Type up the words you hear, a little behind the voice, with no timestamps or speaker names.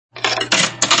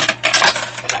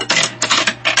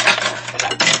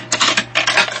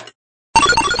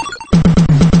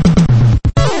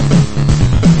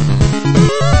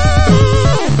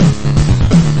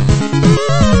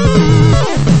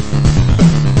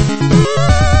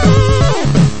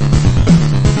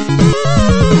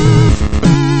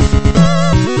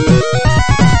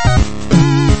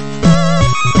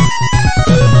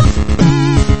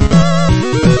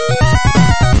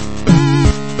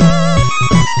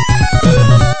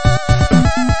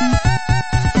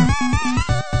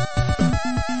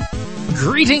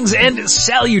And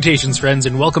salutations, friends,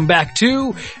 and welcome back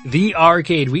to The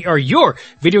Arcade. We are your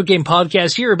video game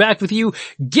podcast here, back with you,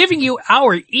 giving you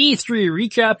our E3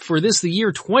 recap for the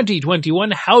year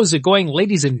 2021. How's it going,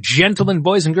 ladies and gentlemen,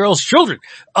 boys and girls, children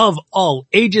of all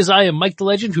ages? I am Mike the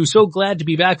Legend, who's so glad to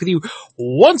be back with you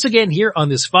once again here on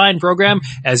this fine program,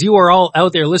 as you are all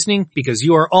out there listening, because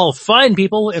you are all fine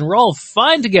people, and we're all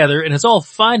fine together, and it's all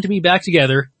fine to be back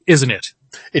together, isn't it?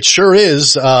 It sure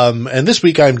is. And this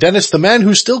week I'm Dennis, the man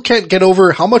who still can't get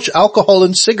over how much alcohol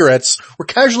and cigarettes were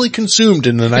casually consumed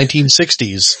in the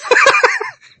 1960s.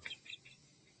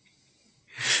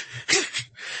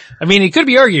 I mean, it could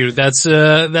be argued that's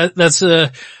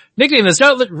a nickname that's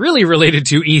not really related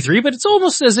to E3, but it's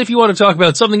almost as if you want to talk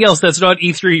about something else that's not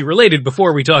E3 related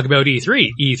before we talk about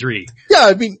E3. Yeah,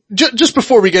 I mean, just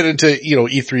before we get into,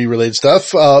 E3 related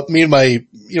stuff, me and my,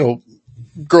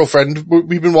 girlfriend,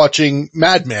 we've been watching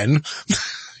Mad Men,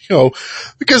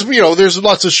 because, there's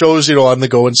lots of shows, on the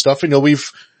go and stuff. We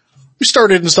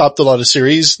started and stopped a lot of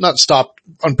series, not stopped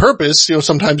on purpose.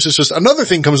 Sometimes it's just another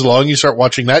thing comes along, you start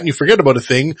watching that and you forget about a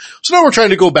thing. So now we're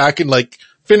trying to go back and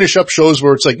finish up shows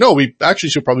where it's no, we actually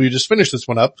should probably just finish this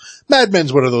one up. Mad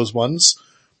Men's one of those ones.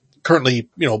 Currently,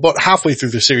 about halfway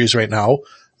through the series right now.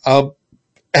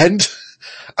 And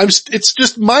it's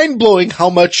just mind blowing how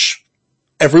much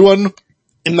everyone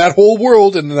in that whole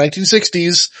world in the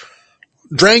 1960s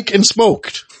drank and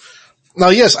smoked. Now,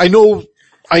 yes, I know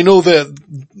that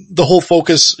the whole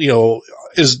focus,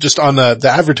 is just on the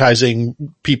advertising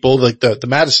people, the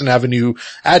Madison Avenue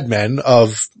ad men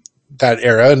of that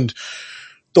era, and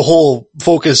the whole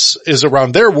focus is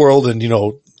around their world. And,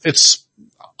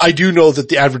 I do know that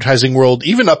the advertising world,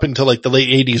 even up until the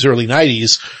late 80s, early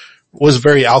 90s, was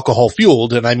very alcohol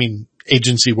fueled. And I mean,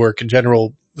 agency work in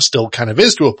general still kind of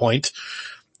is to a point.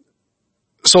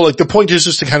 So the point is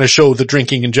just to kind of show the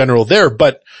drinking in general there,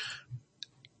 but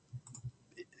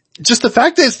just the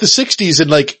fact that it's the 60s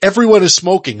and everyone is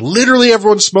smoking, literally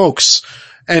everyone smokes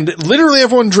and literally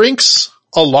everyone drinks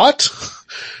a lot.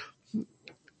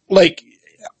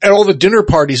 At all the dinner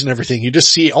parties and everything, you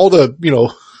just see all the,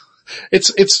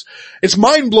 it's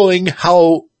mind blowing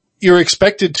how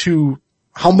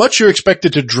much you're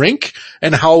expected to drink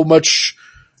and how much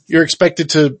you're expected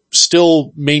to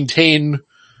still maintain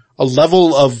a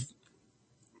level of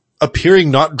appearing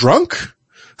not drunk,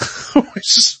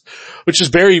 which is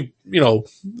very,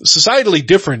 societally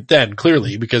different then,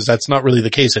 clearly, because that's not really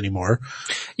the case anymore.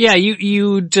 Yeah,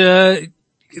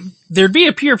 there'd be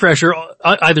a peer pressure,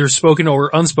 either spoken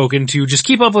or unspoken, to just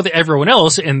keep up with everyone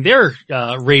else and their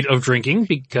rate of drinking,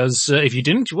 because if you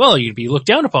didn't, well, you'd be looked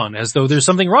down upon as though there's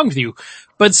something wrong with you.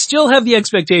 But still have the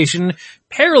expectation,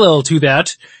 parallel to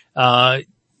that,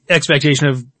 expectation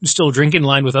of still drink in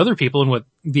line with other people and what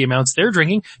the amounts they're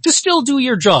drinking, to still do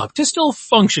your job, to still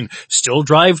function, still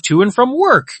drive to and from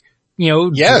work,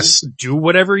 yes, do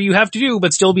whatever you have to do,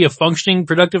 but still be a functioning,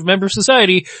 productive member of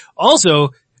society. Also,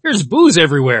 there's booze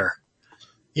everywhere.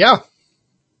 Yeah.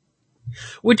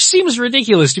 Which seems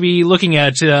ridiculous to be looking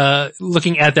at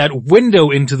that window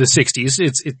into the 60s.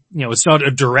 It's not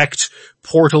a direct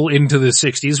portal into the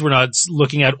 60s. We're not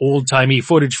looking at old-timey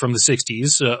footage from the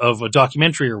 60s of a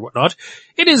documentary or whatnot.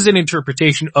 It is an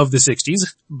interpretation of the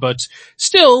 60s, but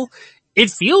still,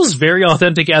 it feels very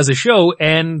authentic as a show,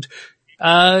 and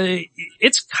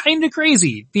it's kind of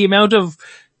crazy. The amount of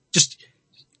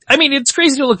it's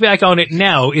crazy to look back on it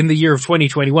now in the year of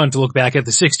 2021 to look back at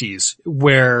the 60s,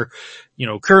 where,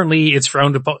 currently it's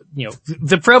frowned upon,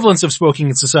 the prevalence of smoking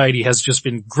in society has just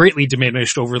been greatly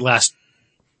diminished over the last,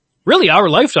 really our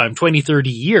lifetime, 20, 30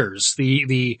 years.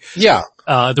 The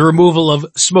removal of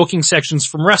smoking sections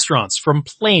from restaurants, from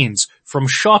planes, from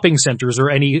shopping centers, or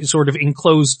any sort of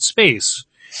enclosed space.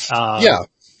 For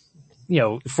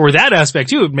that aspect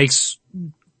too, it makes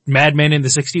Mad Men in the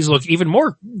 60s look even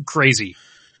more crazy.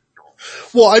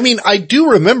 Well, I mean, I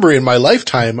do remember in my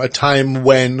lifetime a time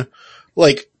when,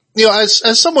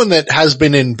 as someone that has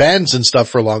been in bands and stuff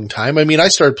for a long time, I mean, I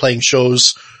started playing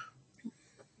shows,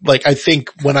 I think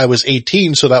when I was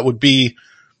 18, so that would be,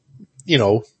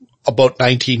 about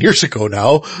 19 years ago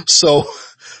now. So,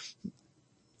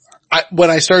 when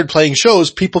I started playing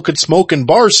shows, people could smoke in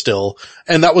bars still,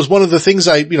 and that was one of the things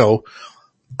I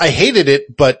hated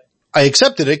it, but I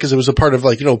accepted it because it was a part of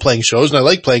playing shows, and I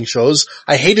like playing shows.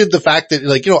 I hated the fact that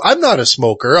I'm not a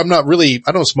smoker. I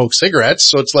don't smoke cigarettes.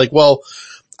 So it's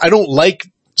I don't like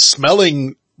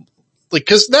smelling,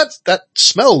 cause that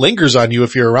smell lingers on you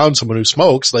if you're around someone who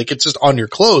smokes. It's just on your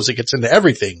clothes. It gets into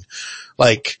everything.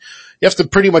 You have to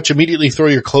pretty much immediately throw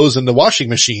your clothes in the washing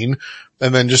machine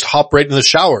and then just hop right in the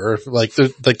shower.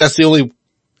 That's the only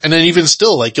And then even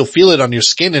still, like, you'll feel it on your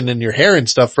skin and in your hair and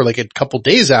stuff for like a couple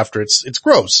days after. It's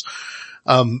gross.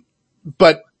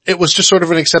 But it was just sort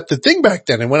of an accepted thing back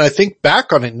then. And when I think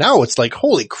back on it now, it's like,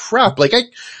 holy crap. Like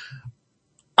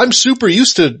I'm super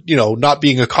used to, not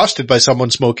being accosted by someone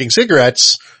smoking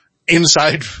cigarettes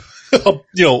inside,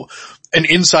 an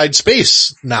inside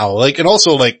space now. Like, and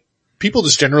also like people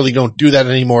just generally don't do that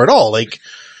anymore at all. Like,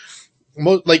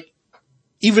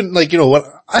 even like, when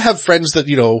I have friends that,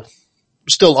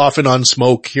 still off and on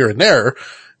smoke here and there,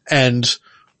 and,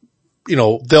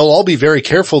 they'll all be very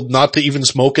careful not to even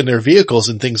smoke in their vehicles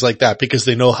and things like that, because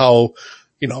they know how,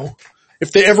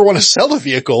 if they ever want to sell a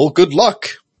vehicle, good luck.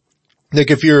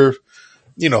 Like if you're,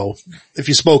 if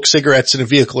you smoke cigarettes in a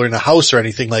vehicle or in a house or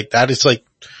anything like that, it's like,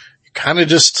 you kind of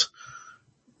just,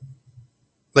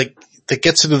 like, that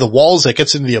gets into the walls, that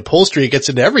gets into the upholstery, it gets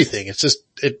into everything. It's just,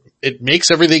 it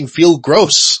makes everything feel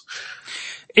gross.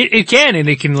 It can, and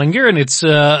it can linger, and it's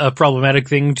a problematic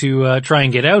thing to try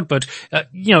and get out. But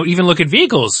even look at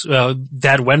vehicles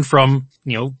that went from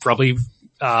probably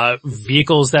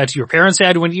vehicles that your parents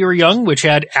had when you were young, which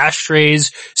had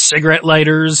ashtrays, cigarette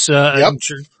lighters, Yep.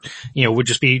 would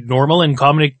just be normal and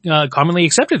commonly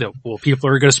accepted. Well, people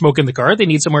are going to smoke in the car. They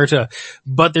need somewhere to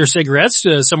butt their cigarettes,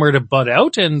 somewhere to butt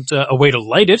out, and a way to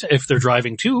light it if they're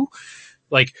driving too.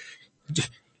 Like,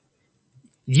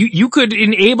 you could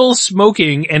enable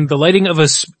smoking and the lighting of a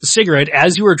cigarette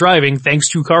as you were driving thanks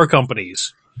to car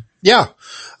companies. Yeah.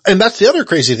 And that's the other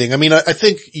crazy thing. I mean, I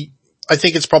think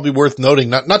it's probably worth noting,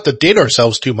 not to date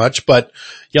ourselves too much, but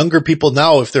younger people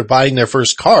now, if they're buying their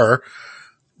first car,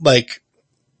 like,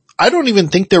 I don't even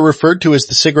think they're referred to as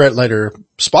the cigarette lighter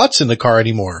spots in the car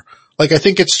anymore. Like, I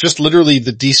think it's just literally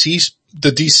the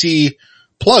DC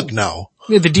plug now.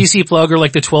 The DC plug, or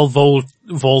like the 12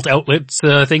 volt outlets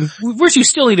thing, which you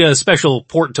still need a special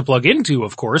port to plug into,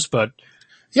 of course, but.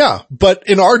 Yeah, but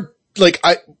in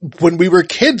when we were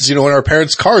kids, in our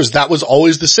parents' cars, that was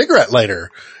always the cigarette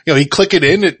lighter. You click it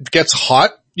in, it gets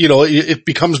hot, it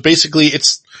becomes basically,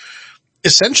 it's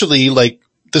essentially like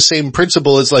the same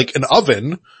principle as like an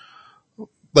oven.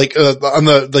 Like, on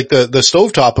the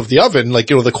stovetop of the oven, like,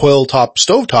 the coil top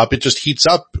stovetop, it just heats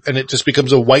up and it just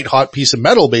becomes a white hot piece of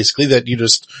metal basically that you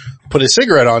just put a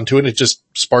cigarette onto and it just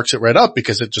sparks it right up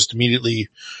because it just immediately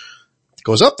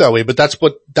goes up that way. But that's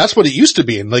what it used to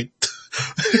be. And like,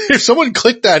 if someone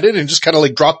clicked that in and just kind of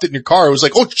like dropped it in your car, it was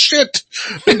like, oh shit,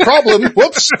 big problem.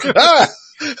 Whoops.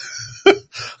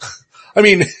 I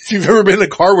mean, if you've ever been in a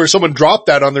car where someone dropped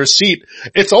that on their seat,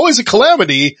 it's always a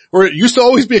calamity, or it used to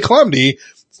always be a calamity.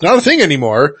 It's not a thing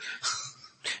anymore.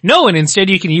 No, and instead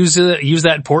you can use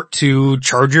that port to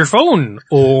charge your phone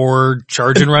or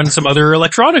charge and run some other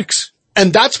electronics.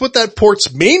 And that's what that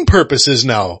port's main purpose is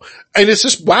now. And it's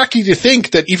just wacky to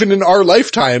think that even in our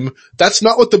lifetime, that's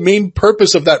not what the main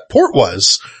purpose of that port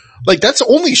was. Like, that's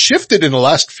only shifted in the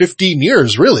last 15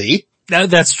 years, really.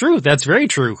 That's true. That's very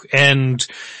true. And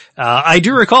I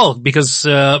do recall, because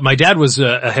my dad was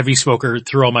a heavy smoker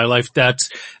through all my life, that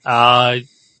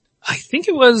I think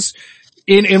it was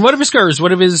in one of his cars,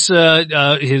 one of his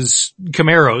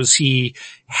Camaros, he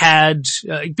had,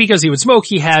 because he would smoke,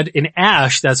 he had an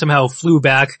ash that somehow flew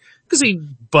back, because he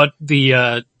butt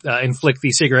and flicked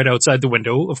the cigarette outside the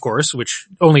window, of course, which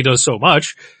only does so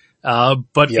much.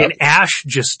 But Yep. An ash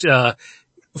just,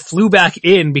 flew back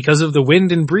in because of the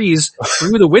wind and breeze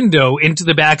through the window into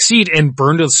the back seat and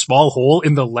burned a small hole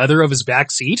in the leather of his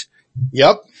back seat.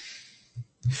 Yep.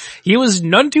 He was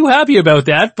none too happy about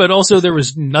that, but also there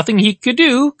was nothing he could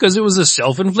do because it was a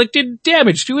self-inflicted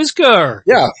damage to his car.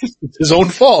 Yeah. It's his own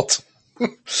fault.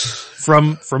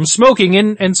 From smoking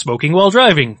and smoking while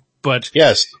driving. But,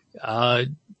 Yes.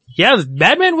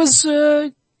 Mad Men was,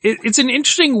 it's an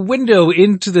interesting window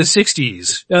into the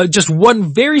 60s. Just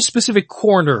one very specific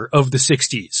corner of the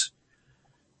 60s.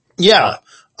 Yeah.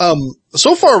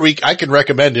 So far I can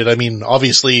recommend it. I mean,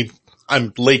 obviously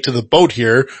I'm late to the boat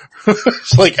here.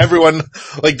 It's like everyone,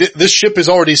 like this ship has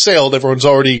already sailed. Everyone's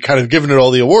already kind of given it all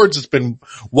the awards. It's been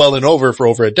well and over for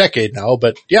over a decade now,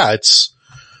 but yeah,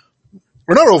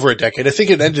 we're not over a decade. I think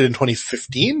it ended in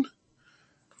 2015.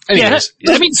 Anyways.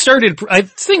 Yeah, I mean,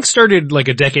 started like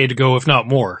a decade ago, if not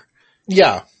more.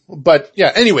 Yeah. But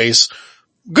yeah, anyways,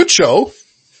 good show.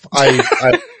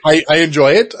 I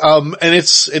enjoy it. And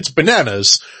it's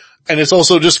bananas. And it's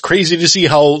also just crazy to see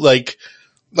how like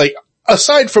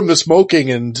aside from the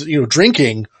smoking and,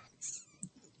 drinking,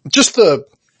 just the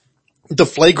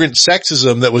flagrant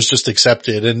sexism that was just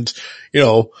accepted and,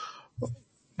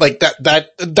 like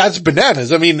that's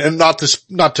bananas. I mean, and not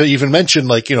to even mention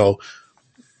like,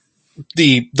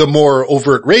 the more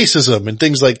overt racism and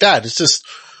things like that. It's just,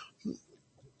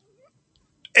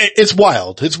 it's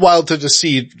wild. It's wild to just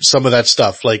see some of that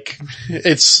stuff. Like,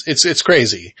 it's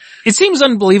crazy. It seems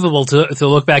unbelievable to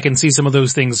look back and see some of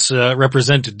those things,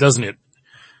 represented, doesn't it?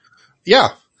 Yeah.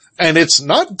 And it's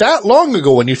not that long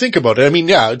ago when you think about it. I mean,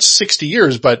 yeah, it's 60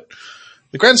 years, but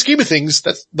the grand scheme of things,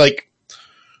 that's like,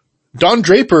 Don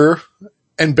Draper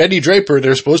and Betty Draper,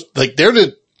 they're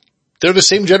the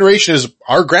same generation as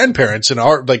our grandparents, and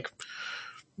our,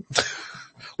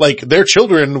 like their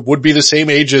children would be the same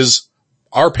age as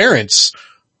our parents.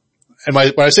 And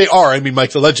when I say our, I mean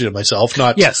Mike the Legend and myself,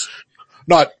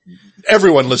 not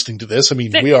everyone listening to this. I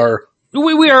mean, we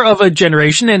are of a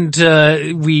generation, and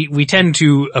we tend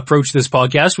to approach this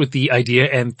podcast with the idea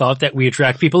and thought that we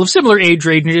attract people of similar age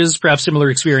ranges, perhaps similar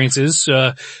experiences.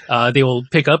 They will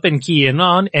pick up and key in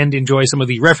on and enjoy some of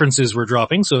the references we're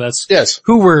dropping. So that's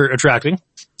who we're attracting.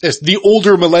 Yes, the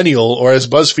older millennial, or as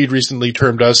BuzzFeed recently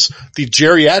termed us, the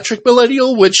geriatric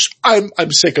millennial, which I'm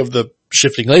sick of the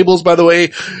shifting labels, by the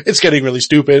way. It's getting really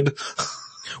stupid.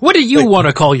 What do you want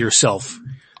to call yourself?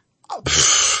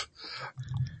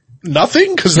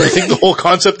 Nothing, because I think the whole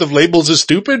concept of labels is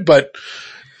stupid, but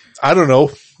I don't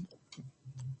know.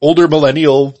 Older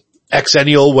millennial,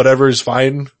 exennial, whatever is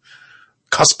fine.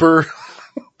 Cusper's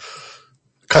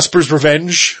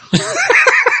Revenge.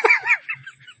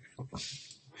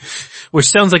 Which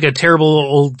sounds like a terrible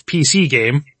old PC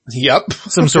game. Yep.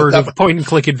 Some sort of point and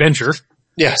click adventure.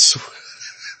 Yes.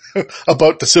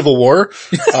 About the Civil War.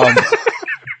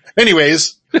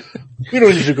 Anyways, we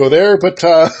don't need to go there, but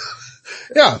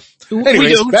yeah.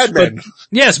 Anyways, Mad Men.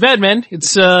 Yes, Mad Men.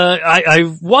 It's, I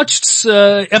watched,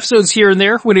 episodes here and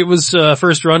there when it was,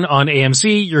 first run on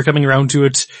AMC. You're coming around to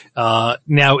it,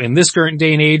 now in this current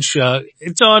day and age.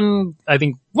 It's on, I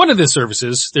think, one of the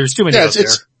services. There's too many out there.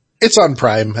 It's on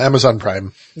Prime, Amazon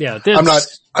Prime. Yeah.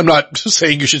 I'm not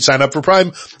saying you should sign up for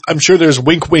Prime. I'm sure there's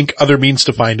wink wink other means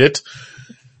to find it.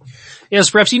 Yes,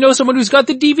 perhaps you know someone who's got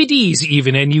the DVDs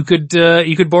even, and you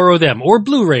could borrow them, or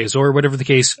Blu-rays, or whatever the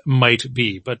case might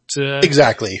be. But,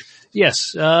 exactly.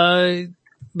 Yes,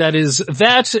 that is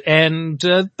that, and,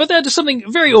 but that is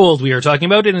something very old we are talking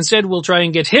about, and instead we'll try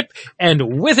and get hip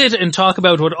and with it and talk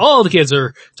about what all the kids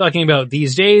are talking about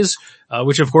these days,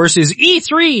 which of course is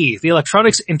E3, the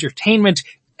Electronics Entertainment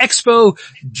Expo,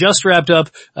 just wrapped up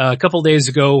a couple days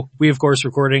ago. We, of course,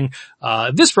 recording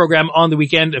this program on the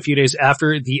weekend, a few days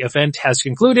after the event has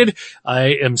concluded.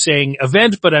 I am saying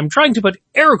event, but I'm trying to put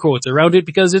air quotes around it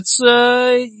because it's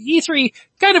E3,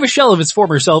 kind of a shell of its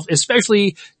former self,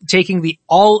 especially taking the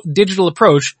all-digital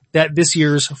approach that this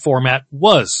year's format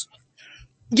was.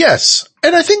 Yes,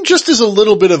 and I think just as a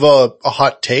little bit of a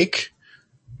hot take,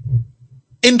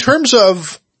 in terms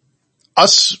of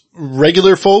us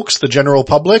regular folks, the general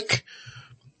public,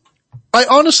 I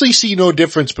honestly see no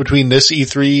difference between this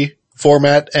E3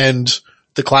 format and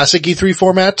the classic E3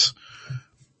 format.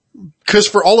 Because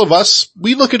for all of us,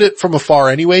 we look at it from afar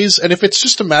anyways, and if it's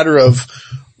just a matter of,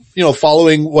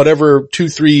 following whatever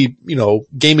 2-3,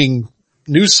 gaming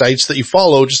news sites that you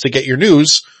follow just to get your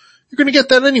news, you're gonna get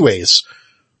that anyways.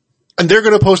 And they're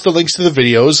gonna post the links to the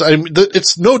videos.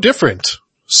 It's no different.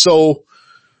 So,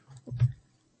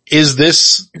 is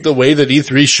this the way that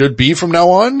E3 should be from now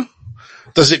on?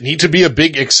 Does it need to be a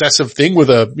big excessive thing with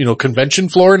a, convention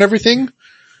floor and everything?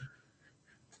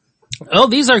 Well,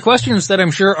 these are questions that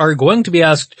I'm sure are going to be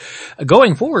asked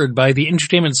going forward by the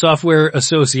Entertainment Software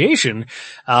Association.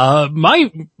 My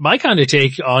kind of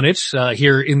take on it,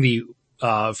 here in the,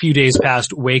 few days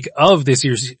past wake of this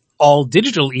year's all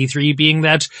digital E3 being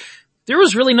that there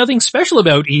was really nothing special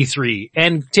about E3,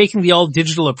 and taking the all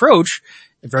digital approach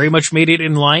very much made it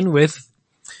in line with,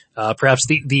 perhaps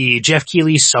the Jeff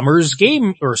Keighley Summer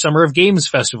of Games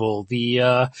Festival,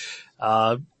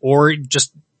 or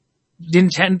just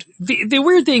Nintendo. The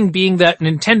weird thing being that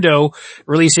Nintendo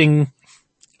releasing,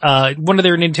 one of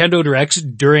their Nintendo Directs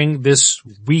during this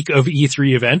week of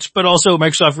E3 event, but also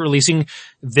Microsoft releasing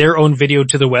their own video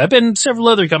to the web, and several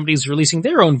other companies releasing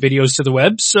their own videos to the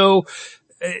web. So,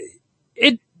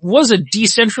 it was a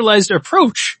decentralized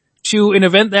approach to an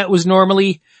event that was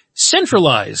normally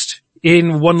centralized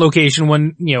in one location,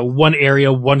 one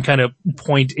area, one kind of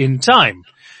point in time.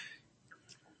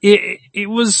 It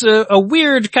was a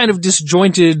weird kind of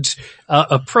disjointed,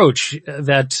 approach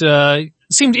that,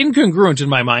 seemed incongruent in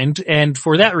my mind, and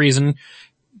for that reason,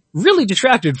 really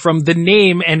detracted from the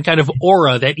name and kind of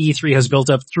aura that E3 has built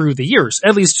up through the years,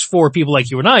 at least for people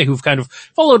like you and I who've kind of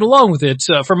followed along with it,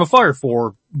 from afar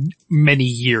for many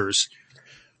years.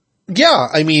 Yeah,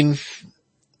 I mean,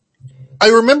 I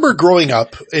remember growing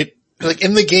up,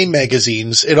 in the game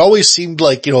magazines, it always seemed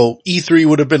like, E3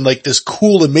 would have been like this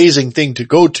cool, amazing thing to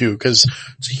go to, because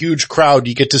it's a huge crowd.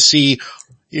 You get to see,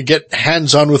 you get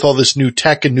hands on with all this new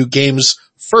tech and new games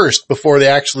first before they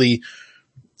actually,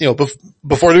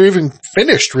 before they're even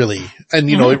finished really. And,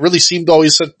 it really seemed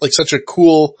always like such a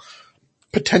cool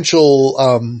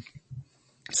potential,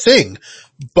 thing.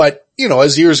 But,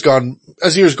 as years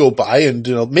go by and,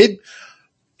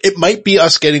 it might be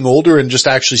us getting older and just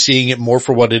actually seeing it more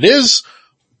for what it is.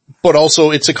 But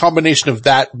also it's a combination of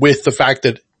that with the fact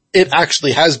that it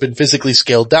actually has been physically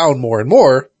scaled down more and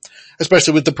more,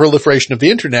 especially with the proliferation of the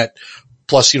internet.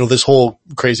 Plus, this whole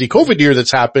crazy COVID year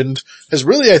that's happened has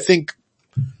really, I think,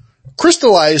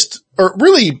 crystallized or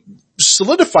really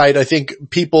solidified, I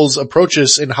think, people's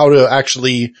approaches in how to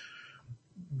actually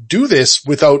do this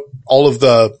without all of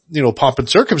the, pomp and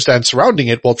circumstance surrounding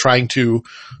it while trying to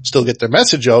still get their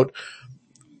message out.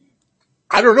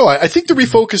 I don't know. I think the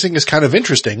refocusing is kind of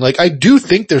interesting. Like, I do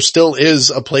think there still is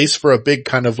a place for a big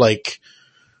kind of like,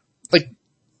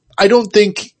 I don't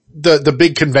think the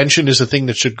big convention is a thing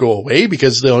that should go away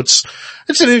because, it's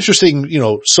an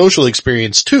interesting, social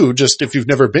experience too. Just if you've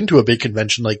never been to a big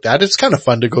convention like that, it's kind of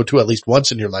fun to go to at least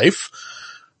once in your life.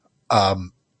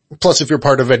 Plus if you're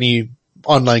part of any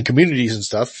online communities and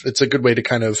stuff, it's a good way to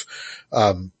kind of,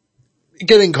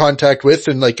 get in contact with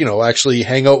and actually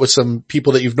hang out with some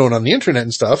people that you've known on the internet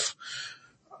and stuff.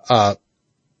 But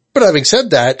having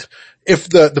said that, if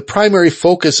the primary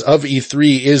focus of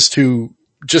E3 is to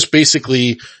just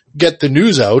basically get the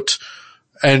news out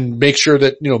and make sure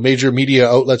that, major media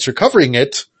outlets are covering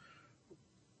it,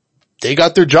 they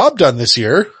got their job done this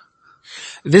year.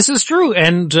 This is true,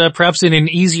 and perhaps in an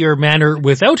easier manner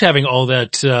without having all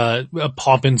that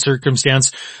pomp and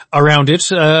circumstance around it.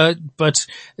 But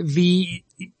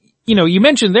you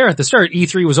mentioned there at the start,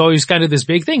 E3 was always kind of this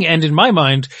big thing, and in my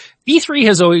mind, E3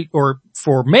 has always, or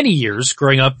for many years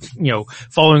growing up,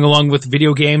 following along with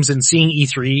video games and seeing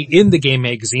E3 in the game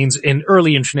magazines in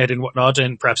early internet and whatnot,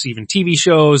 and perhaps even TV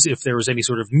shows, if there was any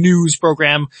sort of news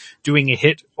program doing a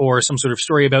hit or some sort of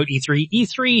story about E3.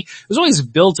 E3 was always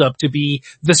built up to be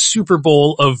the Super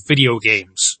Bowl of video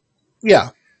games. Yeah.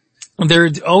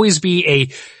 There'd always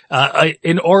be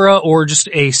an aura or just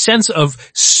a sense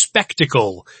of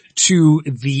spectacle to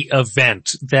the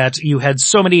event, that you had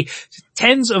so many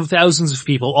tens of thousands of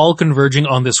people all converging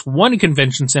on this one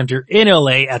convention center in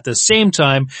LA at the same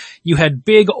time. You had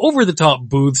big over-the-top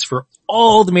booths for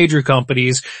all the major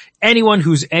companies. Anyone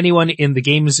in the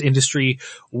games industry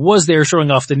was there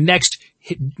showing off the next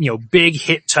big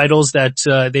hit titles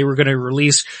that they were going to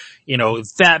release,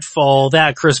 that fall,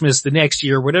 that Christmas, the next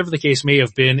year, whatever the case may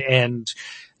have been. And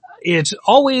it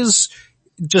always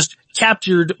just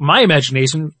captured my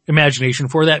imagination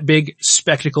for that big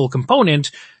spectacle component.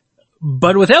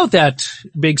 But without that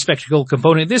big spectacle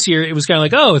component this year, it was kind of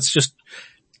like, it's just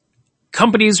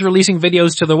companies releasing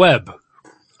videos to the web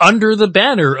under the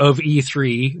banner of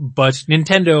E3. But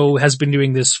Nintendo has been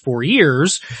doing this for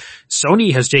years.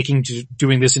 Sony has taken to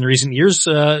doing this in recent years.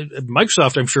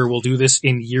 Microsoft, I'm sure, will do this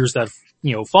in years that,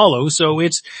 follow. So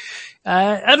it's,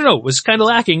 I don't know, it was kind of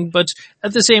lacking, but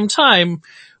at the same time,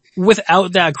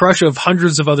 without that crush of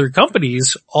hundreds of other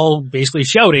companies all basically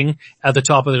shouting at the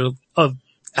top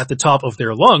of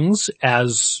their lungs,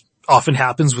 as often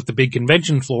happens with the big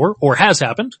convention floor, or has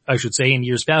happened, I should say, in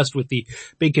years past with the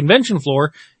big convention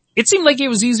floor, it seemed like it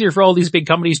was easier for all these big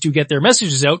companies to get their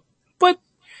messages out. But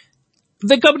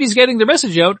the companies getting their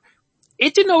message out,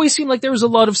 it didn't always seem like there was a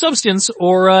lot of substance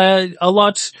or a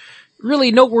lot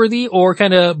really noteworthy or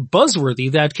kind of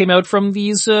buzzworthy that came out from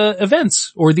these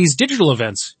events or these digital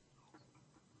events.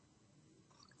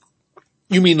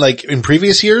 You mean like in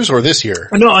previous years or this year?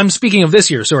 No, I'm speaking of this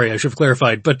year. Sorry, I should have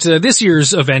clarified. But this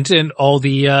year's event and all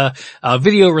the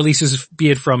video releases,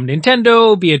 be it from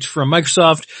Nintendo, be it from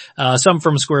Microsoft, some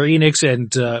from Square Enix,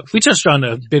 and we touched on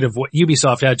a bit of what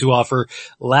Ubisoft had to offer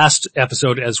last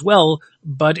episode as well.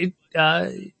 But it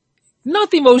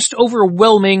not the most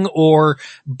overwhelming or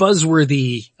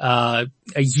buzzworthy a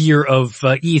year of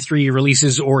E3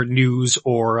 releases or news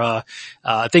or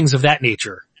things of that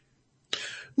nature.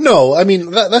 No, I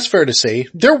mean, that's fair to say.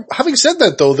 Having said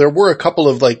that though, there were a couple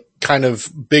of like kind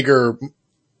of bigger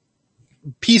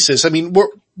pieces. I mean,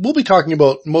 we'll be talking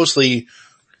about mostly,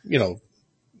 Nintendo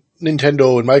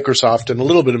and Microsoft and a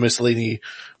little bit of miscellany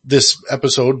this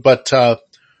episode, but,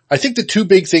 I think the two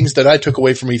big things that I took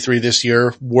away from E3 this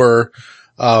year were,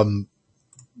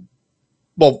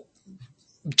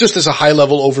 just as a high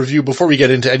level overview before we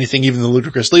get into anything, even the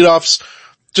ludicrous leadoffs,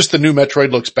 just the new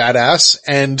Metroid looks badass,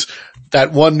 and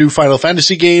that one new Final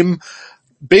Fantasy game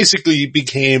basically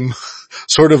became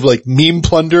sort of like meme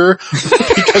plunder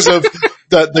because of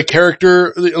the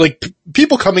character, like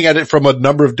people coming at it from a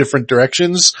number of different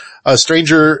directions.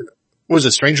 Stranger was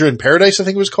it Stranger in Paradise, I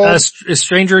think it was called?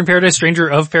 Stranger in Paradise, Stranger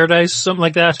of Paradise, something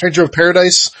like that. Stranger of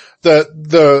Paradise. The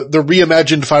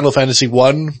reimagined Final Fantasy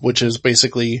 1, which is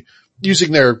basically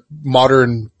using their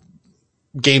modern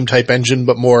game type engine,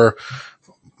 but more,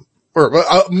 or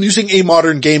using a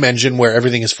modern game engine where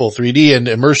everything is full 3D and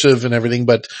immersive and everything,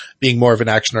 but being more of an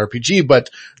action RPG. But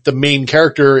the main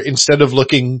character, instead of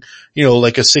looking,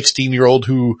 like a 16-year-old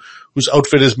whose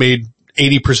outfit is made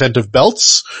 80% of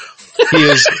belts,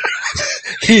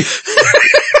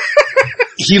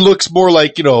 he looks more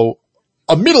like,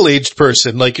 a middle-aged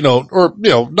person, like, or,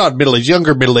 not middle-aged,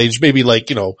 younger middle-aged, maybe like,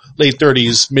 late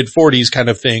 30s, mid 40s kind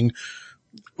of thing,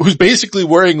 who's basically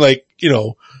wearing like,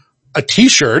 a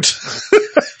t-shirt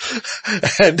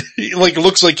and like, it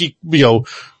looks like he,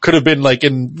 could have been like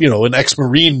in, an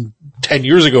ex-Marine 10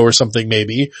 years ago or something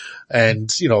maybe. And,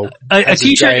 a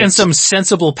t-shirt and some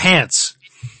sensible pants.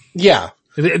 Yeah.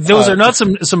 Those are not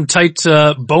some tight,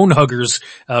 bone huggers,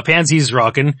 pants he's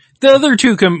rocking. The other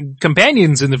two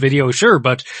companions in the video, sure,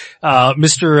 but,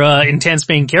 Mr. Intense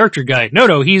main character guy.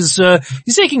 No, he's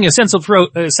taking a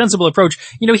sensible approach.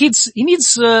 He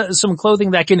needs some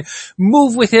clothing that can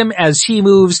move with him as he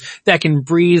moves, that can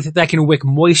breathe, that can wick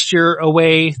moisture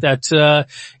away, that,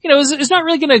 is not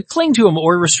really gonna cling to him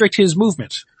or restrict his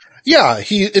movement. Yeah,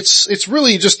 it's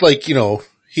really just like,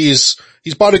 he's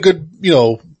bought a good,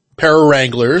 pair of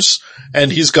Wranglers,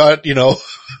 and he's got,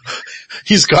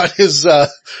 he's got his,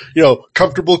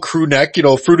 comfortable crew neck,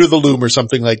 Fruit of the Loom or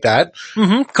something like that.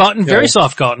 Mm-hmm. Cotton, very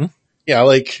soft cotton. Yeah,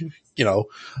 like,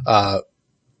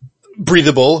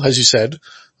 breathable, as you said.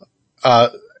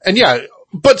 And yeah,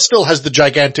 but still has the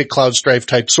gigantic Cloud Strife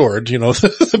type sword,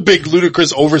 the big,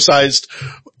 ludicrous, oversized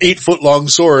 8-foot long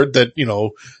sword that,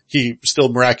 he still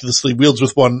miraculously wields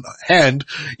with one hand,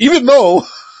 even though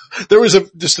there was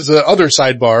just as a other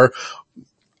sidebar,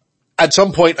 at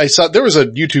some point I saw, there was a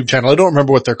YouTube channel, I don't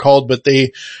remember what they're called, but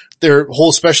their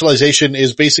whole specialization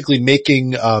is basically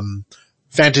making,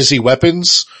 fantasy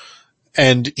weapons.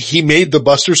 And he made the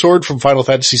Buster Sword from Final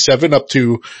Fantasy VII up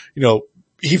to,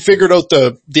 he figured out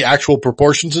the actual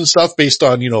proportions and stuff based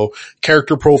on,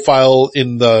 character profile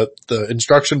in the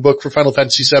instruction book for Final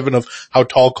Fantasy VII of how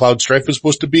tall Cloud Strife was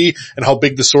supposed to be and how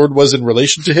big the sword was in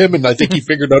relation to him. And I think he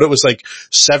figured out it was like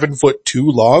 7'2"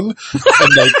 long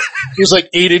and like, he was like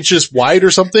 8 inches wide or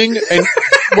something. And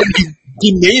when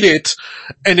he made it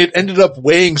and it ended up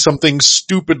weighing something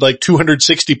stupid like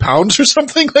 260 pounds or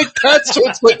something like that. So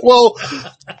it's like, well,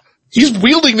 he's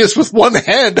wielding this with one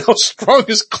hand. How strong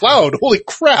is Cloud? Holy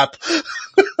crap.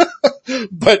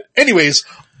 But anyways,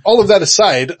 all of that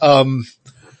aside,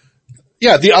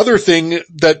 the other thing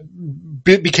that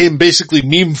became basically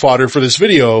meme fodder for this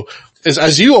video is,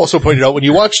 as you also pointed out when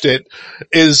you watched it,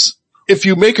 is if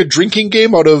you make a drinking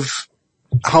game out of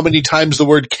how many times the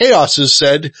word chaos is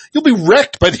said, you'll be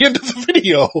wrecked by the end of the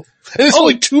video. And it's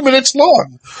only 2 minutes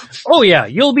long. Oh yeah,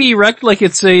 you'll be wrecked like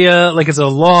it's a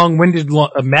long-winded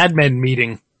Mad Men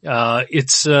meeting.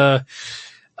 It's a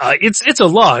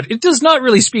lot. It does not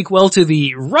really speak well to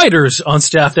the writers on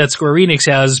staff that Square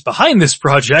Enix has behind this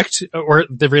project, or at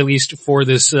the very least for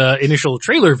this, initial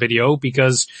trailer video,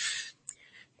 because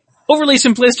overly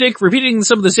simplistic, repeating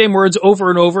some of the same words over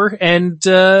and over, and,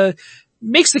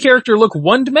 makes the character look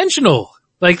one-dimensional.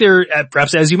 Like they're,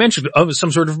 perhaps as you mentioned, of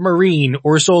some sort of marine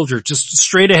or soldier, just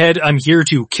straight ahead, I'm here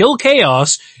to kill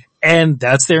chaos, and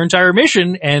that's their entire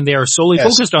mission, and they are solely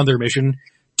focused on their mission,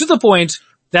 to the point,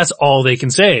 that's all they can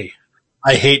say.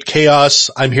 I hate chaos,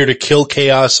 I'm here to kill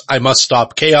chaos, I must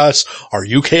stop chaos, are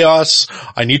you chaos?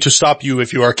 I need to stop you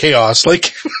if you are chaos.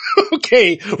 Like,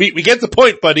 okay, we get the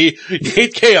point, buddy, you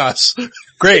hate chaos.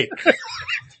 Great.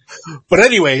 But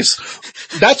anyways,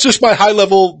 that's just my high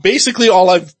level, basically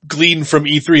all I've gleaned from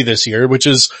E3 this year, which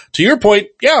is, to your point,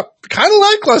 yeah, kind of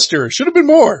lackluster. Should have been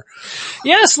more.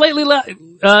 Yeah, slightly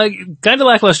kind of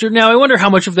lackluster. Now I wonder how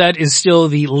much of that is still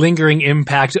the lingering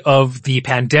impact of the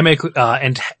pandemic,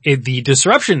 and the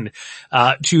disruption,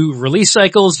 to release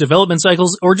cycles, development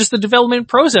cycles, or just the development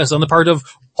process on the part of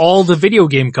all the video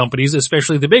game companies,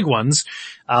 especially the big ones,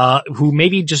 who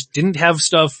maybe just didn't have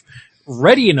stuff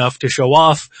ready enough to show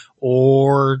off,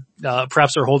 or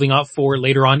perhaps are holding off for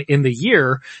later on in the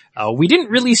year. We didn't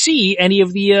really see any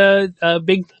of the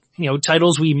big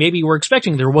titles we maybe were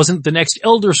expecting. There wasn't the next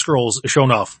Elder Scrolls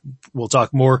shown off. We'll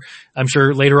talk more, I'm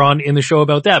sure, later on in the show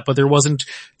about that, but there wasn't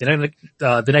the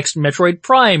next Metroid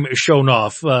Prime shown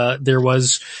off. There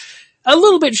was a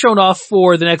little bit shown off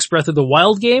for the next Breath of the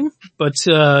Wild game, but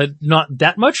not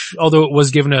that much, although it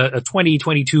was given a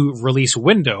 2022 release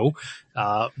window,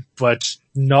 but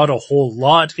not a whole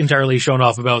lot entirely shown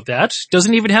off about that.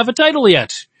 Doesn't even have a title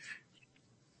yet.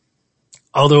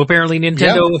 Although apparently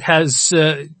Nintendo has,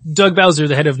 Doug Bowser,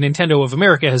 the head of Nintendo of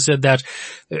America, has said that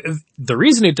the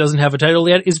reason it doesn't have a title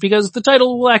yet is because the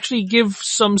title will actually give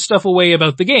some stuff away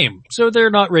about the game. So they're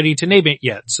not ready to name it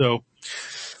yet. So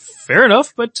fair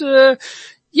enough, but,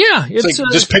 yeah, it's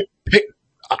like, just pick,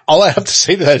 all I have to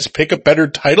say to that is pick a better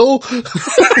title.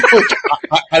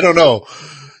 I don't know.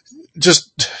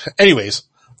 Just, anyways,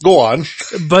 go on.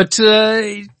 But,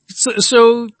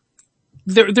 so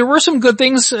there were some good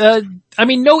things. I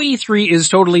mean, no E3 is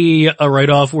totally a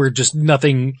write-off where just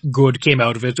nothing good came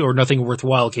out of it or nothing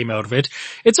worthwhile came out of it.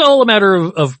 It's all a matter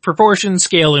of proportion,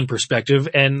 scale, and perspective.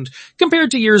 And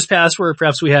compared to years past where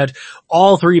perhaps we had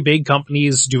all three big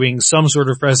companies doing some sort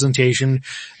of presentation,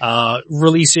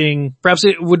 releasing, perhaps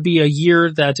it would be a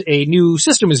year that a new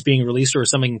system is being released or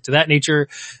something to that nature.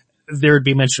 There would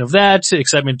be mention of that,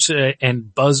 excitement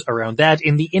and buzz around that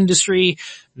in the industry.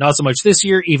 Not so much this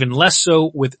year, even less so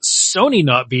with Sony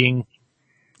not being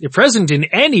present in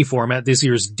any form at this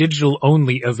year's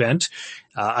digital-only event.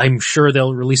 I'm sure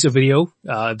they'll release a video,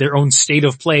 their own state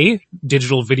of play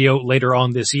digital video later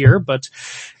on this year, but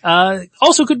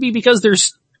also could be because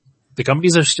the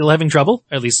companies are still having trouble,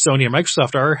 at least Sony and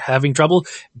Microsoft are having trouble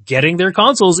getting their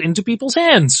consoles into people's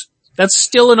hands. That's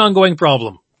still an ongoing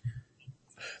problem.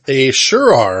 They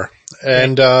sure are.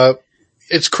 And,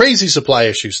 it's crazy supply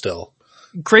issues still.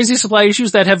 Crazy supply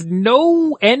issues that have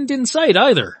no end in sight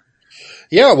either.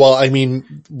 Yeah, well, I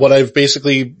mean, what I've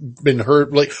basically been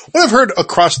heard, like, what I've heard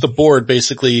across the board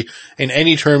basically in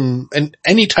any term and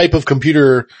any type of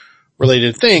computer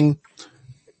related thing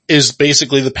is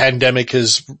basically the pandemic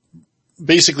has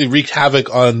basically wreaked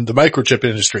havoc on the microchip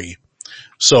industry.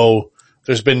 So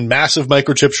there's been massive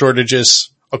microchip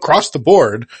shortages across the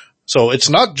board. So it's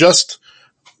not just,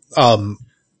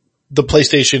 the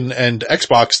PlayStation and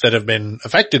Xbox that have been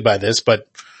affected by this, but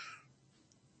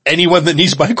anyone that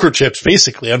needs microchips,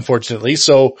 basically, unfortunately.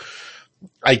 So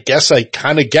I guess I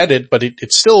kind of get it, but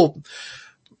it's still,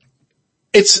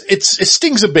 it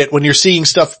stings a bit when you're seeing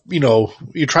stuff, you're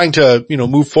trying to,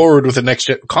 move forward with the next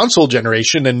console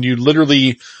generation and you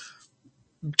literally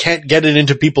can't get it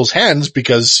into people's hands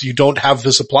because you don't have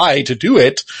the supply to do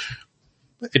it.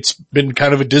 It's been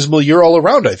kind of a dismal year all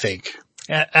around, I think.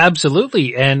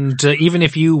 Absolutely. And even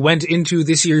if you went into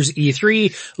this year's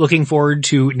E3 looking forward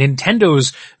to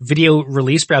Nintendo's video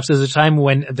release, perhaps as a time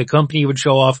when the company would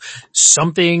show off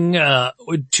something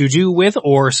to do with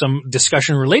or some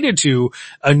discussion related to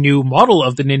a new model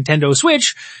of the Nintendo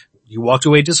Switch, you walked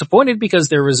away disappointed because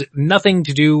there was nothing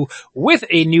to do with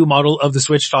a new model of the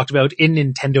Switch talked about in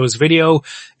Nintendo's video.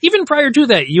 Even prior to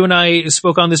that, you and I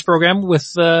spoke on this program or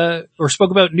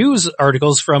spoke about news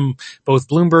articles from both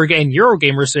Bloomberg and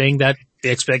Eurogamer saying that the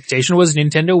expectation was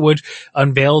Nintendo would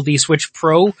unveil the Switch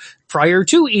Pro prior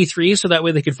to E3 so that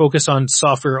way they could focus on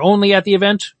software only at the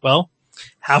event. Well,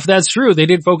 half that's true. They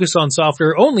did focus on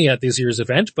software only at this year's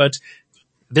event, but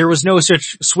there was no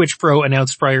such Switch Pro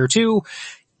announced prior to.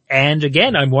 And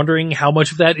again, I'm wondering how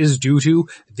much of that is due to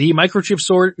the microchip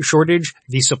shortage,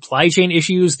 the supply chain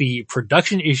issues, the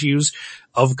production issues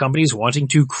of companies wanting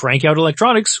to crank out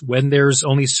electronics when there's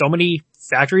only so many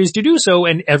factories to do so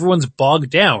and everyone's bogged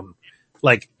down.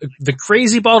 Like the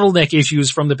crazy bottleneck issues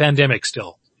from the pandemic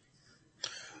still.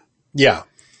 Yeah.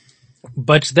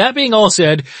 But that being all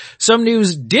said, some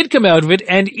news did come out of it,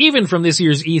 and even from this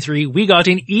year's E3, we got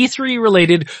an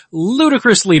E3-related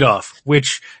ludicrous leadoff,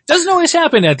 which doesn't always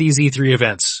happen at these E3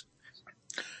 events.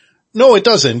 No, it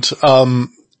doesn't. And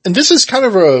this is kind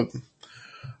of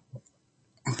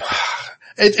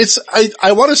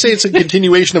I want to say it's a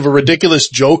continuation of a ridiculous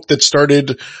joke that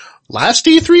started last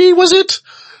E3, was it?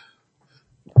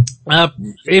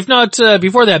 If not,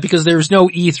 before that, because there was no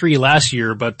E3 last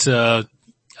year, but,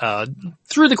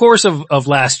 through the course of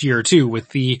last year too,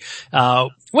 with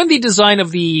when the design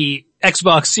of the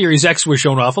Xbox Series X was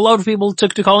shown off, a lot of people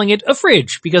took to calling it a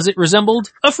fridge because it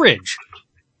resembled a fridge.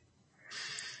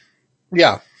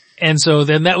 Yeah. And so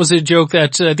then that was a joke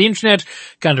that the internet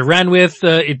kind of ran with,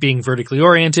 it being vertically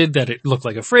oriented, that it looked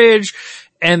like a fridge.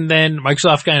 And then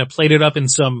Microsoft kind of played it up in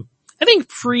some, I think,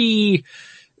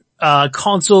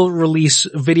 console release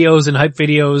videos and hype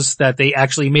videos that they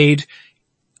actually made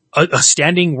a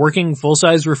standing working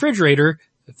full-size refrigerator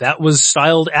that was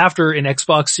styled after an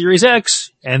Xbox Series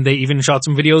X. And they even shot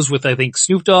some videos with, I think,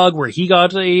 Snoop Dogg where he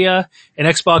got an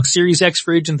Xbox Series X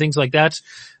fridge and things like that.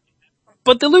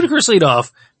 But the ludicrous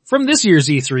lead-off from this year's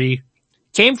E3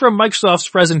 came from Microsoft's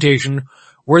presentation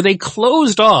where they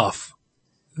closed off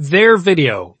their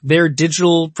video, their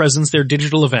digital presence, their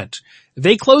digital event.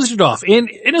 They closed it off in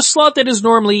a slot that is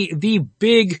normally the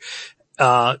big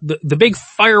the big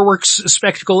fireworks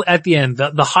spectacle at the end,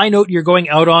 the high note you're going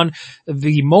out on,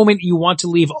 the moment you want to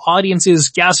leave audiences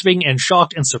gasping and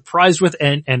shocked and surprised with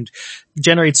and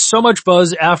generate so much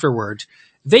buzz afterward.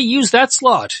 They use that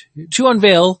slot to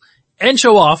unveil and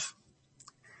show off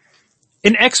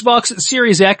an Xbox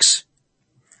Series X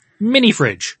mini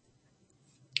fridge.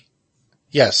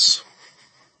 Yes.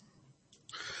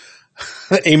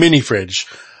 A mini fridge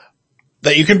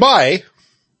that you can buy,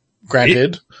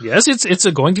 granted. Yes, it's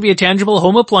going to be a tangible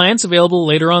home appliance available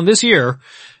later on this year,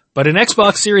 but an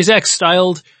Xbox Series X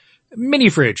styled mini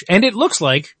fridge. And it looks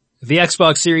like the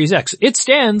Xbox Series X. It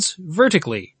stands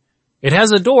vertically. It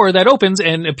has a door that opens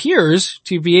and appears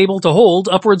to be able to hold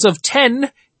upwards of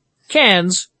 10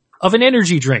 cans of an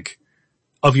energy drink.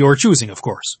 Of your choosing, of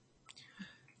course.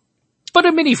 But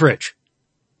a mini fridge.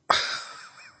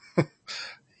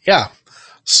 Yeah.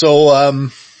 So,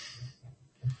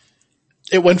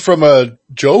 it went from a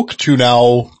joke to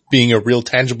now being a real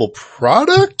tangible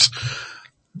product?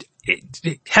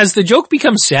 Has the joke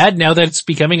become sad now that it's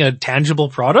becoming a tangible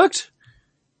product?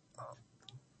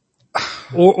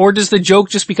 Or does the joke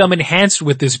just become enhanced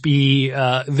with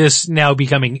this now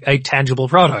becoming a tangible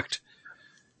product?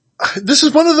 This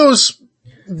is one of those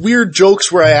weird jokes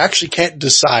where I actually can't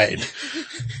decide.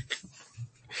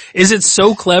 Is it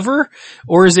so clever,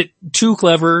 or is it too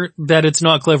clever that it's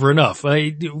not clever enough?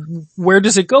 Where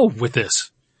does it go with this?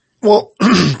 Well,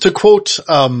 to quote,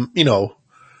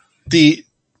 the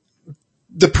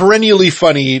perennially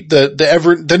funny,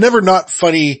 the never not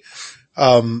funny,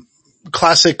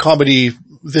 classic comedy,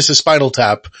 This Is Spinal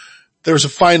Tap, there's a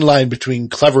fine line between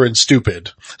clever and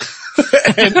stupid.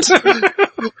 And,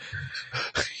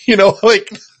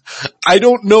 I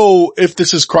don't know if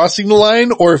this is crossing the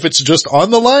line or if it's just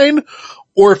on the line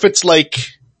or if it's like,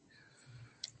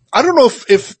 I don't know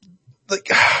if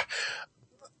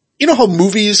how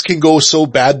movies can go so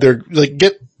bad,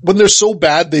 when they're so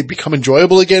bad, they become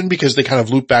enjoyable again because they kind of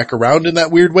loop back around in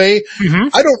that weird way. Mm-hmm.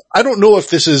 I don't know if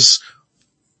this is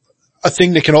a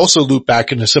thing that can also loop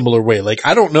back in a similar way. Like,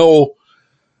 I don't know.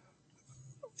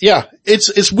 Yeah,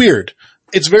 it's weird.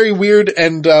 It's very weird,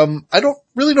 and I don't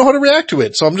really know how to react to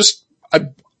it. So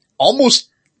I'm almost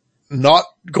not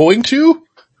going to.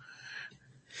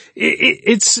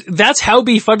 That's how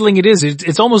befuddling it is.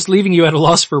 It's almost leaving you at a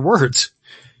loss for words.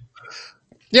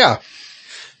 Yeah.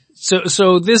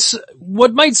 So this,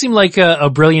 what might seem like a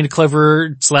brilliant,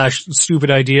 clever /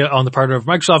 stupid idea on the part of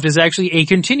Microsoft is actually a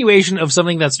continuation of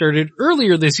something that started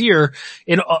earlier this year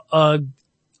in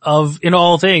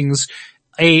all things.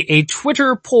 A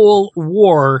Twitter poll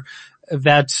war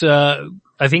that,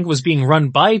 I think was being run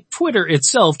by Twitter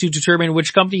itself to determine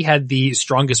which company had the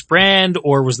strongest brand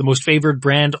or was the most favored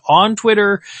brand on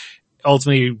Twitter.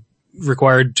 Ultimately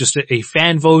required just a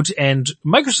fan vote, and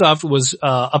Microsoft was,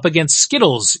 up against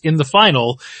Skittles in the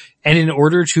final. And in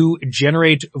order to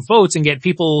generate votes and get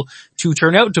people to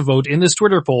turn out to vote in this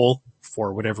Twitter poll,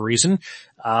 for whatever reason,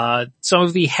 some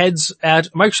of the heads at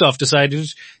Microsoft decided,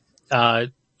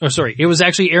 it was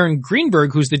actually Aaron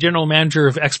Greenberg, who's the general manager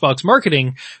of Xbox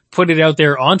marketing, put it out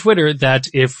there on Twitter that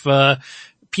if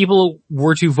people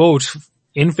were to vote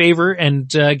in favor and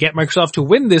get Microsoft to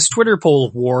win this Twitter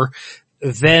poll war,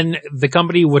 then the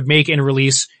company would make and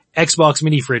release Xbox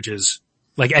mini fridges,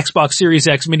 like Xbox Series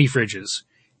X mini fridges.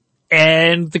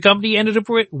 And the company ended up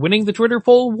winning the Twitter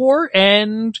poll war,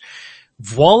 and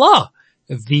voila!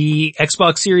 The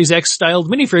Xbox Series X styled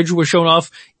mini fridge was shown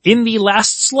off in the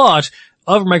last slot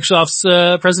of Microsoft's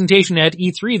presentation at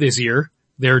E3 this year,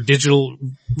 their digital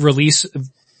release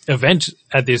event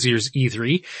at this year's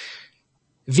E3.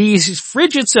 The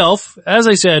fridge itself, as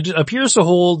I said, appears to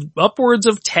hold upwards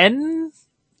of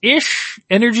 10-ish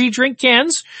energy drink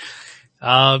cans.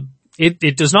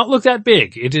 It does not look that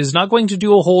big. It is not going to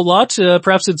do a whole lot.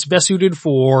 Perhaps it's best suited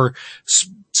for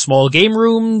small game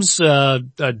rooms,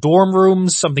 dorm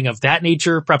rooms, something of that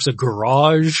nature, perhaps a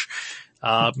garage.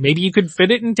 Maybe you could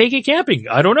fit it and take it camping.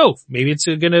 I don't know. Maybe it's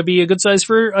going to be a good size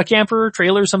for a camper,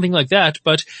 trailer, something like that,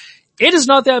 but it is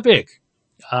not that big.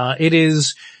 It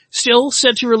is still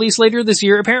set to release later this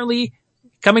year, apparently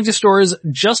coming to stores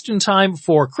just in time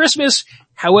for Christmas.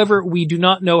 However, we do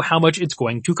not know how much it's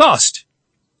going to cost.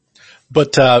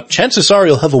 But chances are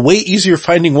you'll have a way easier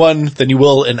finding one than you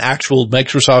will an actual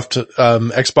Microsoft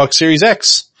Xbox Series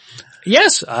X.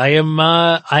 Yes, I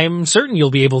am certain you'll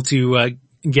be able to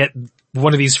get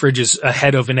one of these fridges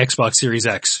ahead of an Xbox Series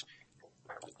X.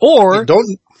 Or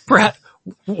perhaps,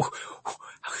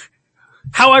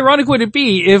 how ironic would it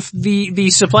be if the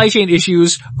supply chain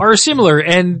issues are similar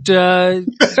and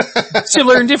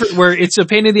similar and different, where it's a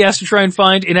pain in the ass to try and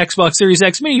find an Xbox Series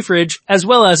X mini fridge as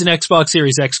well as an Xbox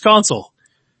Series X console?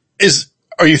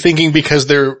 Are you thinking because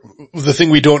the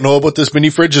thing we don't know about this mini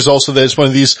fridge is also that it's one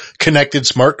of these connected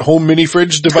smart home mini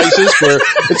fridge devices where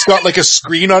it's got like a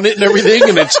screen on it and everything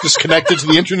and it's just connected to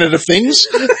the Internet of Things?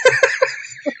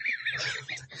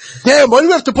 Damn, why do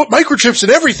we have to put microchips in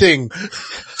everything?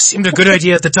 Seemed a good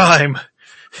idea at the time.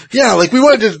 Yeah, like we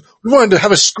wanted to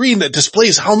have a screen that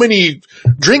displays how many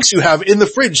drinks you have in the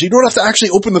fridge. You don't have to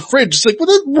actually open the fridge. It's like,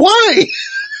 well, why?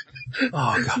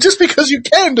 Oh, God. Just because you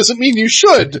can doesn't mean you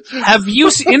should. Have you,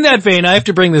 in that vein, I have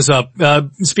to bring this up,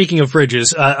 speaking of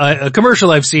fridges, a commercial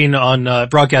I've seen on,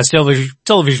 broadcast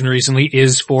television recently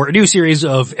is for a new series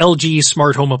of LG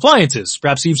smart home appliances.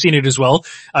 Perhaps you've seen it as well.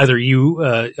 Either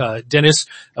you, Dennis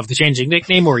of the changing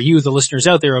nickname, or you, the listeners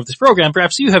out there of this program,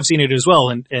 perhaps you have seen it as well,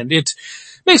 and it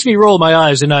makes me roll my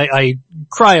eyes and I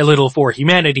cry a little for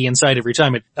humanity inside every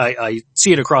time I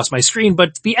see it across my screen,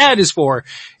 but the ad is for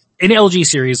an LG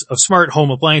series of smart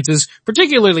home appliances,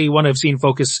 particularly one I've seen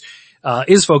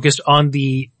is focused on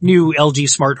the new LG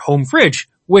smart home fridge,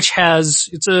 which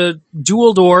it's a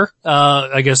dual door,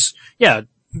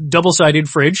 double-sided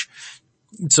fridge.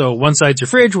 So one side's your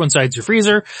fridge, one side's your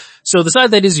freezer. So the side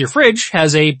that is your fridge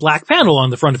has a black panel on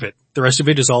the front of it. The rest of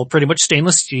it is all pretty much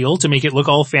stainless steel to make it look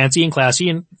all fancy and classy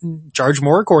and charge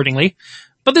more accordingly.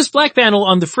 But this black panel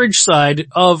on the fridge side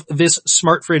of this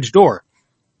smart fridge door,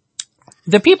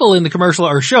 the people in the commercial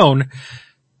are shown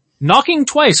knocking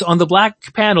twice on the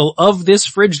black panel of this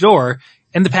fridge door,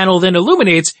 and the panel then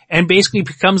illuminates and basically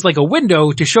becomes like a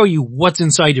window to show you what's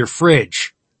inside your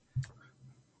fridge.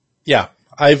 Yeah,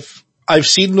 I've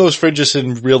seen those fridges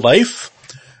in real life,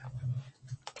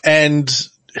 and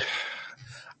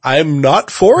I'm not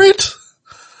for it.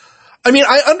 I mean,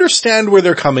 I understand where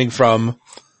they're coming from.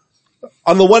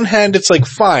 On the one hand, it's like,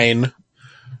 fine.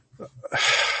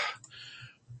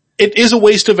 It is a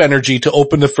waste of energy to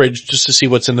open the fridge just to see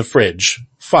what's in the fridge.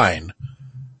 Fine.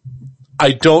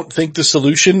 I don't think the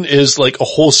solution is like a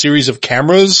whole series of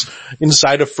cameras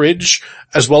inside a fridge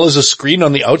as well as a screen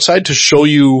on the outside to show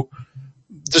you,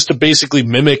 just to basically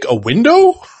mimic a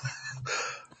window.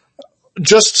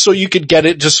 Just so you could get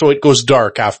it, just so it goes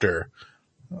dark after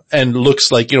and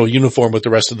looks like, uniform with the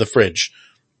rest of the fridge.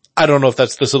 I don't know if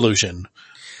that's the solution.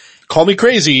 Call me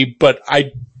crazy, but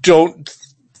I don't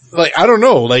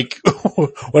know,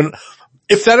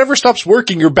 if that ever stops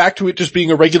working, you're back to it just being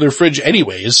a regular fridge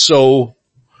anyways, so.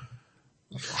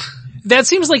 That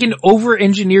seems like an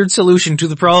over-engineered solution to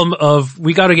the problem of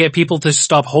we gotta get people to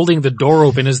stop holding the door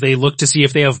open as they look to see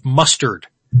if they have mustard.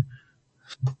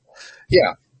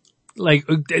 Yeah. Like,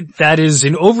 that is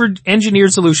an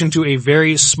over-engineered solution to a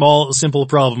very small, simple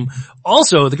problem.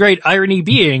 Also, the great irony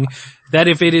being that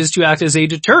if it is to act as a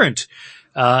deterrent,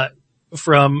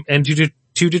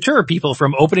 to deter people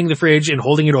from opening the fridge and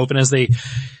holding it open as they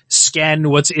scan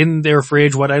what's in their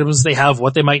fridge, what items they have,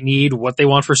 what they might need, what they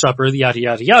want for supper, yada,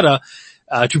 yada, yada,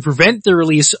 to prevent the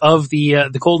release of the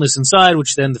coldness inside,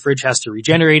 which then the fridge has to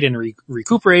regenerate and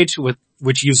recuperate,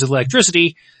 which uses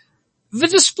electricity. The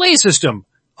display system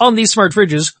on these smart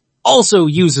fridges also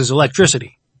uses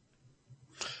electricity.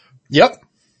 Yep.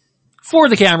 For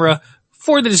the camera,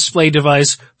 for the display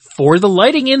device, for the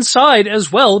lighting inside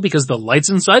as well, because the lights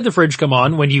inside the fridge come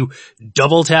on when you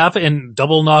double tap and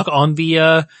double knock on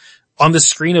the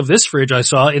screen of this fridge I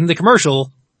saw in the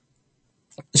commercial.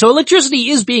 So electricity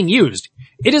is being used.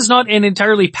 It is not an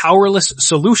entirely powerless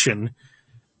solution.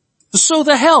 So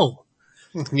the hell.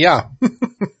 Yeah.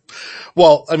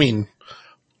 Well, I mean,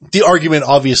 the argument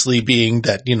obviously being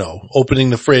that, opening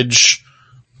the fridge,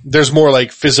 there's more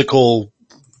like physical,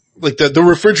 like the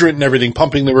refrigerant and everything,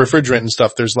 pumping the refrigerant and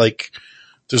stuff,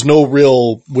 there's no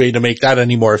real way to make that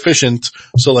any more efficient.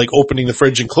 So like opening the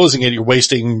fridge and closing it, you're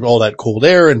wasting all that cold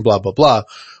air and blah, blah, blah.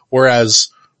 Whereas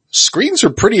screens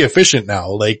are pretty efficient now.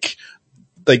 Like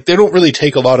they don't really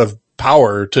take a lot of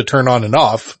power to turn on and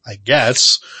off, I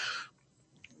guess.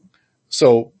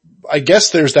 So I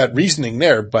guess there's that reasoning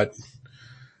there, but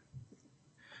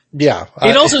yeah.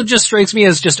 It also just strikes me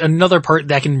as just another part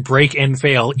that can break and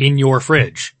fail in your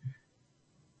fridge.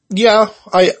 Yeah,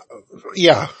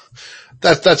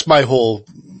 that's my whole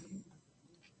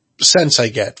sense I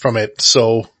get from it.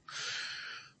 So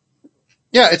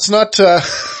yeah, it's not,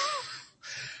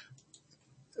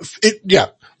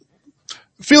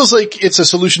 feels like it's a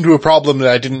solution to a problem that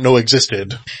I didn't know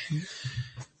existed.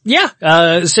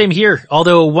 Yeah, same here.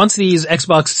 Although once these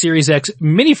Xbox Series X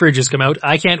mini fridges come out,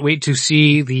 I can't wait to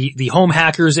see the home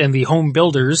hackers and the home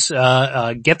builders,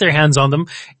 get their hands on them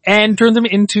and turn them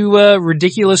into,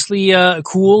 ridiculously,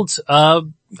 cooled,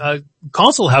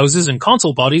 console houses and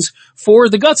console bodies for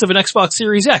the guts of an Xbox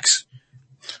Series X.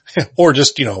 Or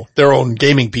just, their own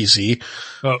gaming PC.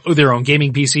 Their own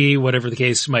gaming PC, whatever the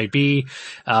case might be.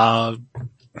 Yeah,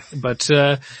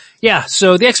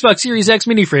 so the Xbox Series X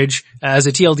mini fridge as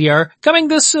a TLDR coming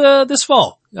this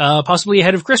fall, possibly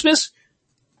ahead of Christmas.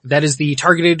 That is the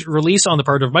targeted release on the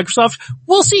part of Microsoft.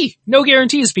 We'll see. No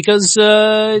guarantees because,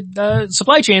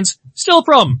 supply chains still a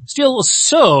problem. Still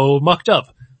so mucked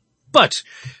up. But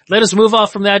let us move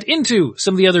off from that into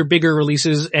some of the other bigger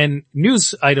releases and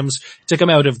news items to come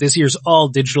out of this year's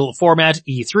all-digital format,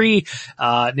 E3.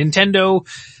 Nintendo,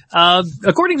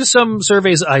 according to some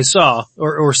surveys I saw,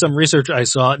 or some research I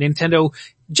saw, Nintendo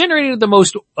generated the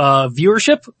most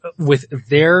viewership with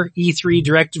their E3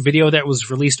 Direct video that was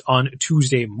released on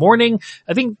Tuesday morning.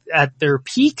 I think at their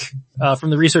peak, from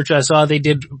the research I saw, they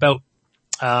did about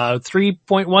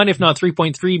 3.1, if not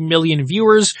 3.3 million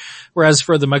viewers, whereas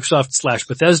for the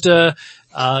Microsoft/Bethesda,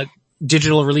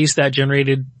 digital release that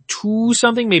generated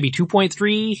maybe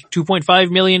 2.5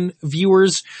 million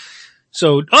viewers.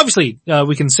 So obviously,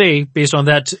 we can say, based on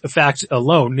that fact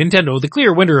alone, Nintendo, the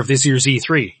clear winner of this year's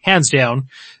E3, hands down.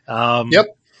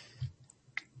 Yep.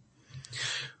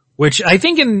 Which I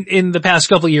think in the past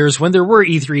couple of years, when there were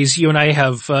E3s, you and I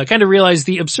have kind of realized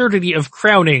the absurdity of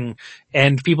crowning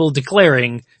and people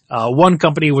declaring one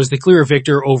company was the clear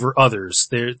victor over others.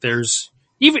 There's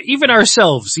even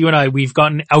ourselves, you and I, we've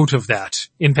gotten out of that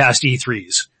in past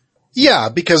E3s. Yeah,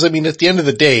 because at the end of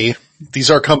the day, these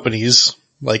are companies.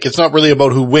 It's not really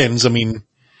about who wins. Winning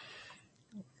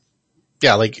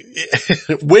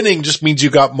just means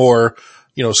you got more,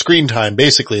 screen time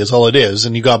basically is all it is.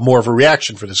 And you got more of a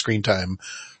reaction for the screen time,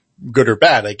 good or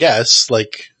bad, I guess.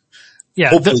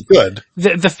 Hopefully good.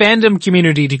 The fandom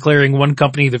community declaring one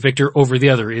company the victor over the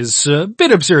other is a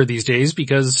bit absurd these days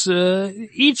because,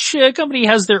 each company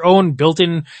has their own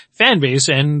built-in fan base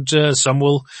and, some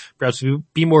will perhaps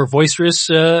be more boisterous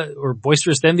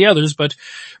than the others. But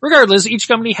regardless, each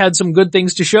company had some good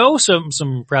things to show, some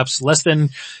perhaps less than,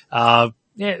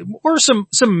 or some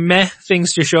meh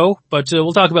things to show, but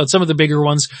we'll talk about some of the bigger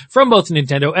ones from both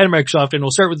Nintendo and Microsoft, and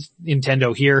we'll start with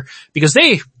Nintendo here because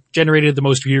they generated the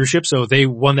most viewership, so they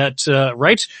won that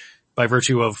right by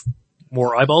virtue of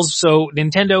more eyeballs. So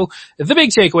Nintendo, the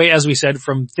big takeaway, as we said,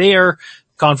 from their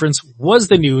conference was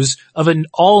the news of an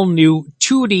all-new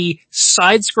 2D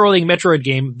side-scrolling Metroid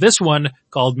game, this one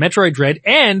called Metroid Dread,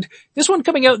 and this one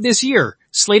coming out this year,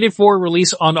 slated for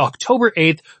release on October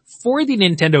 8th for the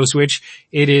Nintendo Switch.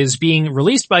 It is being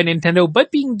released by Nintendo,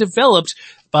 but being developed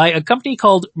by a company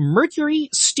called Mercury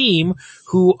Steam,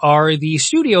 who are the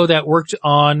studio that worked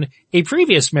on a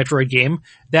previous Metroid game,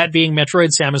 that being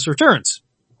Metroid Samus Returns.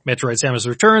 Metroid Samus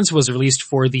Returns was released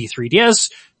for the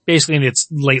 3DS, basically in its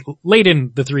late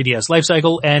in the 3DS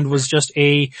lifecycle, and was just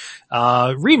a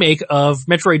remake of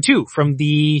Metroid 2 from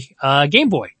the Game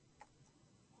Boy.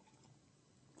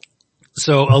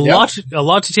 So a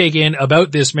lot to take in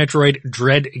about this Metroid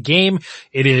Dread game.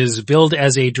 It is billed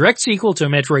as a direct sequel to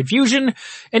Metroid Fusion,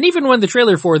 and even when the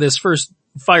trailer for this first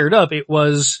fired up, it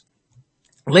was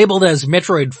labeled as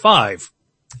Metroid 5.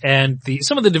 And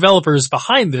some of the developers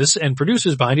behind this and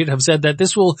producers behind it have said that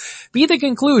this will be the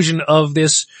conclusion of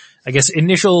this, I guess,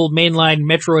 initial mainline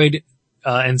Metroid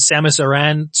and Samus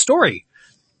Aran story.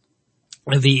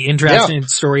 The interaction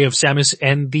story of Samus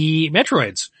and the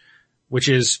Metroids, which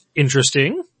is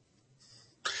interesting.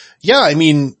 Yeah,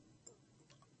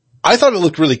 I thought it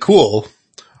looked really cool.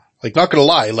 Not gonna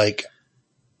lie,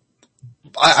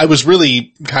 I was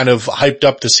really kind of hyped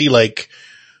up to see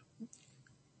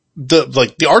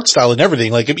the art style and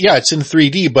everything. It's in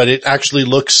 3D, but it actually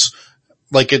looks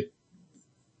like it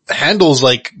handles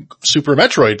like Super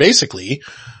Metroid, basically.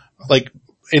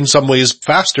 In some ways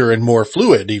faster and more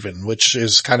fluid even, which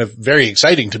is kind of very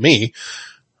exciting to me.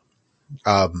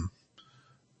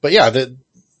 But yeah,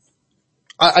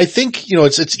 I think,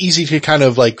 it's easy to kind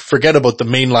of forget about the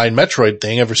mainline Metroid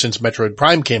thing ever since Metroid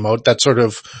Prime came out. That sort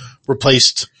of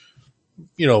replaced,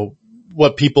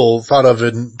 what people thought of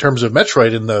in terms of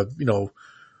Metroid in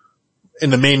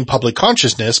the main public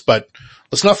consciousness. But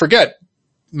let's not forget,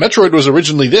 Metroid was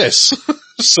originally this.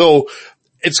 So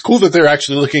it's cool that they're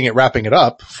actually looking at wrapping it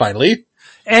up finally.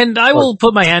 And I will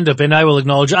put my hand up and I will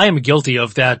acknowledge I am guilty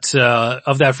of that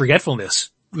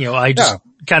forgetfulness. I just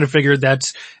kind of figured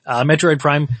that, Metroid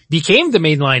Prime became the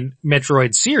mainline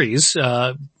Metroid series,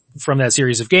 from that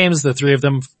series of games, the three of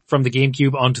them from the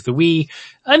GameCube onto the Wii.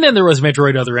 And then there was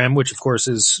Metroid Other M, which of course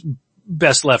is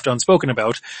best left unspoken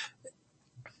about.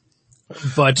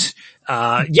 But,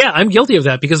 I'm guilty of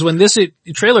that because when this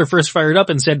trailer first fired up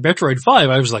and said Metroid 5,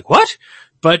 I was like, what?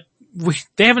 But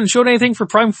they haven't showed anything for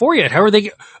Prime 4 yet. How are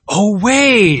they? Oh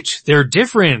wait, they're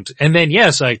different. And then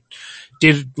yes, I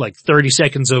did like 30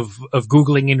 seconds of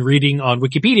Googling and reading on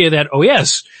Wikipedia that, oh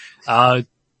yes, the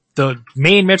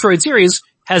main Metroid series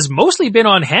has mostly been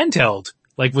on handheld,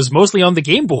 like was mostly on the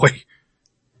Game Boy.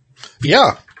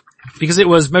 Yeah. Because it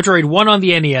was Metroid 1 on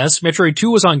the NES, Metroid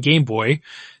 2 was on Game Boy,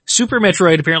 Super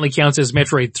Metroid apparently counts as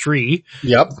Metroid 3.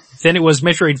 Yep. Then it was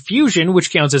Metroid Fusion,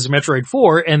 which counts as Metroid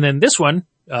 4, and then this one,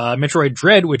 Metroid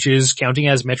Dread, which is counting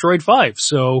as Metroid 5.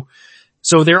 So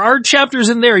there are chapters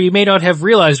in there you may not have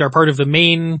realized are part of the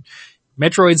main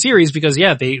Metroid series because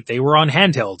yeah, they were on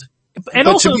handheld. And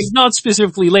also it's not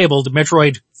specifically labeled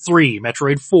Metroid 3,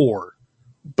 Metroid 4.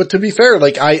 But to be fair,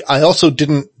 like I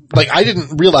didn't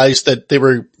realize that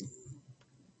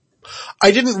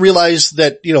I didn't realize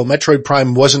that, you know, Metroid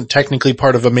Prime wasn't technically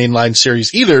part of a mainline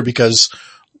series either because,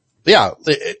 yeah,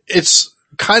 it's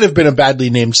kind of been a badly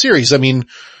named series. I mean,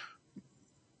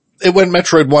 it went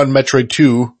Metroid 1, Metroid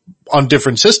 2 on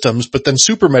different systems, but then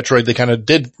Super Metroid, they kind of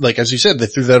did, like, as you said, they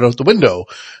threw that out the window.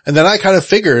 And then I kind of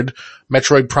figured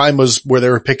Metroid Prime was where they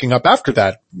were picking up after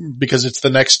that because it's the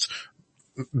next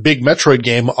big Metroid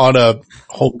game on a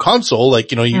home console.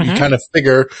 Like, you know, you kind of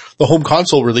figure the home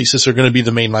console releases are going to be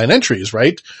the mainline entries,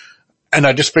 right? And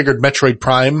I just figured Metroid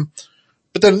Prime,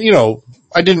 but then, you know,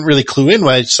 I didn't really clue in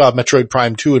when I saw Metroid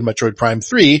Prime 2 and Metroid Prime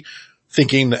 3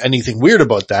 thinking anything weird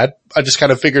about that. I just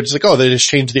kind of figured it's like, oh, they just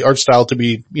changed the art style to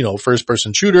be, you know, first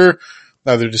person shooter.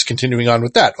 Now they're just continuing on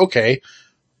with that. Okay.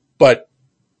 But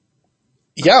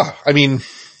yeah, I mean,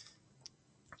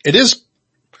 it's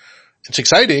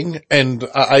exciting, and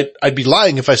I'd be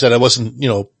lying if I said I wasn't, you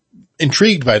know,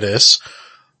 intrigued by this.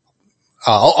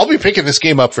 I'll be picking this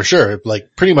game up for sure,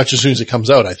 like pretty much as soon as it comes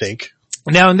out, I think.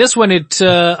 Now in this one,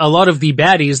 a lot of the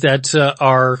baddies that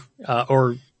or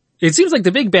it seems like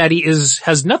the big baddie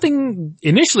has nothing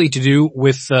initially to do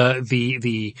with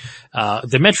the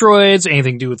Metroids,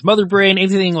 anything to do with Mother Brain,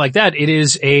 anything like that. It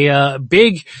is a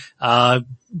big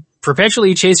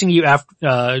perpetually chasing you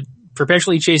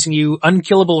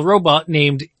unkillable robot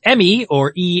named Emmy,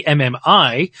 or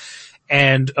EMMI.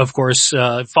 And of course,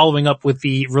 following up with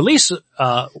the release,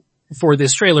 for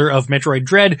this trailer of Metroid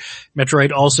Dread,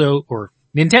 Metroid also, or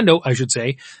Nintendo, I should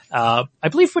say, I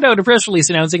believe put out a press release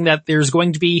announcing that there's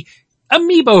going to be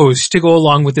amiibos to go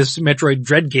along with this Metroid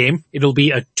Dread game. It'll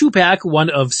be a 2-pack, one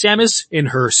of Samus in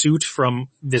her suit from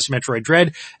this Metroid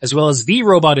Dread, as well as the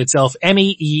robot itself,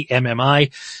 Emmy,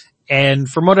 EMMI. And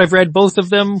from what I've read, both of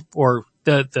them, or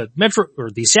the Metro,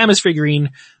 or the Samus figurine,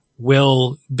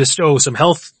 will bestow some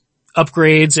health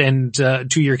upgrades and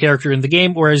to your character in the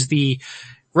game, whereas the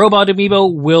robot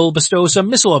amiibo will bestow some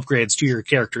missile upgrades to your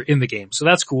character in the game. So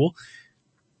that's cool.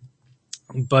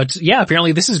 But yeah,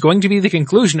 apparently this is going to be the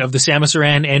conclusion of the Samus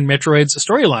Aran and Metroid's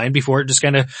storyline before it just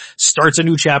kind of starts a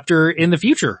new chapter in the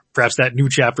future. Perhaps that new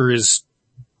chapter is,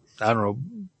 I don't know,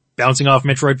 bouncing off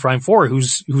Metroid Prime 4,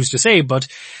 who's to say, but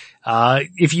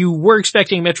if you were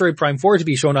expecting Metroid Prime 4 to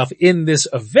be shown off in this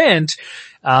event,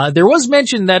 there was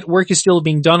mention that work is still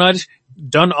being done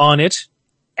on it,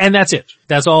 and that's it.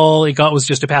 That's all it got, was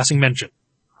just a passing mention.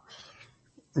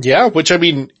 Yeah, which I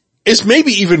mean, is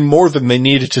maybe even more than they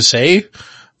needed to say,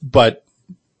 but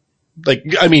like,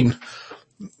 I mean,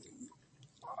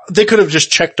 they could have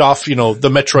just checked off, you know, the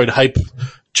Metroid hype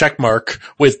check mark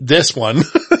with this one,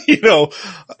 you know,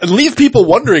 and leave people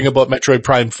wondering about Metroid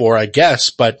Prime 4, I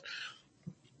guess, but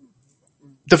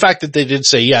the fact that they did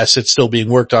say yes, it's still being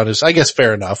worked on is, I guess,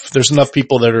 fair enough. There's enough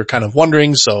people that are kind of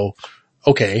wondering, so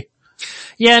okay.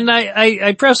 Yeah, and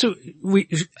I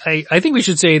think we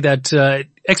should say that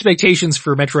expectations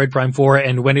for Metroid Prime 4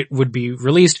 and when it would be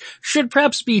released should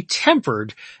perhaps be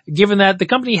tempered, given that the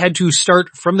company had to start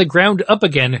from the ground up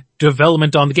again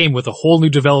development on the game with a whole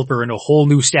new developer and a whole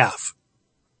new staff.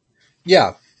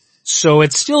 Yeah. So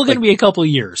it's still going to be a couple of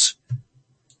years.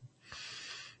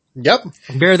 Yep.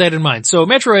 Bear that in mind. So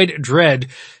Metroid Dread,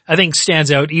 I think,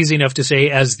 stands out easy enough to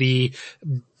say as the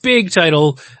big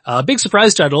title, big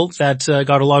surprise title that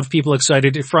got a lot of people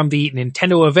excited from the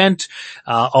Nintendo event.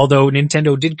 Although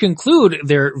Nintendo did conclude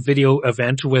their video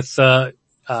event with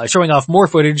showing off more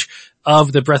footage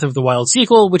of the Breath of the Wild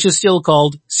sequel, which is still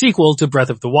called Sequel to Breath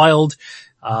of the Wild.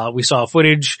 We saw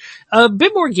footage, a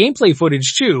bit more gameplay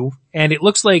footage too, and it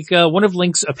looks like one of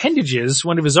Link's appendages,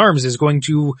 one of his arms, is going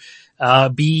to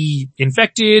be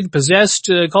infected, possessed,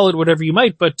 call it whatever you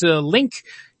might, but Link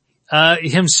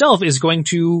himself is going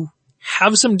to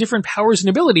have some different powers and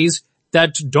abilities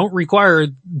that don't require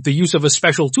the use of a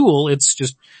special tool. It's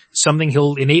just something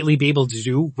he'll innately be able to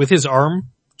do with his arm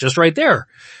just right there.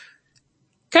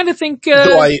 Kind of think,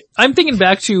 I'm thinking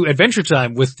back to Adventure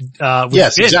Time with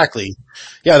yes, Finn. Exactly.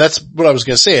 Yeah, that's what I was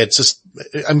going to say. It's just,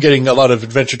 I'm getting a lot of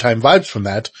Adventure Time vibes from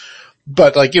that.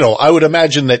 But like, I would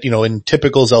imagine that, in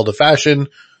typical Zelda fashion,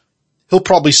 he'll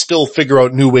probably still figure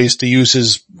out new ways to use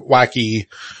his wacky,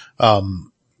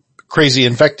 crazy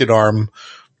infected arm,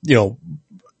 in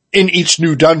each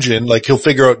new dungeon. Like he'll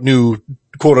figure out new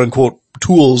quote unquote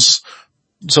tools.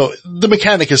 So the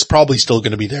mechanic is probably still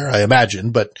going to be there, I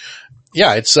imagine. But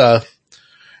yeah, it's an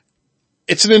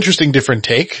interesting different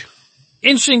take.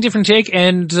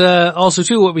 And also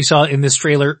too, what we saw in this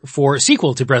trailer for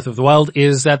sequel to Breath of the Wild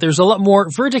is that there's a lot more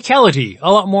verticality,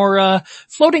 a lot more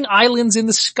floating islands in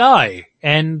the sky,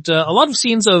 and a lot of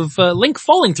scenes of Link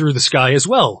falling through the sky as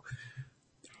well,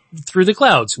 through the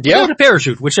clouds, without a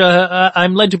parachute, which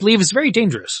I'm led to believe is very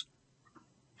dangerous.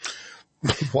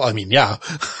 Well, I mean, yeah.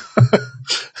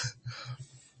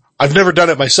 I've never done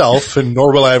it myself, and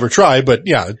nor will I ever try, but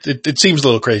yeah, it seems a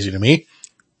little crazy to me.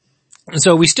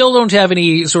 So we still don't have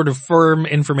any sort of firm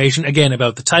information, again,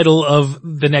 about the title of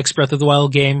the next Breath of the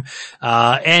Wild game.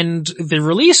 And the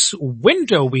release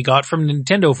window we got from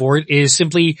Nintendo for it is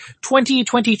simply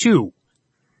 2022.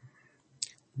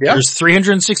 Yeah. There's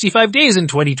 365 days in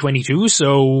 2022,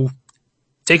 so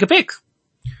take a pick.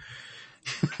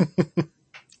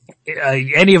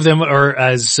 Any of them are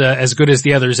as good as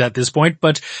the others at this point,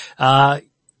 but,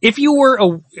 if you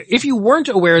weren't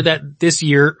aware that this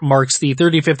year marks the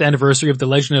 35th anniversary of the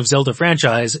Legend of Zelda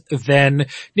franchise, then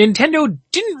Nintendo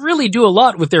didn't really do a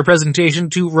lot with their presentation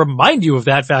to remind you of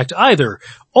that fact either,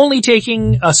 only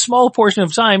taking a small portion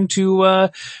of time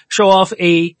to show off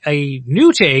a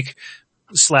new take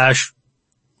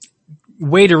 /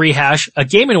 way to rehash a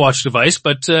Game & Watch device,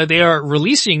 but they are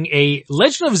releasing a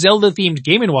Legend of Zelda themed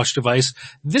Game & Watch device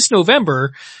this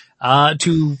November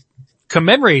to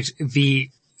commemorate the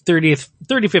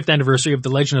 35th anniversary of the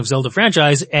Legend of Zelda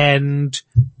franchise, and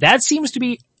that seems to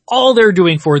be all they're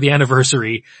doing for the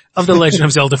anniversary of the Legend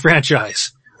of Zelda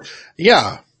franchise.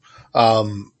 Yeah.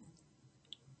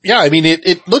 Yeah, I mean,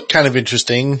 it looked kind of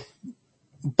interesting,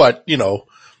 but,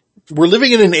 we're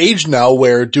living in an age now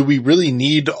where do we really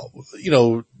need,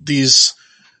 these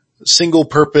single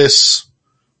purpose,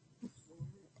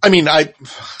 I mean, I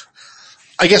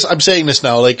guess I'm saying this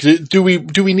now, like, do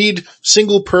we need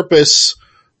single purpose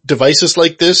devices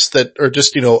like this that are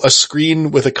just, a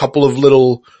screen with a couple of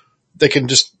little, that can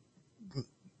just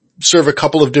serve a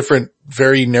couple of different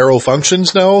very narrow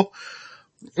functions now?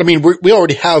 I mean, we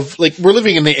already have, like, we're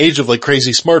living in the age of like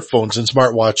crazy smartphones and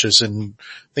smartwatches and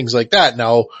things like that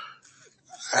now.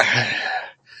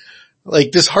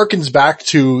 Like this harkens back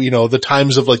to, the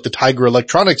times of like the Tiger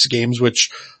Electronics games,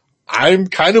 which I'm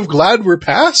kind of glad we're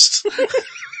past.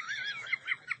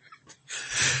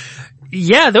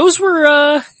 Yeah, those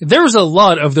were, there was a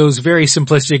lot of those very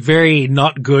simplistic, very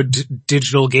not good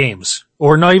digital games.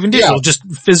 Or not even digital, just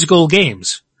physical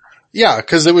games. Yeah,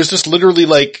 cause it was just literally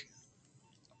like,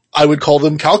 I would call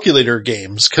them calculator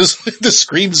games, cause the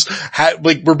screens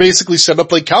were basically set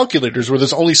up like calculators where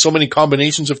there's only so many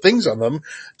combinations of things on them.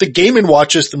 The Game &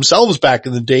 Watches themselves back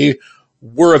in the day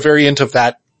were a variant of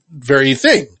that very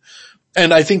thing.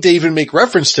 And I think they even make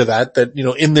reference to that,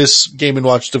 in this Game &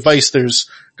 Watch device, there's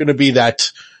going to be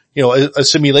that, a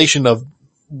simulation of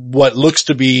what looks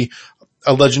to be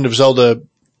a Legend of Zelda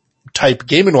type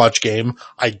Game & Watch game.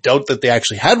 I doubt that they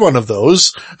actually had one of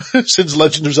those since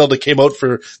Legend of Zelda came out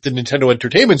for the Nintendo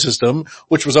Entertainment System,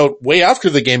 which was out way after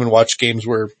the Game & Watch games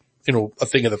were, a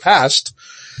thing of the past.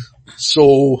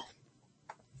 So,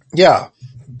 yeah.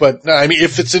 But I mean,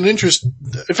 if it's of interest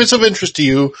to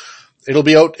you, it'll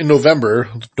be out in November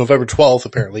 12th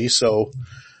apparently, so,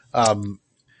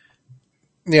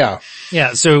 yeah.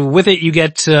 Yeah, so with it you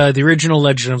get, the original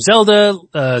Legend of Zelda,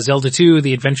 Zelda 2,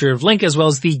 The Adventure of Link, as well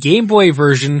as the Game Boy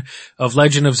version of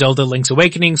Legend of Zelda Link's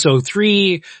Awakening, so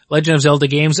 3 Legend of Zelda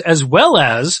games, as well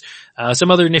as,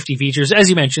 some other nifty features, as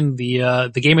you mentioned,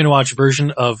 the Game & Watch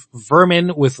version of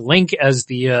Vermin with Link as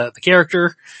the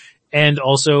character. And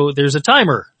also there's a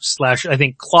timer / I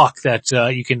think clock that,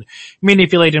 you can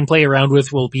manipulate and play around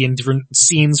with. Will be in different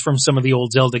scenes from some of the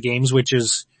old Zelda games, which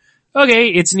is, okay,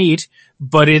 it's neat,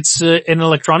 but it's an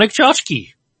electronic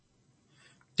tchotchke.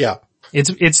 Yeah.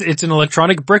 It's an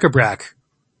electronic bric-a-brac.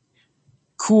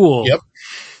 Cool. Yep.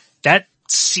 That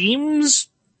seems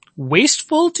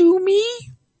wasteful to me.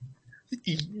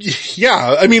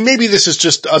 Yeah. I mean, maybe this is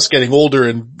just us getting older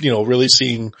and, really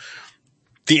seeing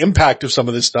the impact of some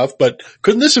of this stuff, but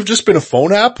couldn't this have just been a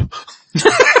phone app?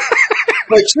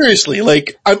 Like seriously,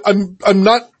 like I'm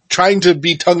not trying to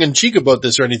be tongue in cheek about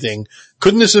this or anything.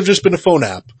 Couldn't this have just been a phone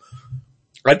app?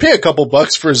 I'd pay a couple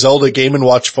bucks for a Zelda Game &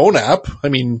 Watch phone app. I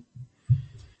mean,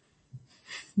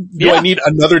 do I need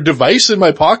another device in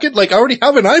my pocket? Like I already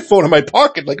have an iPhone in my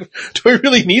pocket. Like, do I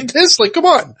really need this? Like, come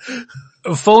on.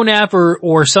 a phone app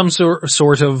or some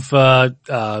sort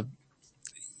of,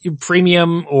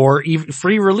 premium or even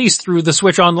free release through the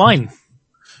Switch Online.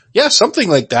 Yeah, something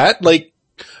like that. Like,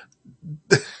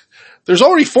 there's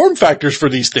already form factors for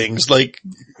these things. Like,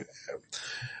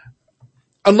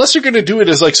 unless you're going to do it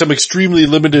as like some extremely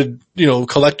limited,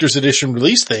 collector's edition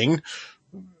release thing.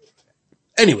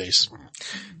 Anyways,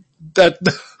 that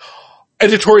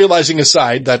editorializing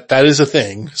aside, that is a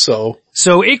thing. So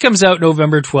it comes out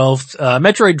November 12th.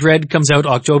 Metroid Dread comes out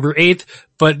October 8th.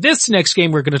 But this next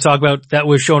game we're going to talk about that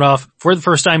was shown off for the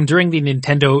first time during the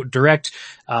Nintendo Direct,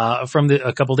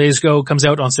 a couple days ago, comes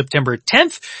out on September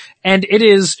 10th. And it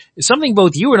is something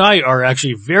both you and I are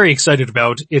actually very excited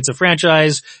about. It's a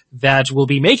franchise that will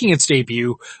be making its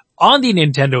debut on the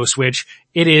Nintendo Switch.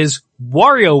 It is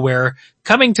WarioWare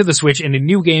coming to the Switch in a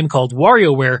new game called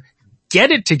WarioWare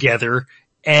Get It Together.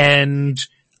 And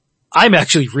I'm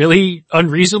actually really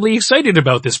unreasonably excited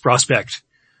about this prospect.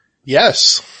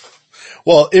 Yes.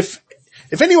 Well, if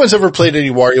anyone's ever played any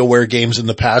WarioWare games in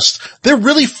the past, they're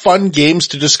really fun games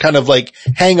to just kind of like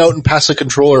hang out and pass a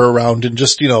controller around and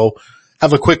just,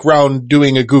 have a quick round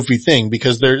doing a goofy thing,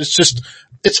 because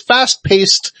it's fast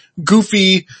paced,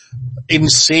 goofy,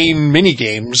 insane mini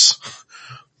games,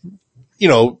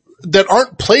 that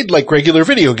aren't played like regular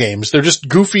video games. They're just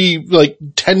goofy, like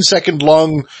 10-second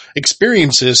long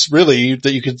experiences, really,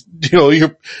 that you could,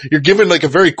 you're given like a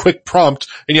very quick prompt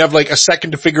and you have like a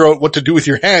second to figure out what to do with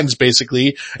your hands,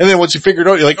 basically. And then once you figure it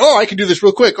out, you're like, oh, I can do this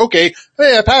real quick. Okay.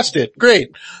 Hey, I passed it.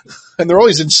 Great. And they're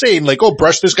always insane. Like, oh,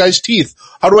 brush this guy's teeth.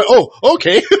 How do I, oh,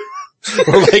 okay.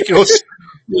 Or like,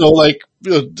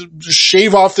 just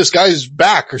shave off this guy's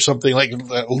back or something. Like,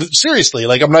 seriously,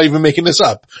 like I'm not even making this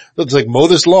up. It's like mow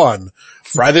this lawn,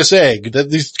 fry this egg,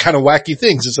 these kind of wacky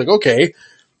things. It's like, okay.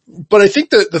 But I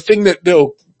think that the thing that,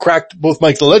 cracked both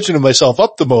Mike the Legend and myself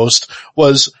up the most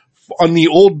was on the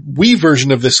old Wii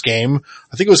version of this game.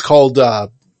 I think it was called,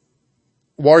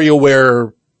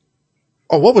 WarioWare.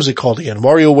 Oh, what was it called again?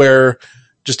 WarioWare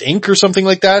just Inc. or something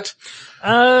like that?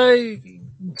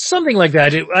 Something like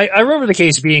that. I remember the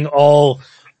case being all,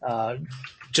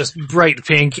 just bright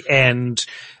pink and,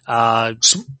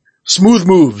 Smooth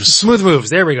Moves. Smooth Moves.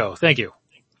 There we go. Thank you.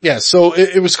 Yeah. So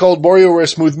it was called WarioWare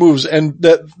Smooth Moves. And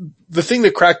the thing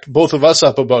that cracked both of us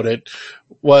up about it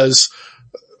was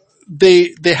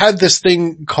they had this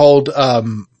thing called,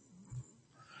 the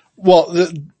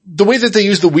way that they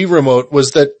used the Wii remote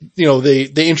was that,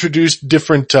 they introduced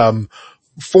different,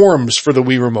 forms for the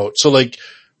Wii remote. So like,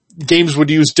 games would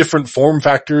use different form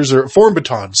factors or form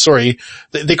batons. Sorry.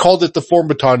 They called it the form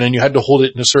baton, and you had to hold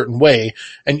it in a certain way.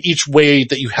 And each way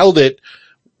that you held it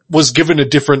was given a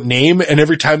different name. And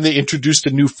every time they introduced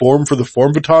a new form for the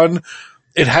form baton,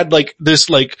 it had like this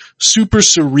like super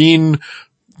serene,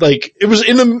 like it was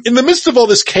in the midst of all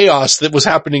this chaos that was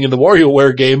happening in the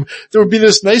WarioWare game, there would be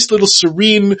this nice little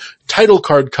serene title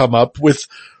card come up with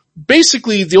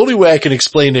basically the only way I can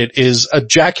explain it is a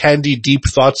Jack Handy deep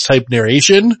thoughts type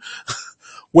narration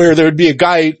where there would be a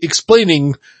guy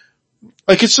explaining,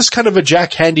 like it's just kind of a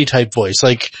Jack Handy type voice.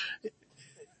 Like,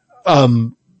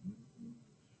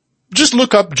 just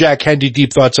look up Jack Handy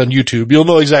deep thoughts on YouTube. You'll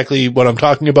know exactly what I'm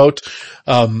talking about.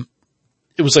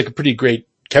 It was like a pretty great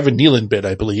Kevin Nealon bit,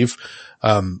 I believe.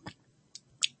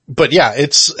 But yeah,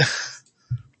 it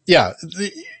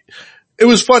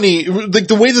was funny. Like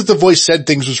the way that the voice said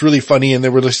things was really funny, and they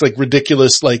were just like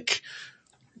ridiculous, like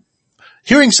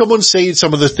hearing someone say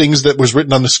some of the things that was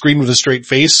written on the screen with a straight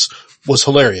face was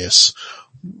hilarious.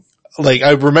 Like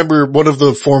I remember one of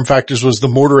the form factors was the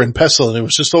mortar and pestle, and it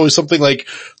was just always something like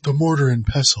the mortar and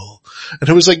pestle. And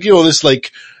it was like, this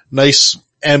like nice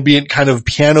ambient kind of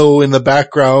piano in the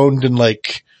background and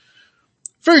like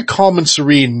very calm and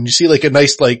serene. You see like a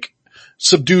nice like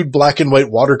subdued black and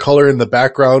white watercolor in the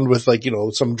background with like,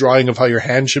 some drawing of how your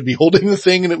hand should be holding the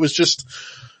thing. And it was just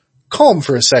calm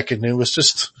for a second. It was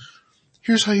just,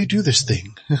 here's how you do this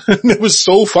thing. And it was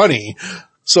so funny.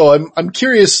 So I'm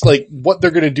curious, like, what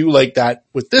they're going to do like that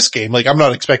with this game. Like, I'm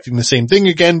not expecting the same thing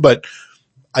again, but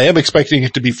I am expecting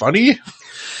it to be funny.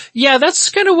 Yeah, that's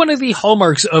kind of one of the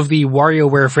hallmarks of the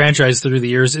WarioWare franchise through the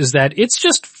years, is that it's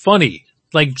just funny.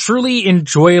 Like, truly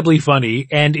enjoyably funny,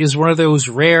 and is one of those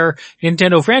rare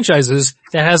Nintendo franchises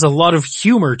that has a lot of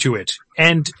humor to it.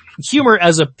 And humor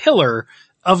as a pillar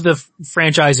of the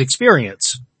franchise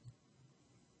experience.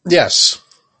 Yes.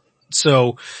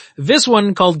 So this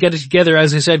one called Get It Together,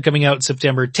 as I said, coming out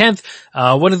September 10th.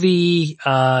 One of the,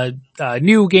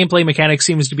 new gameplay mechanics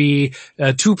seems to be,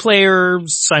 2-player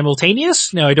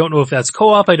simultaneous. Now I don't know if that's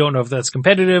co-op. I don't know if that's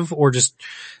competitive or just,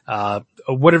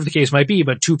 whatever the case might be,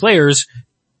 but 2 players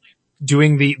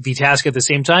doing the task at the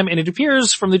same time. And it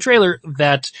appears from the trailer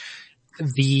that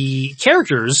the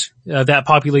characters that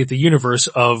populate the universe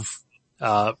of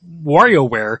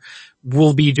WarioWare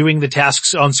will be doing the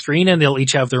tasks on screen, and they'll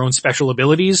each have their own special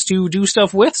abilities to do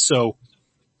stuff with. So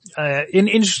an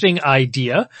interesting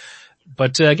idea.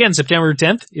 But again, September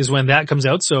 10th is when that comes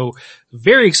out, so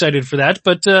very excited for that.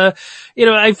 But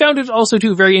I found it also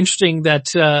too very interesting that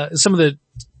some of the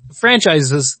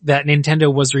franchises that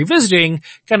Nintendo was revisiting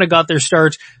kind of got their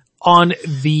start on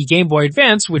the Game Boy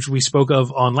Advance, which we spoke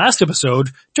of on last episode,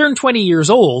 turned 20 years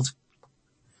old.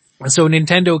 And so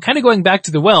Nintendo kind of going back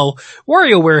to the well.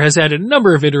 WarioWare has had a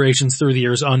number of iterations through the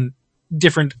years on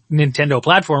different Nintendo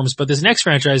platforms, but this next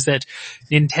franchise that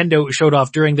Nintendo showed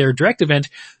off during their Direct event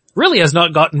really has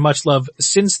not gotten much love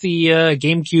since the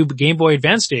GameCube, Game Boy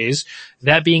Advance days,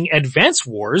 that being Advance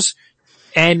Wars.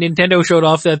 And Nintendo showed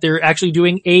off that they're actually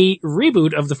doing a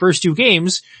reboot of the first two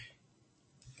games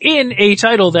in a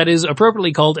title that is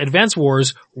appropriately called Advance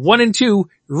Wars 1 and 2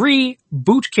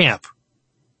 Reboot Camp.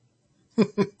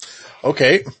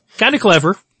 Okay. Kind of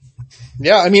clever.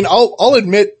 Yeah, I mean, I'll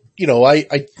admit,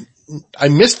 I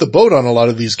missed the boat on a lot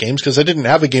of these games because I didn't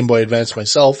have a Game Boy Advance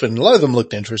myself, and a lot of them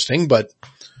looked interesting, but,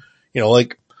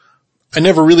 I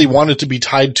never really wanted to be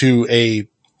tied to a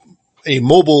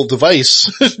mobile device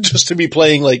just to be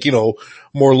playing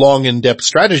more long in-depth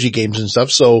strategy games and stuff.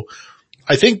 So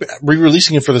I think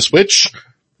re-releasing it for the Switch,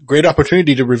 great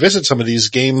opportunity to revisit some of these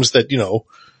games that,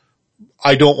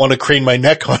 I don't want to crane my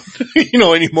neck on,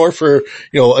 anymore for,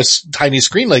 a tiny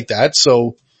screen like that.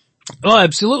 So. Oh,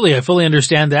 absolutely. I fully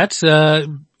understand that,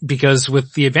 because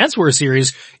with the Advance Wars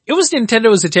series, it was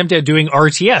Nintendo's attempt at doing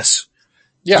RTS.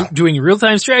 Yeah. Doing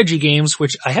real-time strategy games,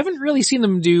 which I haven't really seen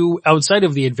them do outside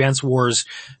of the Advance Wars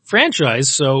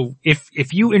franchise. So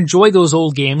if you enjoy those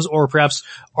old games, or perhaps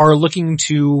are looking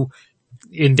to,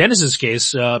 in Dennis's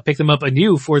case, pick them up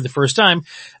anew for the first time,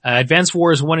 Advance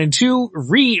Wars 1 and 2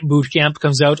 Reboot Camp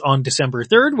comes out on December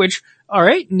 3rd, which,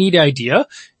 alright, neat idea.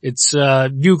 It's,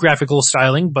 new graphical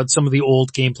styling, but some of the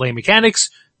old gameplay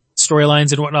mechanics,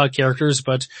 storylines and whatnot, characters,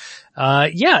 but,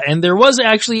 and there was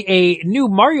actually a new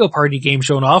Mario Party game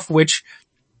shown off, which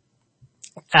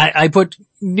I put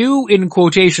new in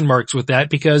quotation marks with that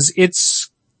because it's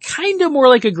kinda more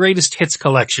like a greatest hits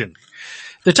collection.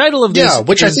 The title of this,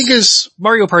 which I think is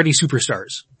Mario Party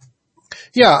Superstars.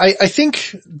 Yeah, I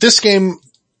think this game,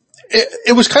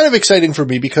 it was kind of exciting for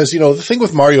me because, the thing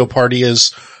with Mario Party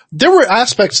is there were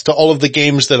aspects to all of the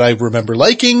games that I remember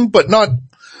liking, but not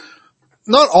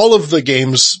all of the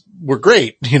games were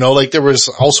great. There was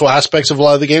also aspects of a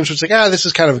lot of the games which this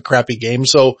is kind of a crappy game.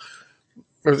 So,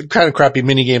 or kind of crappy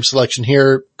minigame selection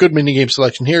here, good minigame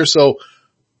selection here. So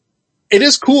it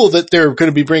is cool that they're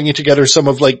going to be bringing together some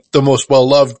of the most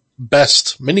well-loved,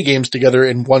 best minigames together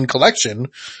in one collection.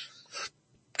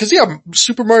 Cause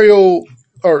Mario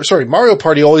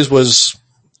Party always was,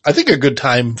 I think, a good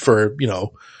time for,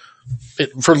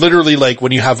 for literally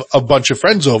when you have a bunch of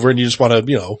friends over and you just want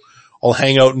to, all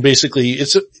hang out, and basically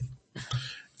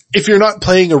if you're not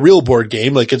playing a real board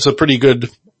game, it's a pretty good,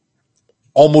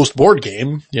 almost board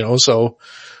game, so,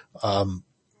 some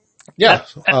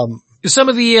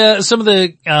of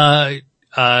the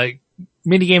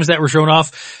mini games that were shown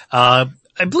off, I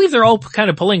believe they're all kind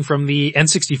of pulling from the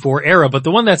N64 era, but the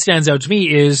one that stands out to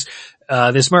me is,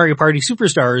 this Mario Party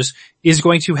Superstars is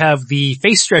going to have the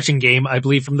face stretching game, I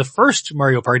believe, from the first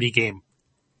Mario Party game.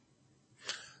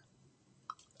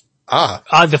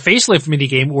 The facelift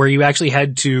minigame where you actually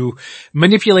had to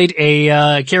manipulate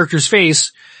a character's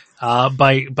face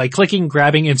by clicking,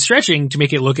 grabbing, and stretching to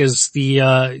make it look as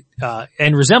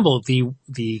and resemble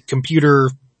the computer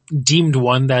deemed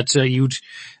one that you'd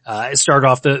start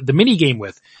off the minigame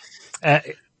with.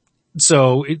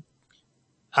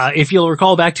 If you'll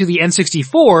recall back to the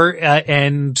N64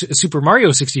 and Super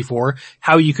Mario 64,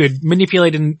 how you could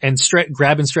manipulate and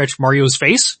grab and stretch Mario's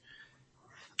face.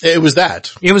 It was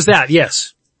that. It was that,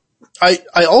 yes.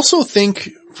 I also think,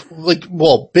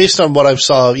 based on what I've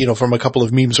saw, from a couple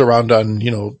of memes around on,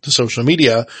 the social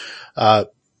media,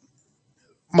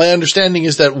 my understanding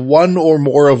is that one or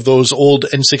more of those old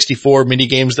N64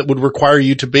 minigames that would require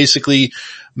you to basically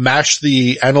mash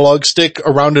the analog stick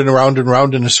around and around and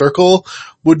around in a circle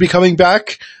would be coming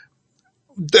back.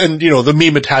 And, the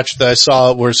meme attached that I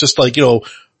saw where it's just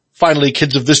finally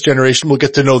kids of this generation will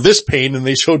get to know this pain, and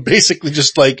they showed basically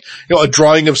just a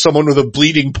drawing of someone with a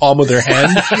bleeding palm of their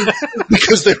hand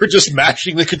because they were just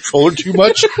mashing the controller too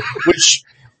much, which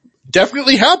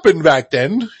definitely happened back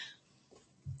then.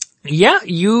 Yeah,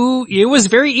 it was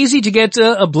very easy to get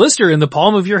a blister in the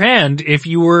palm of your hand if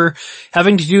you were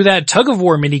having to do that tug of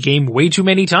war minigame way too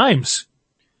many times.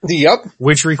 Yep.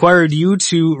 Which required you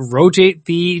to rotate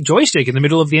the joystick in the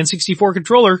middle of the N64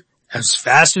 controller as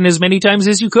fast and as many times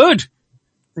as you could.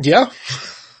 Yeah.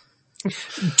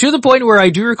 To the point where I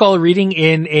do recall reading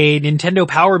in a Nintendo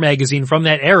Power magazine from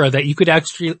that era that you could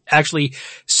actually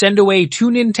send away to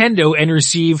Nintendo and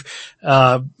receive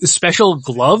special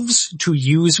gloves to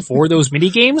use for those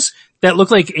mini games that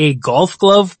looked like a golf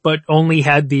glove but only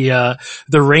had the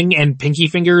ring and pinky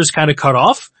fingers kind of cut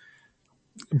off,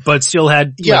 but still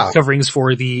had like, coverings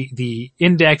for the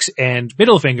index and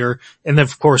middle finger, and then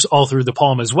of course all through the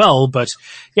palm as well. But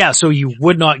yeah, so you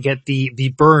would not get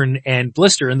the burn and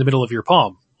blister in the middle of your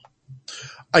palm.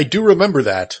 I do remember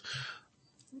that.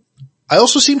 I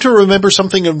also seem to remember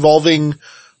something involving,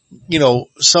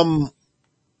 some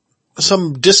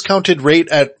discounted rate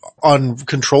on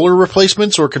controller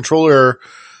replacements or controller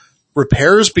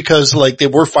repairs, because like they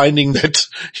were finding that,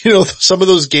 some of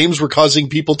those games were causing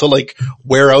people to like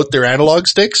wear out their analog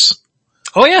sticks.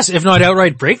 Oh yes, if not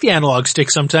outright break the analog stick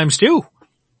sometimes too.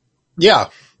 Yeah.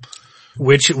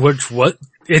 Which what,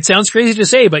 it sounds crazy to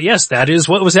say, but yes, that is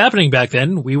what was happening back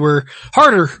then. We were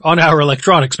harder on our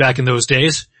electronics back in those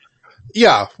days.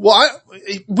 Yeah. Well,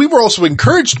 we were also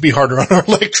encouraged to be harder on our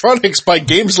electronics by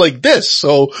games like this.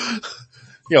 So,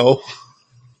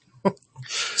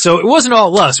 So it wasn't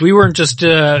all us. We weren't just,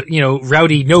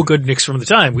 rowdy no-good-nicks from the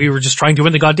time. We were just trying to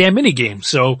win the goddamn minigame.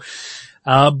 So,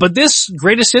 but this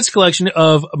greatest hits collection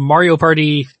of Mario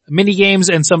Party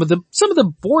minigames and some of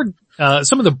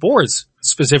the boards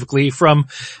specifically from,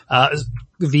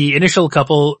 the initial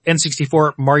couple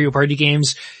N64 Mario Party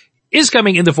games is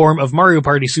coming in the form of Mario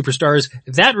Party Superstars.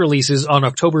 That releases on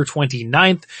October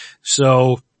 29th.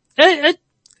 So,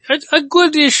 a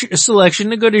goodish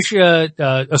selection, a goodish,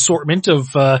 assortment of,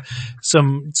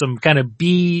 some kind of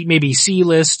B, maybe C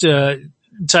list,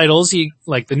 titles,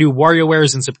 like the new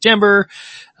WarioWares in September.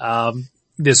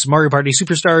 This Mario Party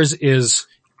Superstars is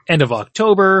end of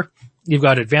October. You've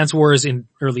got Advance Wars in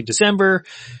early December.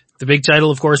 The big title,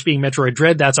 of course, being Metroid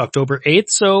Dread. That's October 8th.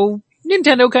 So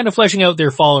Nintendo kind of fleshing out their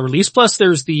fall release. Plus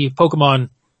there's the Pokemon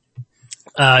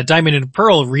Diamond and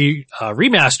Pearl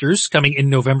remasters coming in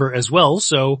November as well.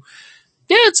 So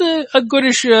yeah, it's a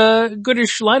goodish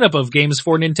lineup of games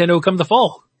for Nintendo come the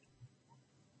fall.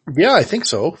 Yeah, I think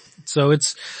so. So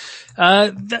it's,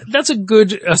 that's a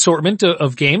good assortment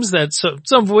of games that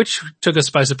some of which took us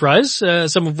by surprise,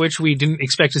 some of which we didn't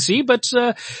expect to see, but,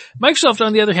 Microsoft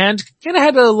on the other hand kind of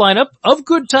had a lineup of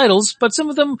good titles, but some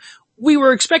of them we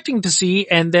were expecting to see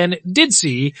and then did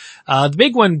see, the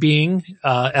big one being,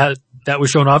 that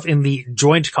was shown off in the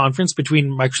joint conference between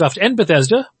Microsoft and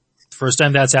Bethesda. First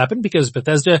time that's happened because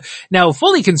Bethesda now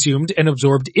fully consumed and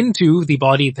absorbed into the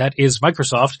body that is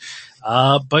Microsoft.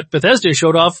 But Bethesda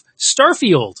showed off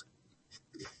Starfield.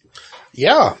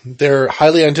 Yeah, their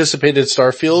highly anticipated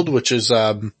Starfield, which is,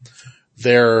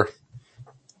 their,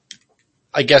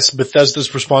 I guess,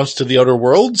 Bethesda's response to the Outer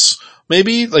Worlds,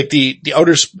 maybe? Like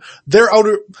their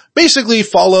outer, basically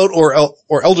Fallout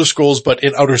or Elder Scrolls, but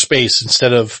in outer space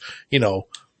instead of,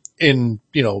 in,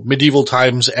 medieval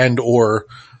times and or,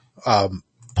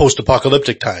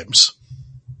 post-apocalyptic times.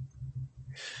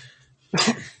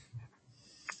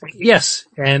 Yes,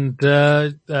 and,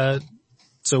 so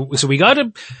we got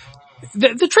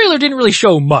the trailer didn't really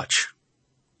show much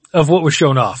of what was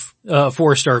shown off,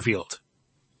 for Starfield.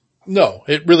 No,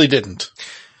 it really didn't.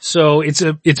 So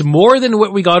it's more than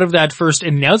what we got of that first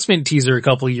announcement teaser a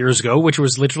couple of years ago, which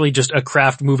was literally just a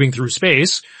craft moving through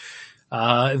space.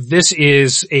 This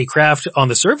is a craft on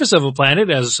the surface of a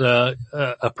planet as,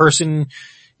 a person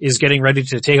is getting ready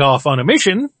to take off on a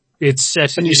mission. It's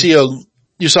set. And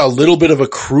you saw a little bit of a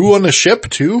crew on the ship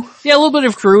too? Yeah, a little bit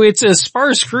of crew. It's a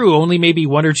sparse crew, only maybe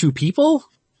one or two people.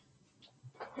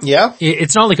 Yeah.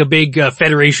 It's not like a big,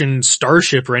 Federation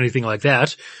starship or anything like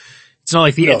that. It's not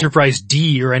like the Enterprise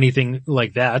D or anything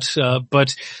like that.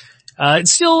 But,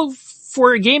 it's still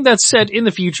for a game that's set in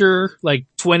the future, like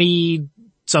 20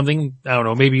 something, I don't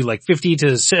know, maybe like 50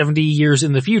 to 70 years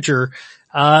in the future,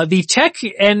 the tech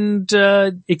and,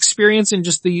 experience and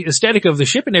just the aesthetic of the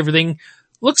ship and everything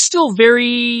looks still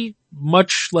very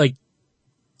much like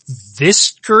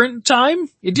this current time.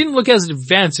 It didn't look as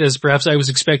advanced as perhaps I was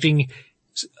expecting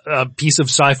a piece of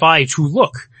sci-fi to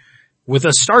look with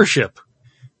a starship.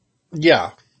 Yeah.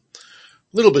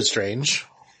 A little bit strange.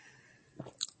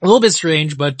 A little bit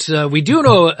strange, but we do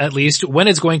know at least when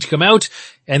it's going to come out,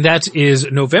 and that is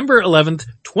November 11th,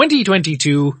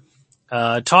 2022.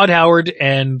 Todd Howard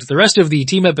and the rest of the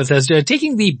team at Bethesda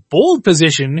taking the bold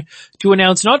position to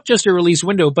announce not just a release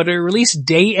window, but a release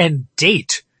day and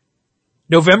date.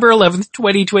 November 11th,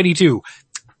 2022.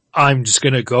 I'm just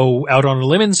gonna go out on a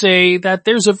limb and say that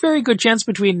there's a very good chance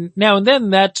between now and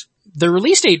then that the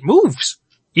release date moves,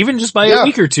 even just by a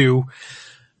week or two.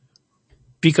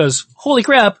 Because, holy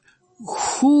crap,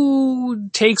 who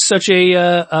takes such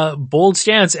a bold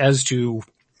stance as to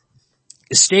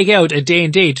stake out a day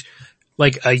and date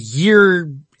like a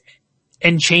year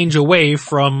and change away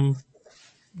from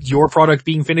your product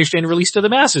being finished and released to the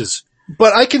masses?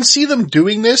 But I can see them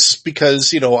doing this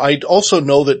because, I also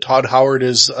know that Todd Howard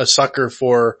is a sucker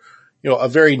for, a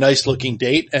very nice looking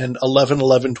date, and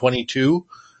 11/11/22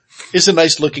 is a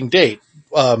nice looking date.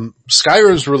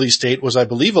 Skyrim's release date was, I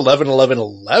believe,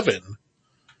 11/11/11.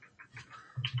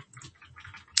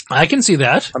 I can see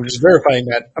that. I'm just verifying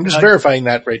that. Verifying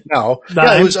that right now.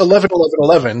 Yeah, it was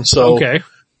 11/11/11. So, okay.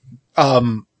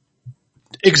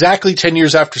 Exactly 10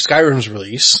 years after Skyrim's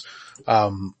release.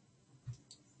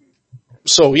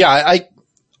 So yeah,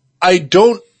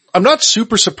 I'm not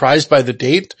super surprised by the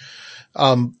date.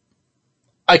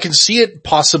 I can see it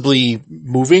possibly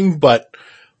moving, but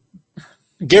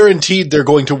guaranteed they're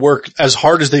going to work as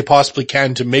hard as they possibly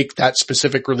can to make that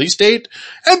specific release date.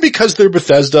 And because they're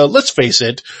Bethesda, let's face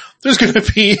it, it's going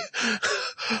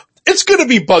to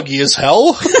be buggy as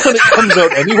hell when it comes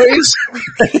out anyways.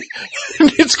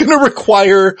 And it's going to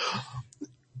require,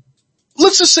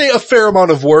 let's just say, a fair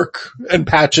amount of work and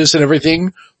patches and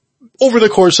everything over the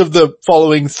course of the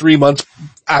following 3 months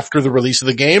after the release of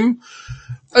the game.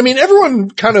 I mean,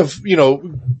 everyone kind of,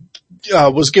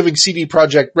 was giving CD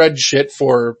Projekt Red shit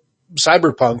for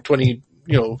Cyberpunk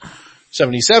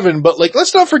 2077, but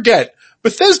let's not forget,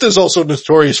 Bethesda's also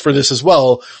notorious for this as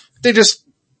well. They just,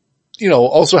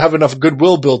 also have enough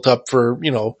goodwill built up for,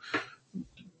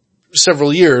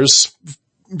 several years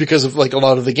because of a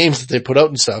lot of the games that they put out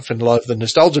and stuff, and a lot of the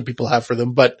nostalgia people have for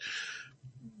them, but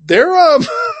they're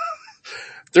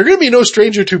they're gonna be no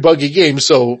stranger to buggy games,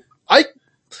 so I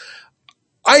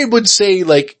would say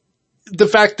the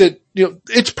fact that,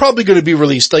 it's probably going to be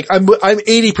released. I'm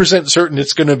 80% certain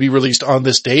it's going to be released on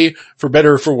this day, for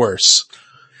better or for worse.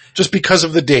 Just because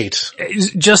of the date.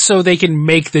 Just so they can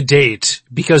make the date,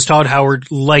 because Todd Howard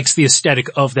likes the aesthetic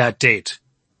of that date.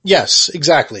 Yes,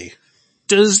 exactly.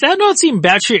 Does that not seem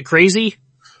batshit crazy?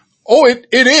 Oh, it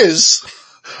is.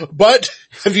 But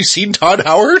have you seen Todd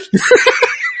Howard?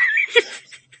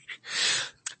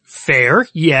 Fair.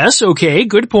 Yes. Okay.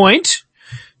 Good point.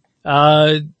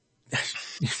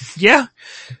 Yeah.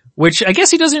 Which I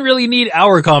guess he doesn't really need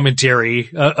our commentary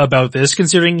about this,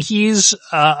 considering he's,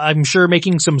 I'm sure,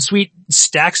 making some sweet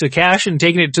stacks of cash and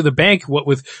taking it to the bank, what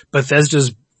with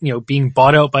Bethesda's, being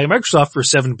bought out by Microsoft for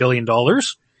 $7 billion.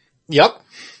 Yep.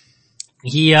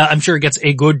 He, I'm sure gets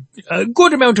a good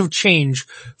amount of change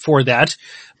for that.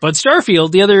 But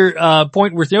Starfield, the other,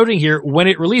 point worth noting here, when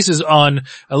it releases on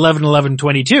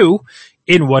 11/11/22,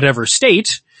 in whatever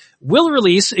state, will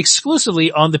release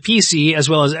exclusively on the PC as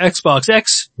well as Xbox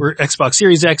X, or Xbox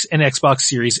Series X and Xbox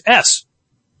Series S.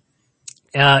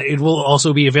 It will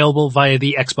also be available via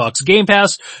the Xbox Game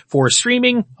Pass for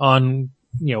streaming on,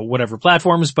 whatever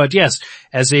platforms. But yes,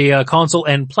 as a console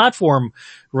and platform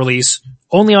release,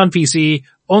 only on PC,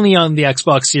 only on the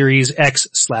Xbox Series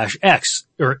X/X,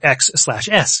 or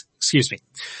X/S, excuse me.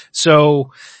 So,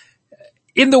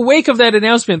 in the wake of that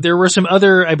announcement, there were some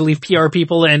other, I believe, PR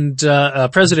people and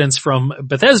presidents from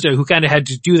Bethesda who kind of had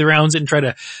to do the rounds and try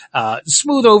to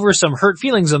smooth over some hurt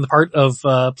feelings on the part of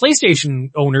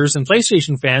PlayStation owners and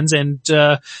PlayStation fans. And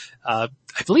I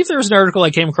believe there was an article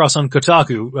I came across on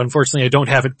Kotaku. Unfortunately, I don't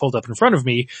have it pulled up in front of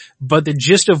me, but the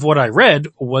gist of what I read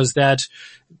was that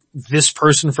this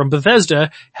person from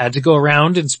Bethesda had to go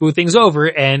around and smooth things over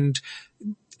and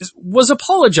was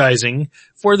apologizing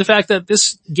for the fact that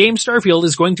this game Starfield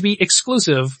is going to be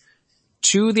exclusive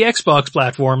to the Xbox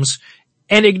platforms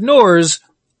and ignores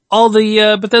all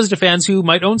the Bethesda fans who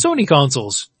might own Sony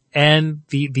consoles. And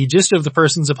the gist of the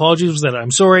person's apology was that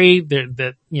I'm sorry,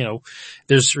 that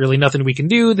there's really nothing we can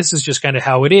do. This is just kind of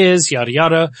how it is, yada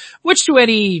yada, which to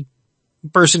any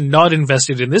person not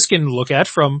invested in this can look at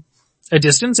from a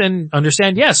distance and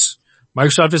understand, yes,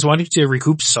 Microsoft is wanting to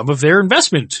recoup some of their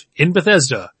investment in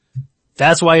Bethesda.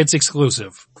 That's why it's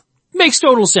exclusive. Makes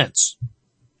total sense.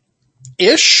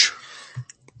 Ish,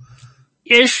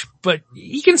 but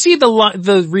you can see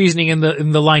the reasoning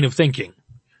in the line of thinking.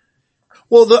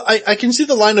 Well, I can see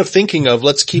the line of thinking of,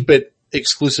 let's keep it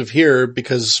exclusive here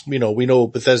because, we know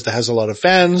Bethesda has a lot of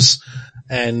fans,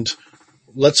 and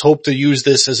let's hope to use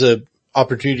this as a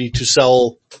opportunity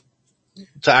to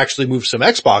actually move some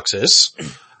Xboxes.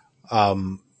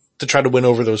 To try to win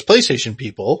over those PlayStation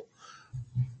people.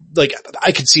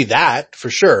 I could see that for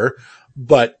sure,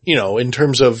 but in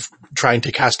terms of trying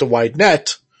to cast a wide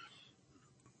net,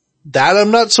 That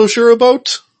I'm not so sure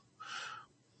about.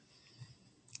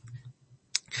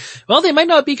 Well, they might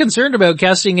not be concerned about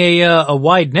casting a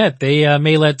wide net. They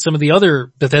may let some of the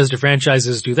other Bethesda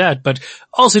franchises do that, but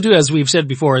also do, as we've said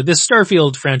before, this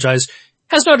Starfield franchise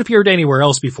has not appeared anywhere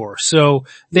else before. So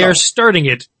they're starting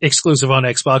it exclusive on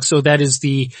Xbox. So that is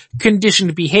the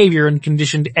conditioned behavior and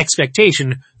conditioned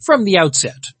expectation from the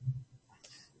outset.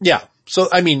 Yeah. So,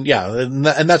 I mean, yeah, and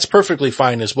that's perfectly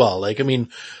fine as well. Like, I mean,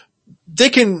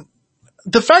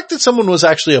 the fact that someone was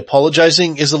actually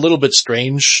apologizing is a little bit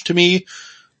strange to me,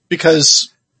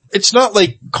 because it's not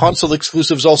like console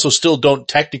exclusives also still don't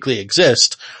technically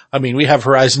exist. I mean, we have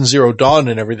Horizon Zero Dawn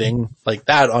and everything like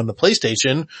that on the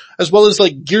PlayStation, as well as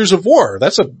like Gears of War.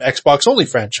 That's a Xbox only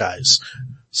franchise.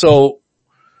 So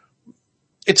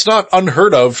it's not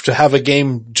unheard of to have a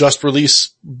game just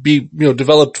be,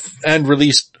 developed and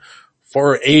released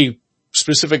for a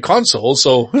specific console.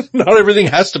 So not everything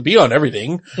has to be on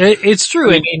everything. It's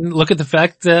true. I mean, look at the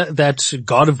fact that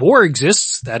God of War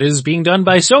exists. That is being done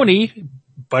by Sony.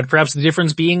 But perhaps the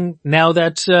difference being now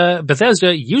that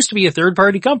Bethesda used to be a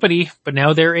third-party company, but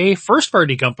now they're a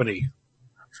first-party company.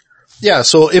 Yeah,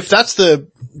 so if that's the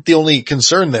only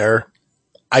concern there,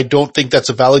 I don't think that's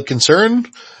a valid concern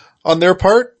on their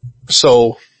part.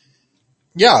 So,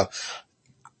 yeah.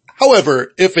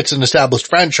 However, if it's an established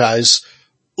franchise,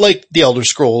 like The Elder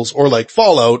Scrolls or like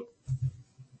Fallout,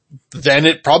 then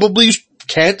it probably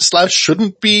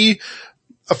shouldn't be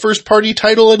a first party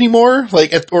title anymore,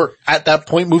 like at that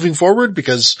point moving forward,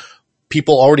 because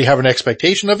people already have an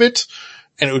expectation of it,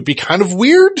 and it would be kind of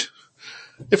weird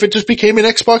if it just became an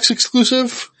Xbox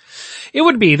exclusive. It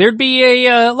would be. There'd be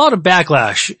a lot of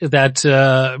backlash that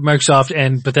Microsoft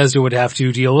and Bethesda would have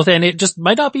to deal with, and it just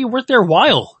might not be worth their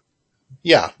while.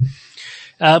 Yeah.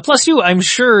 Plus too, I'm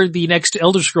sure the next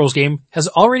Elder Scrolls game has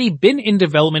already been in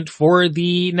development for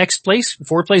the next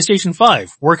for PlayStation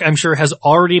 5. Work, I'm sure, has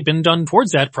already been done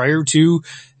towards that prior to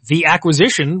the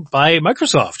acquisition by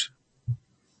Microsoft.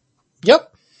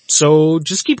 Yep. So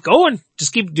just keep going.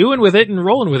 Just keep doing with it and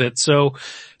rolling with it. So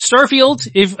Starfield,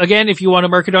 if you want to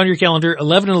mark it on your calendar,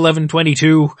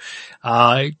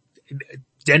 11/11/22,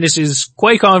 Dennis is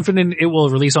quite confident it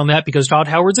will release on that because Todd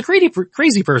Howard's a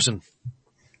crazy person.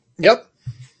 Yep.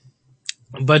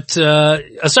 But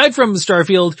aside from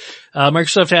Starfield,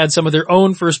 Microsoft had some of their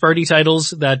own first-party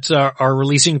titles that are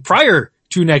releasing prior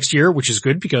to next year, which is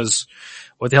good because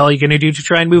what the hell are you going to do to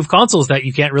try and move consoles that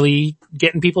you can't really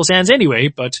get in people's hands anyway?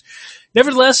 But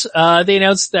nevertheless, they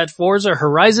announced that Forza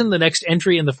Horizon, the next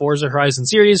entry in the Forza Horizon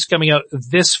series, coming out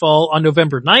this fall on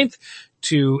November 9th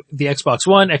to the Xbox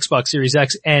One, Xbox Series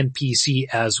X, and PC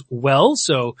as well.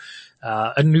 So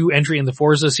a new entry in the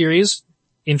Forza series.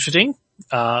 Interesting.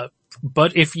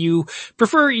 But if you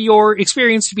prefer your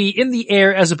experience to be in the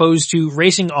air as opposed to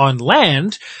racing on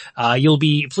land, you'll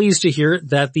be pleased to hear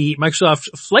that the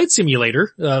Microsoft Flight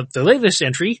Simulator, the latest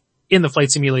entry in the Flight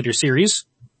Simulator series,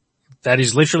 that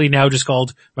is literally now just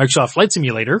called Microsoft Flight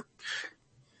Simulator,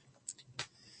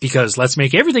 because let's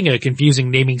make everything a confusing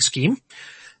naming scheme.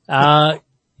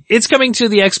 It's coming to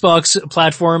the Xbox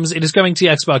platforms. It is coming to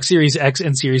Xbox Series X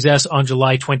and Series S on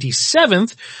July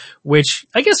 27th, which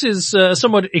I guess is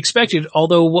somewhat expected,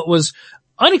 although what was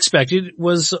unexpected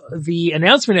was the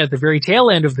announcement at the very tail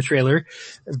end of the trailer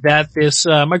that this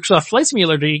Microsoft Flight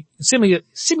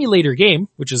Simulator game,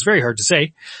 which is very hard to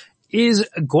say, is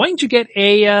going to get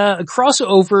a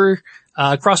crossover,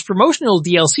 cross-promotional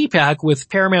DLC pack with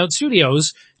Paramount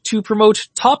Studios to promote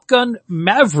Top Gun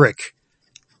Maverick.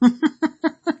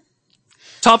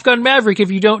 Top Gun Maverick, if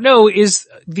you don't know, is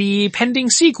the pending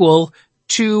sequel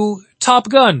to Top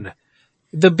Gun,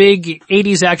 the big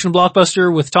 80s action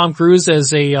blockbuster with Tom Cruise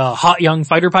as a hot young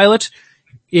fighter pilot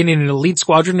in an elite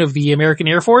squadron of the American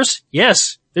Air Force.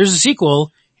 Yes, there's a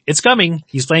sequel. It's coming.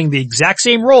 He's playing the exact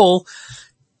same role.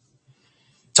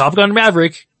 Top Gun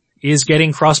Maverick is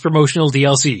getting cross-promotional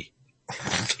DLC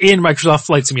in Microsoft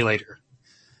Flight Simulator.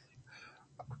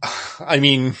 I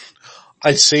mean,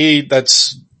 I'd say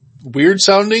that's weird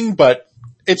sounding, but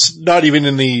it's not even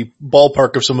in the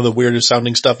ballpark of some of the weirdest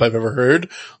sounding stuff I've ever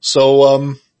heard.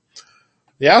 So,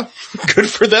 yeah, good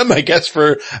for them, I guess,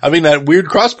 for having that weird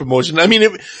cross promotion. I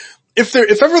mean, if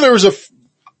ever there was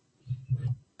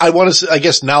I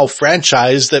guess now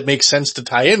franchise that makes sense to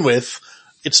tie in with,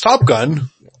 it's Top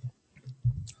Gun.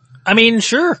 I mean,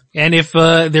 sure. And if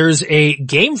there's a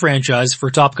game franchise for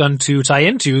Top Gun to tie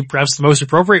into, perhaps the most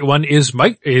appropriate one is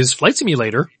Flight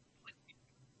Simulator.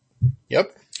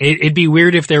 Yep. It'd be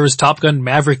weird if there was Top Gun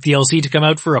Maverick DLC to come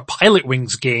out for a Pilot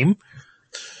Wings game.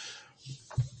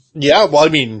 Yeah, well, I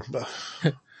mean,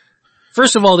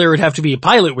 first of all, there would have to be a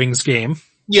Pilot Wings game.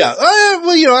 Yeah,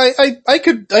 well, you know, I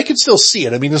could still see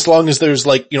it. I mean, as long as there's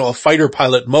like, you know, a fighter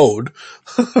pilot mode,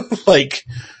 like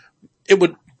it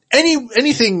would,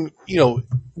 anything, you know,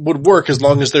 would work as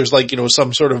long as there's like, you know,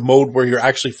 some sort of mode where you're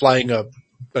actually flying a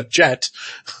jet.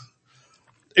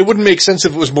 It wouldn't make sense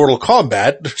if it was Mortal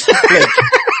Kombat. Like,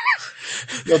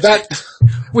 you know, that,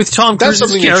 with Tom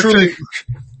Cruise's character.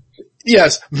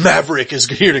 Yes, Maverick is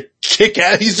here to kick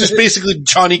ass. He's just basically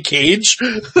Johnny Cage.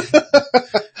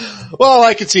 Well,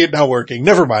 I can see it now working.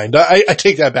 Never mind. I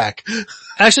take that back.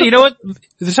 Actually, you know what?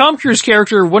 The Tom Cruise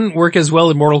character wouldn't work as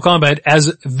well in Mortal Kombat as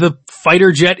the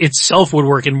fighter jet itself would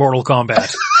work in Mortal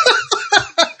Kombat.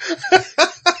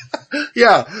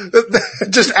 Yeah,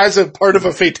 just as a part of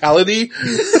a fatality.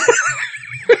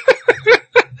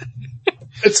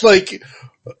 It's like,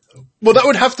 well, that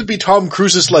would have to be Tom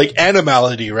Cruise's like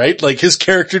animality, right? Like his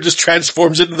character just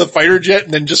transforms into the fighter jet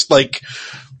and then just like,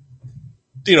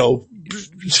 you know,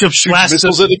 shoots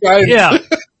missiles at the guy. Yeah.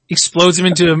 Explodes him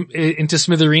into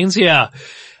smithereens. Yeah.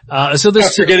 So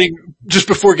this just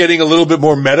before getting a little bit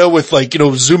more meta with like, you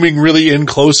know, zooming really in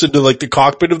close into like the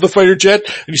cockpit of the fighter jet,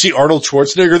 and you see Arnold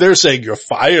Schwarzenegger there saying, "You're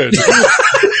fired."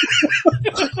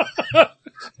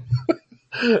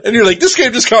 And you're like, this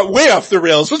game just got way off the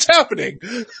rails. What's happening?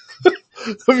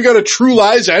 Have you got a True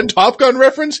Lies and Top Gun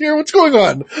reference here? What's going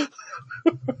on?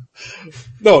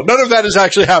 No, none of that is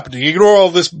actually happening. Ignore all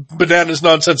this bananas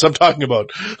nonsense I'm talking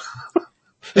about.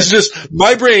 It's just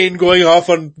my brain going off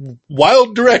on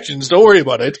wild directions. Don't worry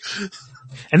about it.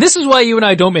 And this is why you and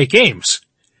I don't make games.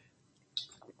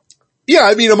 Yeah,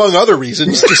 I mean, among other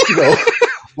reasons, just, you know,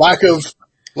 lack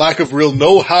of real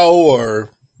know-how or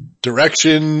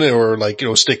direction or like, you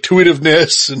know,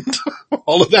 stick-to-itiveness and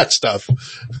all of that stuff.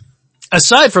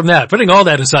 Aside from that, putting all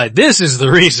that aside, this is the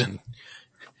reason.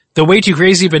 The way too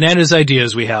crazy bananas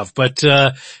ideas we have. But,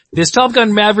 this Top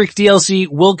Gun Maverick DLC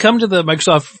will come to the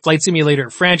Microsoft Flight Simulator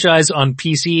franchise on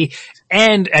PC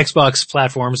and Xbox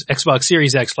platforms, Xbox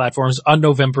Series X platforms on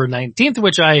November 19th,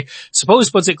 which I suppose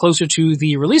puts it closer to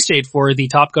the release date for the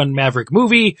Top Gun Maverick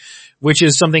movie, which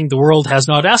is something the world has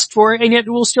not asked for and yet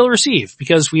will still receive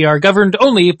because we are governed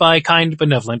only by kind,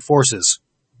 benevolent forces.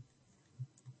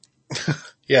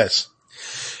 Yes.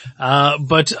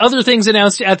 But other things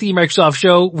announced at the Microsoft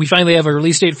show, we finally have a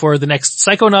release date for the next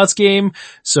Psychonauts game.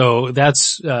 So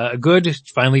that's, good.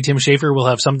 Finally, Tim Schafer will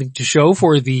have something to show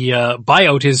for the,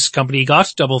 buyout his company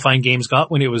got, Double Fine Games got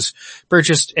when it was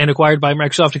purchased and acquired by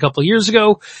Microsoft a couple of years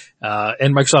ago.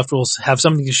 And Microsoft will have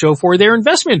something to show for their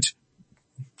investment.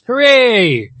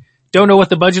 Hooray! Don't know what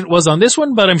the budget was on this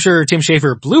one, but I'm sure Tim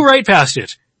Schafer blew right past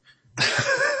it.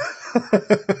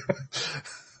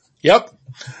 Yep.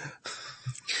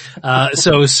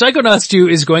 So Psychonauts 2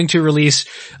 is going to release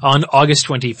on August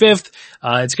 25th.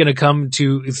 It's going to come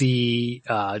to the,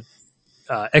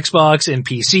 Xbox and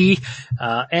PC.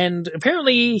 And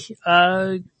apparently,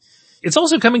 it's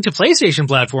also coming to PlayStation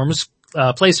platforms,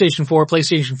 PlayStation 4,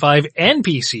 PlayStation 5, and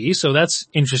PC. So that's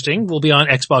interesting. We'll be on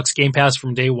Xbox Game Pass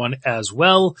from day one as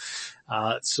well.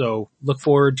 So look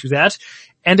forward to that.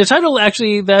 And a title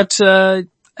actually that,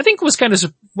 I think was kind of,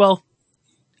 well,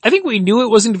 I think we knew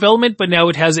it was in development, but now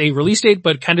it has a release date,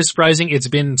 but kind of surprising it's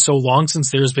been so long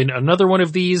since there's been another one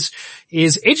of these,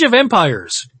 is Age of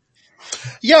Empires.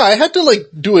 Yeah, I had to like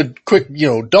do a quick, you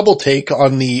know, double take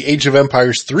on the Age of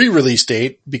Empires 3 release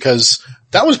date because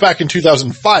that was back in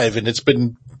 2005 and it's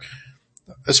been,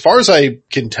 as far as I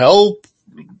can tell,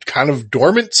 kind of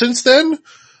dormant since then.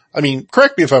 I mean,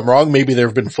 correct me if I'm wrong, maybe there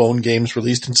have been phone games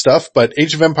released and stuff, but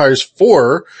Age of Empires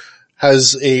 4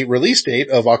 has a release date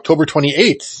of October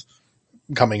 28th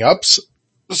coming up.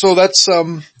 So that's,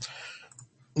 14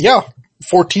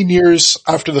 years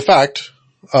after the fact.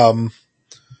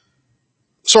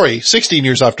 16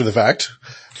 years after the fact.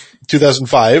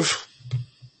 2005.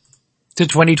 To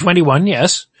 2021,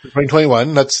 yes.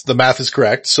 2021, the math is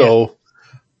correct. So,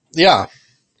 yeah.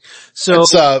 So,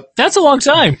 that's a long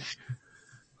time.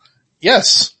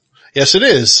 Yes. Yes, it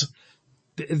is.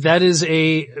 That is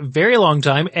a very long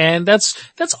time, and that's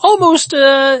almost,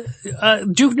 Duke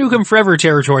Nukem Forever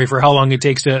territory for how long it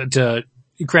takes to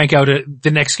crank out the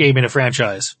next game in a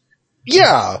franchise.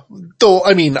 Yeah. Though,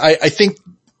 I mean, I think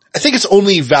it's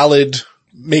only valid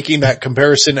making that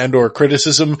comparison and or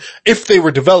criticism if they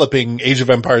were developing Age of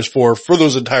Empires 4 for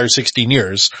those entire 16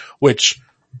 years, which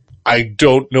I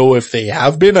don't know if they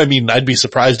have been. I mean, I'd be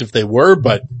surprised if they were,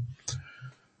 but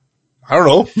I don't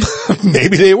know.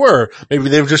 Maybe they were. Maybe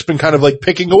they've just been kind of like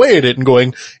picking away at it and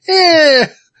going,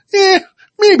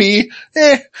 maybe.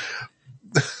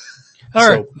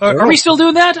 Are we still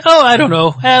doing that? Oh, I don't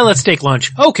know. Let's take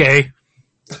lunch. Okay.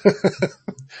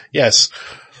 Yes.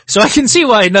 So I can see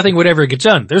why nothing would ever get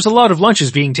done. There's a lot of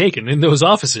lunches being taken in those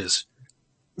offices.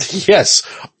 Yes.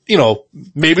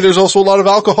 Maybe there's also a lot of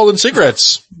alcohol and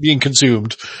cigarettes being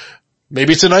consumed.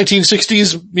 Maybe it's a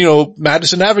 1960s,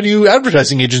 Madison Avenue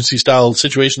advertising agency style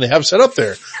situation they have set up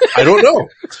there. I don't know.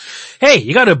 Hey,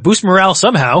 you gotta boost morale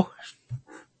somehow.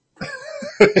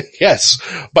 Yes,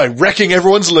 by wrecking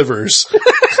everyone's livers.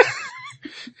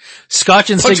 Scotch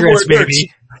and cigarettes,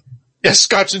 baby. Yes,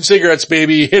 scotch and cigarettes,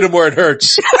 baby. Hit them where it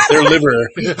hurts. Their liver.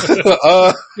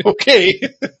 Okay.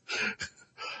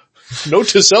 Note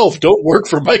to self, don't work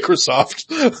for Microsoft.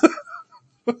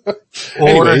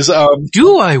 Anyways,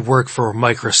 do I work for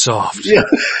Microsoft? Yeah.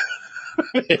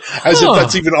 As if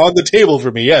that's even on the table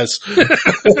for me, yes.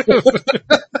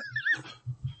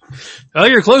 Well,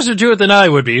 you're closer to it than I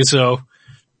would be, so.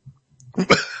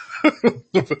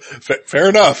 Fair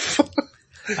enough.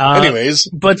 Anyways.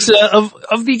 But,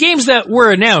 of the games that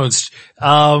were announced,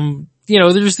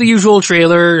 there's the usual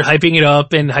trailer hyping it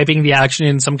up and hyping the action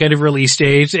in some kind of release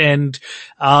date. And,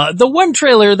 the one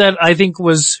trailer that I think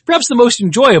was perhaps the most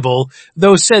enjoyable,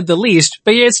 though said the least,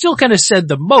 but yet it still kind of said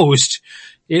the most,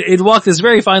 it walked this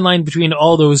very fine line between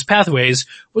all those pathways,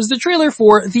 was the trailer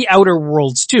for The Outer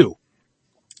Worlds 2.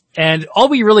 And all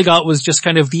we really got was just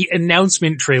kind of the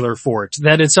announcement trailer for it,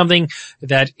 that it's something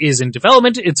that is in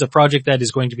development, it's a project that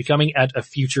is going to be coming at a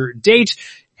future date,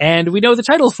 and we know the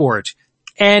title for it.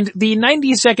 And the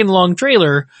 90-second long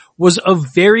trailer was a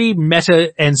very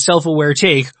meta and self-aware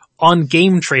take on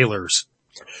game trailers.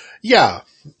 Yeah.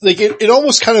 Like it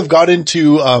almost kind of got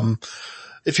into,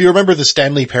 if you remember the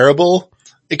Stanley Parable,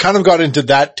 it kind of got into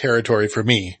that territory for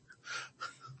me.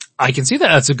 I can see that.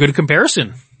 That's a good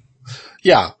comparison.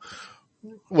 Yeah.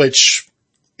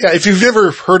 If you've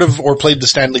never heard of or played the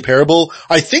Stanley Parable,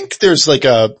 I think there's like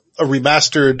a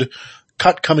remastered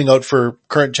cut coming out for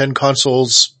current gen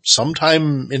consoles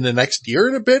sometime in the next year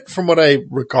and a bit from what I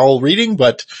recall reading,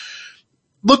 but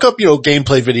look up,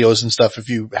 gameplay videos and stuff if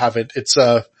you haven't. It's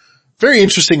a very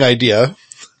interesting idea.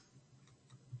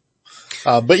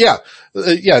 But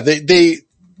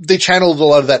they channeled a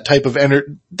lot of that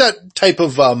type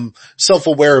of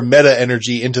self-aware meta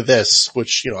energy into this,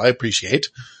 which, I appreciate.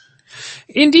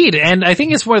 Indeed, and I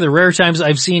think it's one of the rare times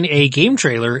I've seen a game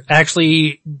trailer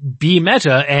actually be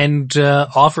meta and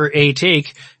offer a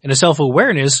take and a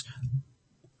self-awareness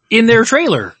in their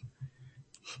trailer.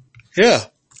 Yeah.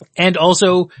 And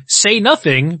also say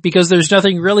nothing because there's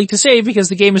nothing really to say because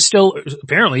the game is still,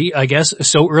 apparently, I guess,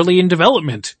 so early in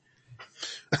development.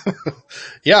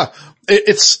 Yeah.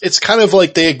 It's kind of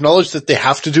like they acknowledge that they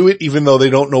have to do it even though they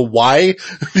don't know why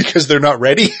because they're not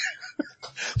ready.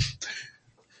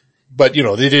 But,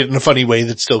 they did it in a funny way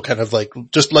that still kind of like,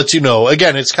 just lets you know.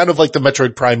 Again, it's kind of like the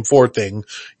Metroid Prime 4 thing.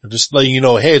 Just letting you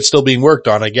know, hey, it's still being worked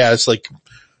on, I guess, like,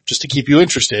 just to keep you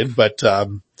interested. But,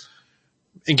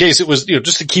 in case it was,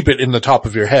 just to keep it in the top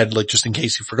of your head, like just in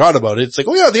case you forgot about it, it's like,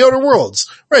 oh yeah, The Outer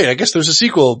Worlds. Right, I guess there's a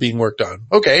sequel being worked on.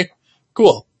 Okay,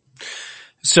 cool.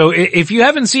 So if you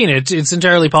haven't seen it, it's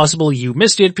entirely possible you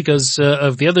missed it because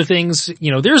of the other things.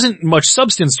 There isn't much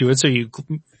substance to it, so you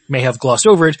may have glossed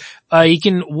over it. You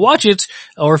can watch it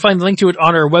or find the link to it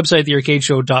on our website,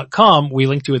 thearcadeshow.com. We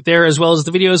link to it there as well as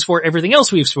the videos for everything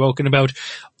else we've spoken about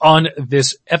on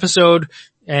this episode.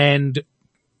 And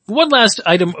one last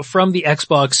item from the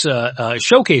Xbox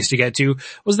showcase to get to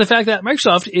was the fact that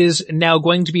Microsoft is now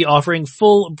going to be offering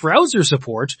full browser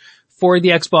support for the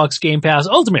Xbox Game Pass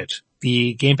Ultimate.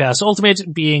 The Game Pass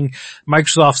Ultimate being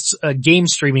Microsoft's game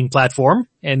streaming platform,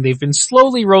 and they've been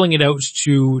slowly rolling it out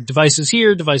to devices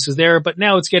here, devices there, but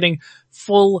now it's getting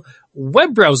full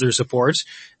web browser support.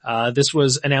 This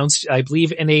was announced, I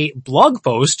believe, in a blog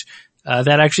post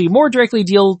that actually more directly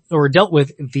dealt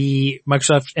with the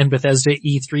Microsoft and Bethesda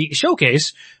E3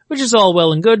 showcase, which is all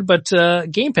well and good, but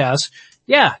Game Pass,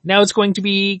 yeah, now it's going to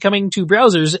be coming to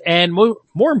browsers, and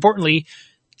more importantly,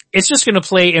 it's just going to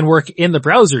play and work in the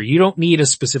browser. You don't need a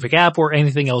specific app or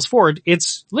anything else for it.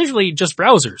 It's literally just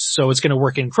browsers. So it's going to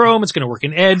work in Chrome. It's going to work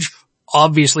in Edge.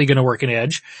 Obviously going to work in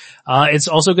Edge. It's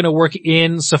also going to work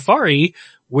in Safari,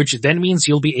 which then means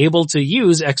you'll be able to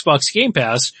use Xbox Game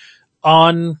Pass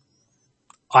on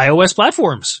iOS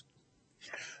platforms.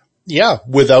 Yeah,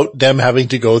 without them having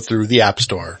to go through the App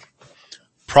Store.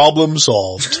 Problem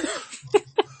solved.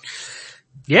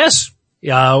 Yes.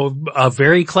 A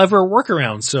very clever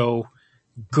workaround, so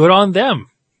good on them.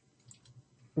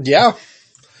 Yeah.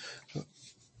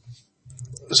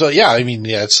 So yeah, I mean,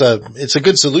 yeah, it's a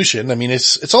good solution. I mean,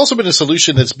 it's also been a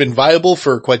solution that's been viable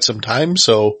for quite some time,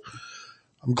 so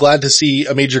I'm glad to see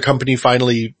a major company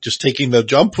finally just taking the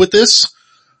jump with this.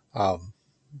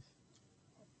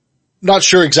 not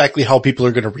sure exactly how people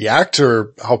are going to react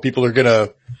or how people are going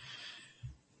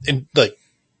to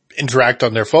interact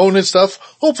on their phone and stuff.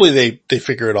 Hopefully they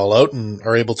figure it all out and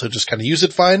are able to just kind of use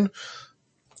it fine.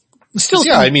 Still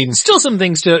some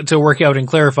things to work out and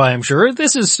clarify, I'm sure.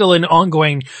 This is still an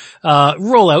ongoing,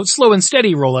 rollout, slow and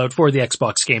steady rollout for the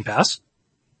Xbox Game Pass.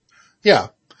 Yeah.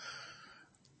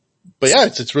 But yeah,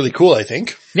 it's really cool, I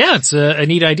think. Yeah, it's a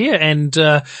neat idea. And,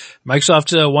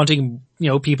 Microsoft, wanting,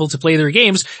 people to play their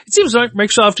games. It seems like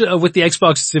Microsoft, with the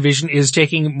Xbox division is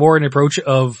taking more an approach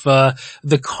of,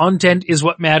 the content is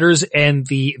what matters and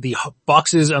the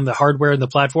boxes and the hardware and the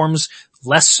platforms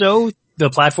less so. The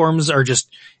platforms are just,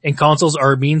 and consoles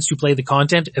are a means to play the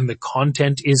content and the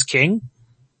content is king.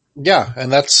 Yeah.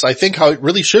 And that's, I think, how it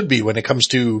really should be when it comes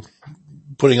to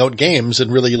putting out games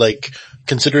and really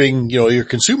considering, your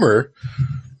consumer.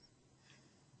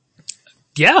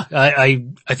 Yeah, I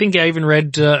think I even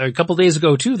read a couple days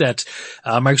ago too that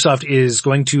Microsoft is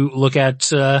going to look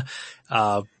at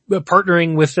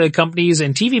partnering with companies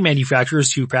and TV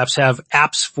manufacturers to perhaps have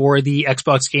apps for the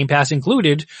Xbox Game Pass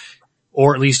included,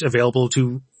 or at least available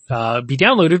to be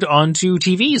downloaded onto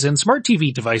TVs and smart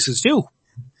TV devices too.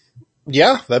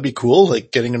 Yeah, that'd be cool,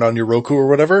 like getting it on your Roku or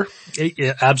whatever.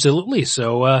 Yeah, absolutely.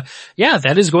 So,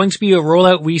 that is going to be a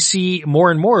rollout we see more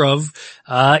and more of,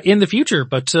 in the future.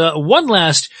 But, one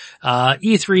last,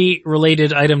 E3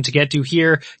 related item to get to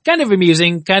here, kind of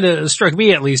amusing, kind of struck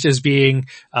me at least as being,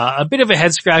 a bit of a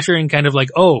head scratcher and kind of like,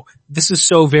 oh, this is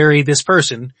so very this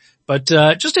person. But,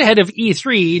 just ahead of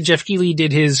E3, Jeff Keighley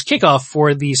did his kickoff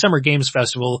for the Summer Games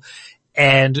Festival,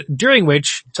 and during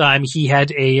which time he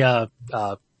had a,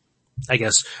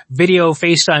 video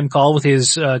FaceTime call with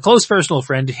his close personal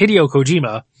friend, Hideo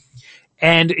Kojima.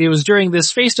 And it was during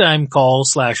this FaceTime call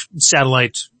 /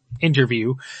 satellite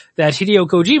interview that Hideo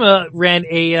Kojima ran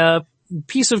a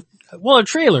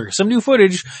trailer, some new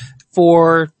footage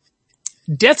for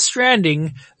Death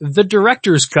Stranding, the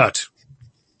director's cut.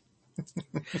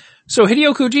 So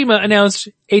Hideo Kojima announced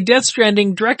a Death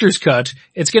Stranding director's cut.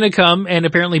 It's gonna come and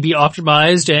apparently be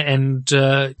optimized and,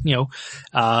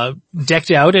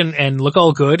 decked out and look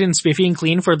all good and spiffy and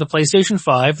clean for the PlayStation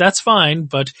 5. That's fine,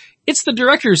 but it's the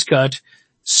director's cut.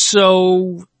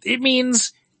 So it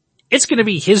means it's gonna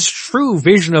be his true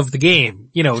vision of the game.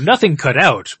 Nothing cut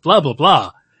out, blah, blah,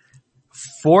 blah.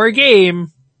 For a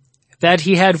game that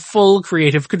he had full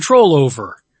creative control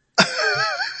over.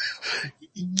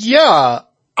 Yeah.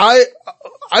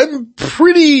 I'm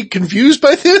pretty confused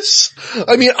by this.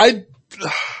 I mean,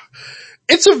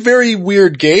 it's a very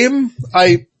weird game.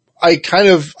 I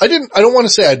don't want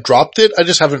to say I dropped it. I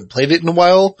just haven't played it in a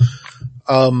while.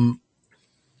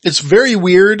 It's very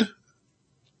weird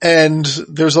and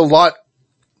there's a lot,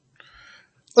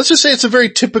 let's just say it's a very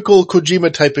typical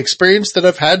Kojima type experience that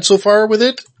I've had so far with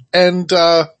it. And,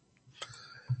 I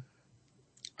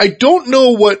don't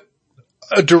know what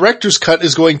a director's cut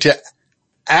is going to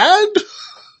add,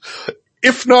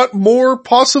 if not more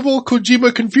possible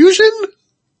Kojima confusion.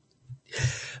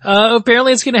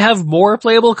 Apparently it's going to have more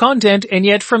playable content, and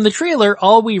yet from the trailer,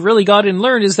 all we really got and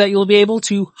learned is that you'll be able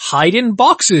to hide in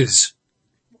boxes.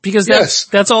 Because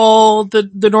that's all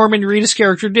the Norman Reedus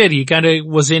character did. He kind of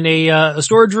was in a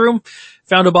storage room,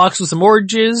 found a box with some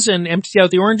oranges and emptied out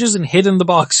the oranges and hid in the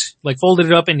box. Folded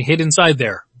it up and hid inside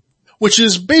there. Which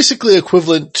is basically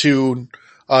equivalent to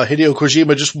Hideo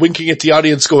Kojima just winking at the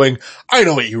audience going, I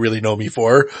know what you really know me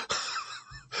for.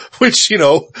 Which,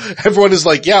 everyone is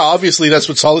like, yeah, obviously that's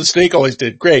what Solid Snake always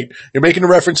did. Great. You're making a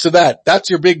reference to that. That's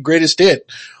your big greatest hit.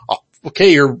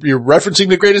 Okay, you're referencing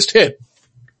the greatest hit.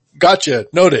 Gotcha.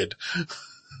 Noted.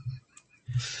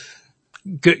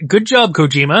 Good job,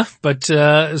 Kojima. But,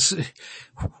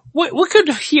 what could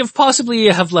he have possibly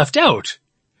have left out?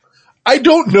 I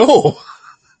don't know.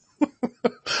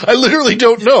 I literally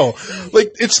don't know.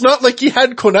 It's not like he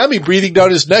had Konami breathing down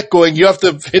his neck going, you have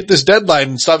to hit this deadline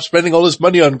and stop spending all this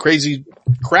money on crazy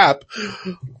crap.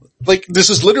 This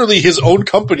is literally his own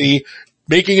company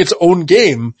making its own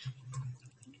game.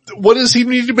 What does he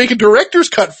need to make a director's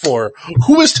cut for?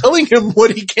 Who is telling him what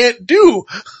he can't do?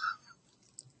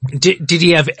 Did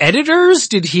he have editors?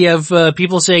 Did he have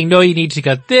people saying, no, you need to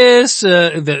cut this?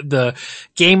 The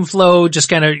game flow just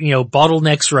kind of,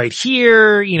 bottlenecks right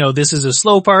here. This is a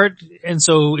slow part. And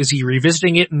so is he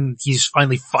revisiting it and he's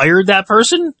finally fired that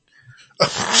person?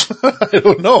 I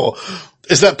don't know.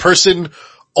 Is that person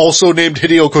also named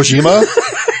Hideo Kojima?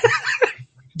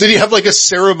 Did he have a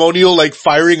ceremonial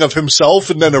firing of himself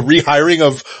and then a rehiring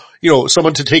of,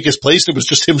 someone to take his place and it was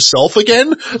just himself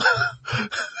again?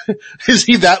 Is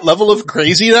he that level of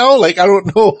crazy now? I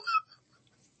don't know.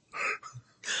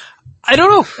 I don't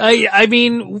know. I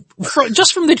mean,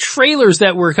 just from the trailers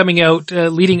that were coming out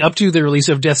leading up to the release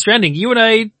of Death Stranding, you and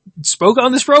I spoke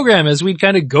on this program as we'd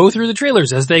kind of go through the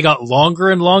trailers as they got longer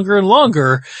and longer and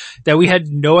longer, that we had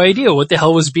no idea what the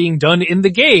hell was being done in the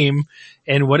game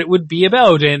and what it would be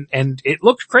about, and it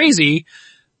looked crazy.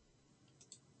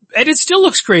 And it still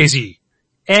looks crazy.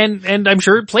 And I'm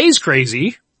sure it plays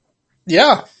crazy.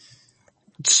 Yeah.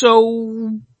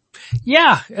 So,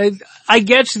 yeah, I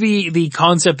get the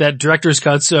concept that director's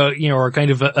cuts, are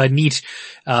kind of a neat,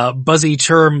 buzzy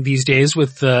term these days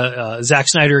with, Zack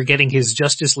Snyder getting his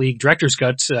Justice League director's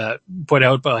cut, put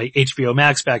out by HBO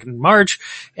Max back in March,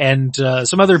 and,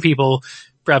 some other people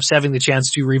perhaps having the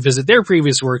chance to revisit their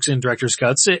previous works in director's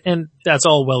cuts, and that's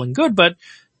all well and good, but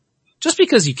just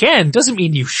because you can doesn't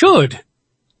mean you should.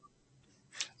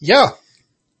 Yeah.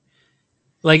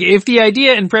 Like, if the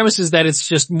idea and premise is that it's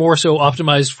just more so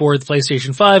optimized for the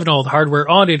PlayStation 5 and all the hardware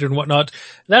on it and whatnot,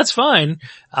 that's fine.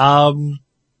 But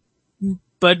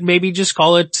maybe just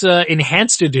call it,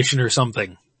 Enhanced Edition or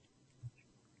something.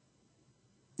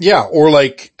 Yeah, or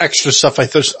like extra stuff I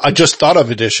just thought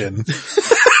of edition.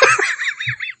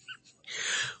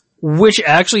 Which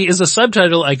actually is a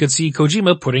subtitle I could see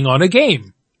Kojima putting on a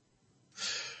game.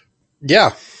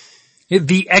 Yeah.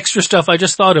 The extra stuff I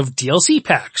just thought of DLC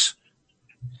packs.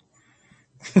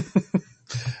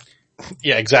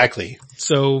 Yeah, exactly.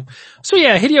 So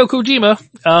yeah, Hideo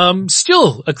Kojima,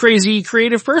 still a crazy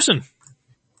creative person.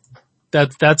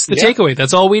 That's the takeaway.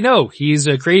 That's all we know. He's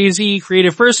a crazy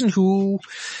creative person who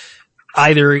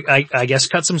either, I guess,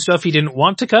 cut some stuff he didn't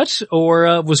want to cut,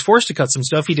 or was forced to cut some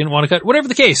stuff he didn't want to cut. Whatever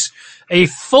the case, a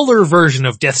fuller version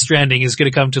of Death Stranding is going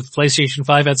to come to the PlayStation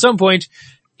 5 at some point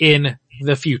in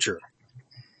the future.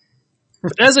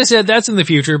 As I said, that's in the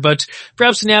future, but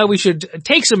perhaps now we should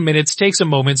take some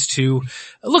moments to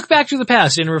look back to the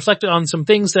past and reflect on some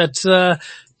things that,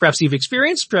 perhaps you've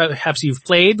experienced, perhaps you've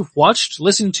played, watched,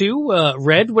 listened to,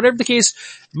 read, whatever the case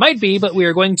might be, but we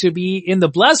are going to be in the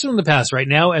blast from the past right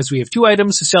now as we have two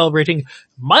items celebrating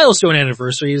milestone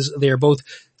anniversaries. They are both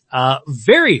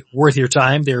very worth your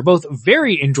time. They're both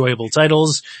very enjoyable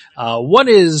titles. One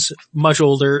is much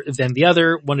older than the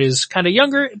other. One is kind of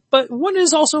younger, but one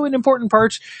is also an important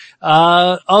part,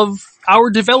 of our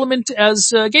development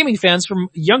as, gaming fans from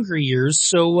younger years.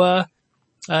 So,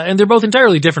 and they're both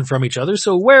entirely different from each other.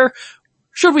 So where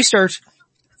should we start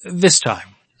this time?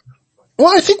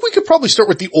 Well, I think we could probably start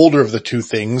with the older of the two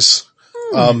things.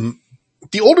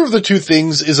 The older of the two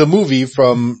things is a movie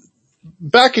from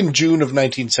back in June of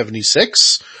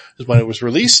 1976 is when it was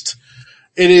released.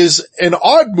 It is an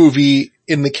odd movie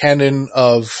in the canon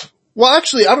of, well,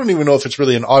 actually, I don't even know if it's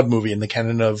really an odd movie in the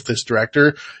canon of this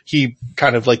director. He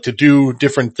kind of liked to do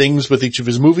different things with each of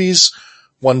his movies.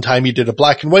 One time he did a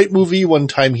black and white movie. One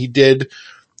time he did,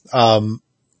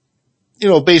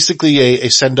 basically a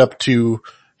send up to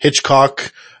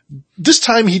Hitchcock. This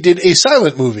time he did a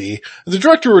silent movie. The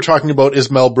director we're talking about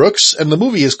is Mel Brooks, and the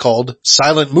movie is called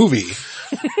Silent Movie.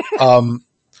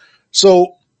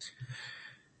 So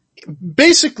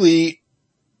basically,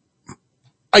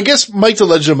 I guess Mike the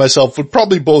Legend and myself would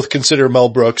probably both consider Mel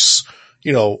Brooks,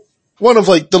 one of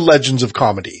like the legends of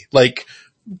comedy. Like,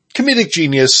 comedic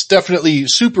genius, definitely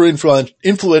super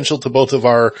influential to both of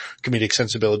our comedic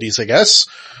sensibilities, I guess.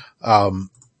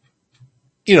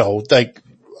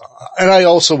 And I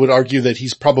also would argue that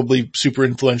he's probably super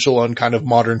influential on kind of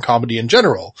modern comedy in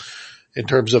general, in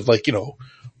terms of like,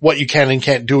 what you can and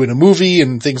can't do in a movie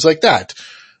and things like that.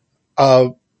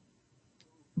 But,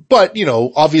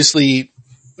 obviously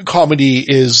comedy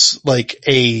is like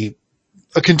a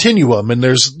continuum, and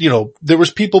there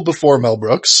was people before Mel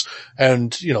Brooks,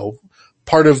 and,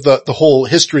 part of the whole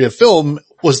history of film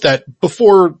was that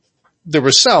before there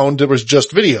was sound, there was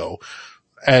just video.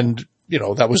 And,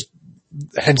 that was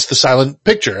hence the silent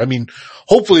picture. I mean,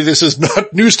 hopefully this is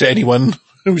not news to anyone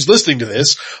who's listening to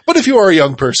this, but if you are a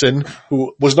young person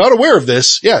who was not aware of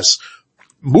this, yes,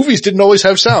 movies didn't always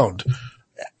have sound.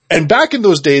 And back in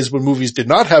those days when movies did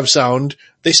not have sound,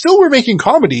 they still were making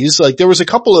comedies. Like, there was a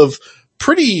couple of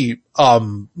pretty,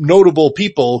 notable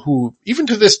people who, even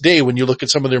to this day, when you look at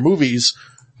some of their movies,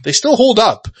 they still hold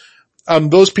up.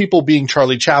 Those people being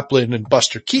Charlie Chaplin and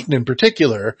Buster Keaton in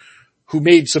particular, who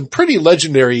made some pretty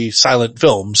legendary silent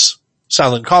films,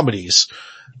 silent comedies.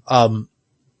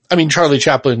 Charlie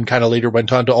Chaplin kind of later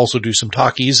went on to also do some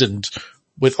talkies, and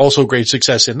with also great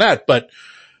success in that. But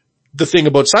the thing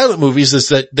about silent movies is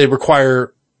that they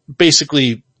require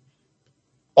basically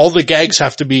all the gags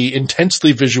have to be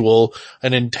intensely visual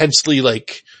and intensely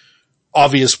like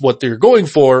obvious what they're going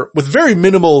for, with very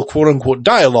minimal quote unquote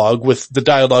dialogue, with the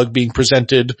dialogue being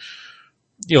presented,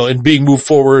 and being moved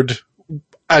forward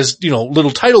as,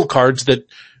 little title cards that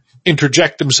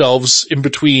interject themselves in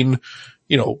between,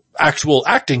 actual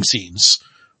acting scenes.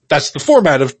 That's the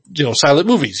format of, silent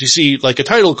movies. You see like a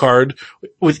title card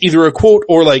with either a quote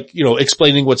or like,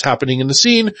 explaining what's happening in the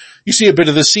scene. You see a bit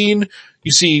of the scene.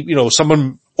 You see,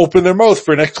 someone open their mouth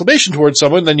for an exclamation towards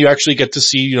someone. Then you actually get to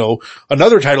see,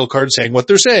 another title card saying what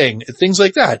they're saying. Things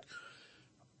like that.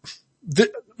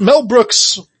 Mel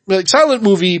Brooks, like, silent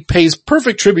movie pays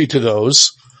perfect tribute to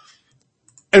those.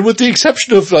 And with the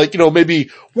exception of like,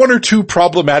 maybe one or two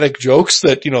problematic jokes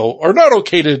that, are not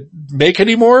okay to make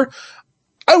anymore,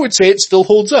 I would say it still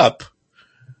holds up.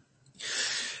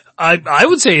 I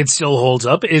would say it still holds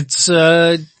up. It's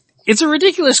a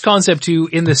ridiculous concept to,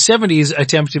 in the 70s,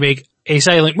 attempt to make a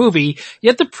silent movie,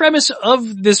 yet the premise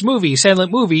of this movie,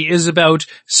 silent movie, is about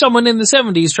someone in the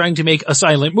 70s trying to make a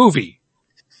silent movie.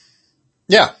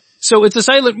 Yeah. So it's a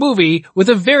silent movie with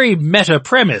a very meta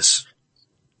premise.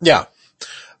 Yeah.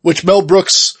 Which Mel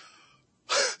Brooks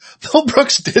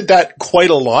did that quite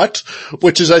a lot,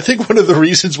 which is I think one of the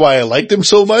reasons why I liked him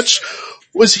so much,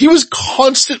 was he was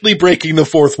constantly breaking the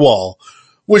fourth wall,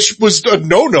 which was a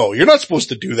no-no. You're not supposed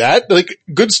to do that. Like,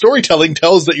 good storytelling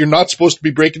tells that you're not supposed to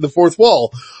be breaking the fourth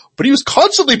wall, but he was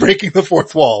constantly breaking the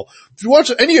fourth wall. If you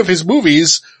watch any of his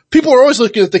movies, people are always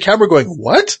looking at the camera going,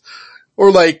 what?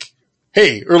 Or like,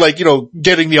 hey, or like,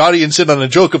 getting the audience in on a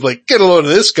joke of like, get a load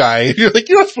of this guy. You're like,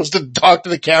 you're not supposed to talk to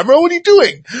the camera. What are you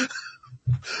doing?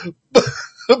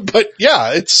 But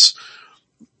yeah,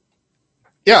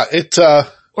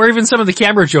 or even some of the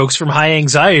camera jokes from High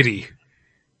Anxiety.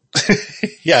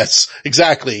 Yes,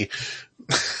 exactly.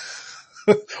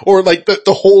 Or like the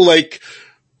whole like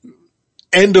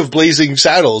end of Blazing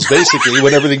Saddles, basically,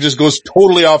 when everything just goes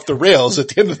totally off the rails at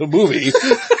the end of the movie.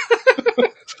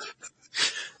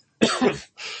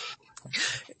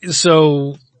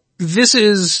 So this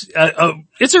is,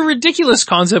 it's a ridiculous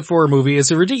concept for a movie.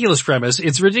 It's a ridiculous premise.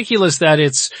 It's ridiculous that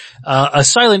it's, a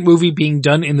silent movie being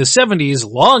done in the 70s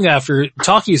long after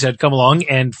talkies had come along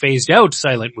and phased out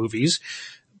silent movies.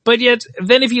 But yet,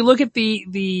 then if you look at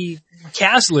the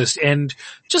cast list and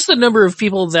just the number of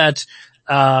people that,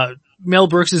 Mel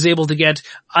Brooks is able to get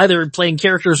either playing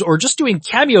characters or just doing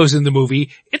cameos in the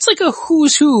movie, it's like a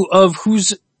who's who of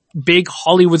who's big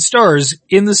Hollywood stars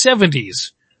in the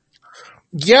 70s.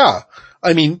 Yeah.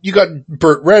 I mean, you got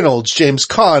Burt Reynolds, James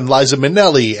Caan, Liza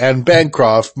Minnelli, Anne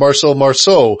Bancroft, Marcel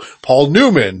Marceau, Paul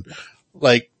Newman,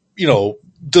 like,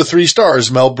 the three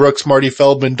stars, Mel Brooks, Marty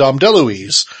Feldman, Dom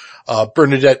DeLuise,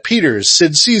 Bernadette Peters,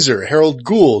 Sid Caesar, Harold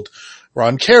Gould,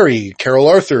 Ron Carey, Carol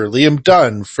Arthur, Liam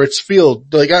Dunn, Fritz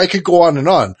Field. Like, I could go on and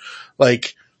on.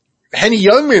 Like, Henny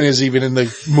Youngman is even in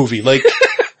the movie. Like,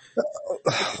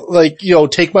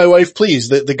 Take My Wife Please.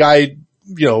 The guy,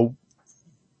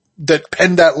 that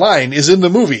penned that line is in the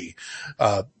movie.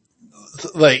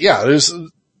 There's,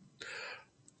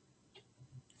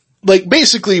 like,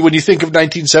 basically when you think of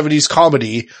 1970s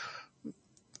comedy,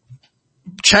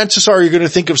 chances are you're going to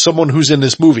think of someone who's in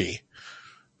this movie.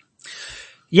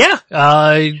 Yeah,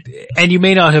 and you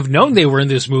may not have known they were in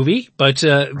this movie, but,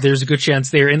 there's a good chance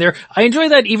they're in there. I enjoy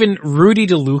that even Rudy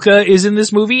DeLuca is in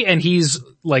this movie, and he's,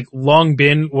 like, long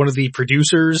been one of the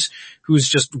producers who's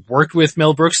just worked with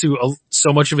Mel Brooks through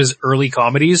so much of his early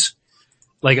comedies.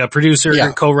 Like a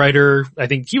producer, co-writer, I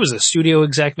think he was a studio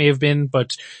exec may have been,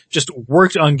 but just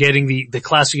worked on getting the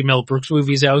classic Mel Brooks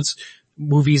movies out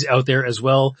there as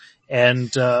well. And,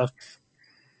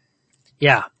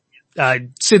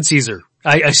 Sid Caesar.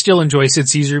 I still enjoy Sid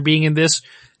Caesar being in this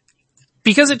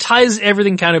because it ties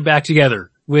everything kind of back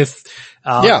together with,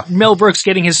 Mel Brooks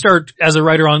getting his start as a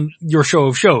writer on Your Show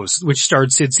of Shows, which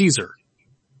starred Sid Caesar.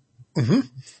 Mm-hmm.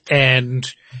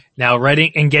 And now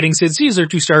writing and getting Sid Caesar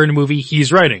to star in a movie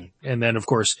he's writing. And then of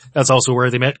course, that's also where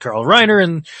they met Carl Reiner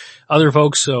and other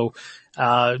folks. So,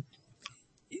 I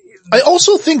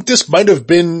also think this might have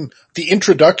been the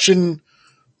introduction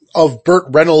of Burt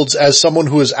Reynolds as someone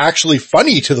who is actually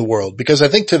funny to the world, because I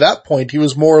think to that point he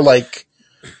was more like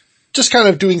just kind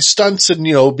of doing stunts and,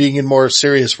 being in more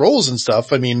serious roles and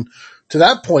stuff. I mean, to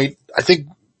that point, I think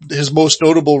his most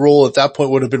notable role at that point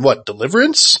would have been what?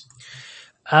 Deliverance?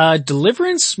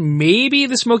 Deliverance, maybe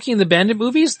the Smokey and the Bandit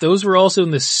movies. Those were also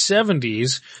in the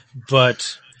 70s,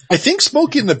 but I think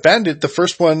Smokey and the Bandit, the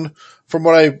first one from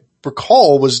what I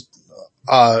recall was,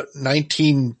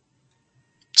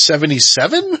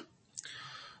 1977.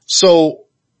 So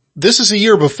this is a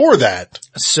year before that.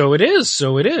 So it is.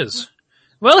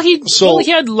 Well, he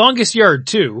had Longest Yard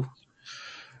too.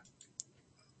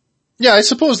 Yeah, I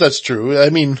suppose that's true.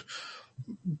 I mean,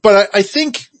 but I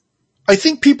think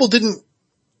people didn't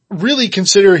really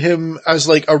consider him as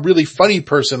like a really funny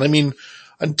person. I mean,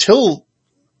 until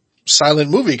silent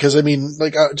movie. Cause I mean,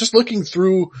 like, just looking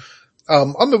through,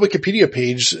 on the Wikipedia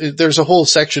page, there's a whole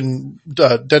section,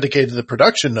 dedicated to the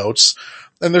production notes.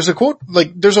 And there's a quote,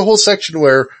 like, there's a whole section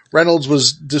where Reynolds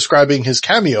was describing his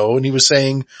cameo, and he was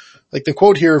saying, like, the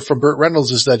quote here from Burt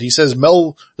Reynolds is that he says,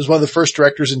 Mel was one of the first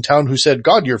directors in town who said,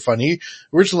 God, you're funny.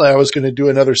 Originally, I was going to do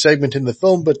another segment in the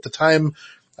film, but at the time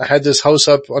I had this house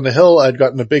up on the hill. I'd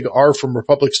gotten a big R from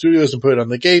Republic Studios and put it on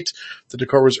the gate. The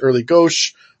decor was early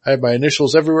gauche. I had my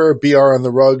initials everywhere, BR on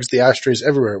the rugs, the ashtrays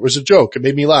everywhere. It was a joke. It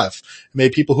made me laugh. It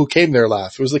made people who came there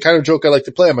laugh. It was the kind of joke I like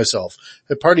to play on myself.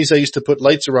 At parties, I used to put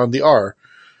lights around the R.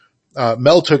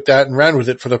 Mel took that and ran with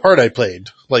it for the part I played,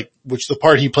 like, which the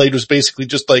part he played was basically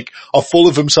just like a full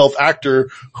of himself actor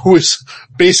who has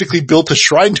basically built a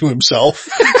shrine to himself,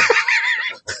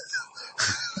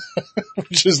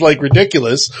 which is like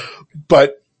ridiculous.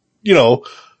 But, you know,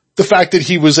 the fact that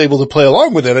he was able to play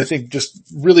along with it, I think just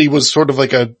really was sort of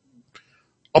like a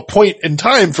point in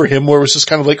time for him where it was just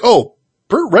kind of like, oh,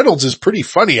 Burt Reynolds is pretty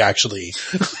funny actually.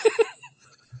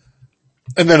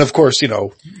 And then of course, you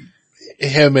know,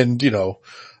 him and, you know,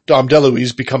 Dom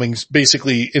DeLuise becoming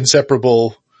basically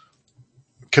inseparable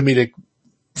comedic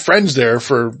friends there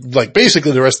for like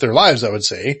basically the rest of their lives, I would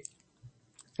say.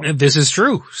 This is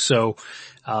true. So,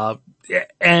 I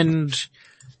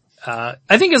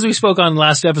think as we spoke on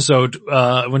last episode,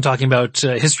 when talking about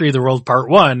History of the World Part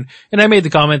 1, and I made the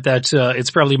comment that,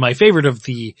 it's probably my favorite of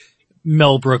the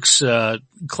Mel Brooks,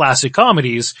 classic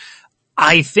comedies.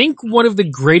 I think one of the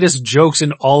greatest jokes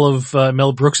in all of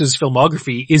Mel Brooks's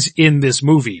filmography is in this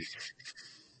movie.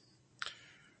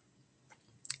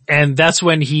 And that's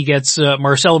when he gets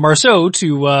Marcel Marceau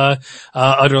to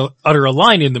utter a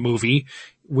line in the movie,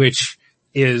 which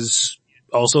is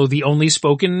also the only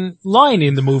spoken line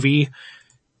in the movie,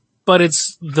 but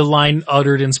it's the line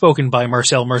uttered and spoken by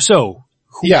Marcel Marceau,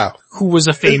 who was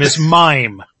a famous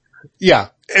mime. Yeah.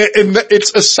 And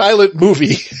it's a silent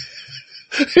movie.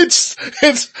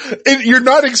 You're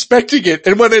not expecting it,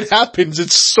 and when it happens,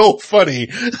 it's so funny.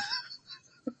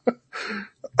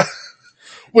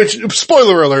 Which,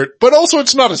 spoiler alert, but also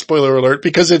it's not a spoiler alert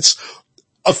because it's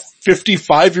a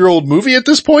 55-year-old movie at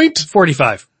this point?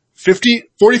 45.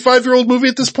 45-year-old movie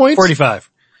at this point? 45.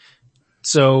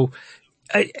 So,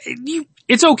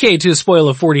 it's okay to spoil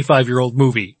a 45-year-old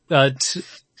movie.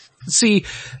 See,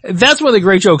 that's one of the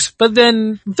great jokes, but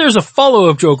then there's a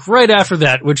follow-up joke right after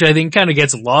that, which I think kind of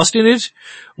gets lost in it,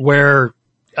 where,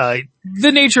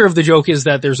 the nature of the joke is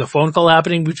that there's a phone call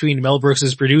happening between Mel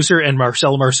Brooks' producer and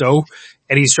Marcel Marceau,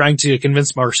 and he's trying to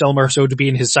convince Marcel Marceau to be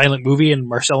in his silent movie, and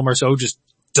Marcel Marceau just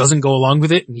doesn't go along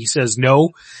with it, and he says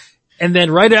no. And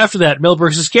then right after that, Mel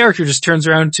Brooks' character just turns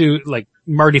around to, like,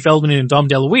 Marty Feldman and Dom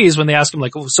DeLuise when they ask him,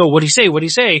 like, oh, so what'd he say? What'd he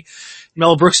say?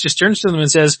 Mel Brooks just turns to them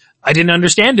and says, I didn't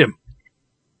understand him.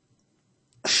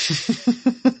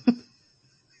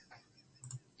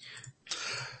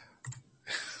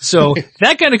 So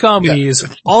that kind of comedy is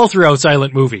all throughout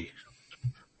Silent Movie.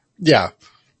 Yeah.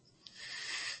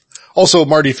 Also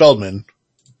Marty Feldman.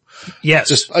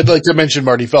 Yes. I'd like to mention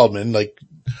Marty Feldman. Like,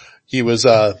 he was,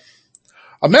 a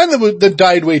man that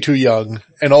died way too young,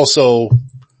 and also,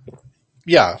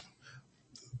 yeah,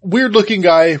 weird looking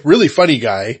guy, really funny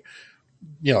guy,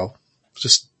 you know,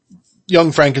 just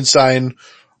young Frankenstein.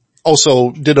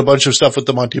 Also did a bunch of stuff with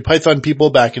the Monty Python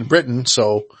people back in Britain.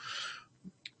 So,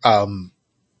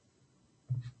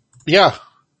 yeah.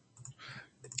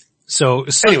 So,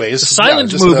 anyways,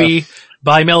 Silent Movie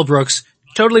by Mel Brooks,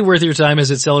 totally worth your time as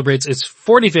it celebrates its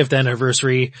 45th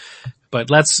anniversary. But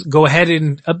let's go ahead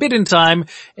a bit in time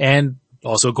and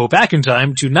also go back in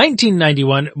time to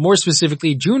 1991, more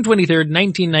specifically June 23rd,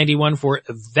 1991, for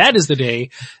that is the day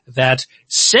that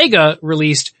Sega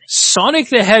released Sonic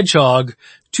the Hedgehog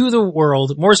to the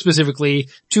world, more specifically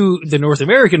to the North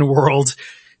American world,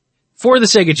 for the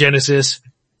Sega Genesis,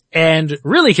 and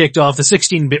really kicked off the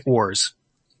 16-bit wars.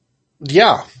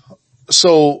 Yeah.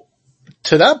 So,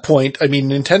 to that point, I mean,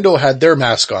 Nintendo had their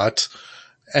mascot,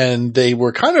 and they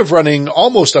were kind of running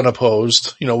almost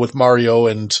unopposed, you know, with Mario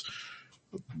and,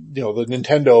 you know, the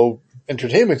Nintendo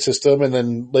Entertainment System, and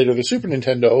then later the Super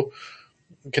Nintendo,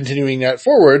 continuing that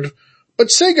forward. But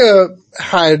Sega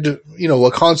had, you know,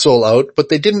 a console out, but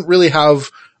they didn't really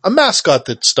have a mascot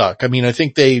that stuck. I mean, I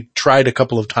think they tried a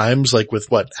couple of times, like with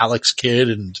Alex Kidd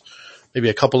and maybe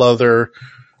a couple other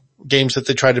games that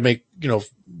they tried to make, you know,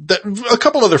 a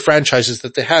couple other franchises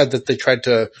that they had that they tried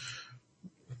to,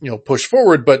 you know, push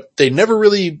forward, but they never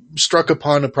really struck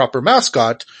upon a proper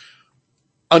mascot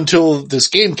until this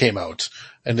game came out.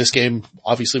 And this game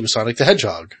obviously was Sonic the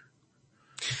Hedgehog.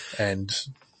 And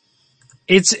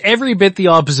it's every bit the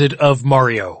opposite of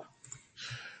Mario.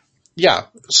 Yeah.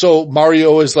 So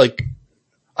Mario is like,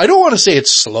 I don't want to say it's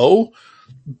slow,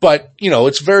 but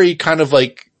it's very kind of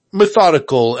like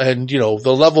methodical, and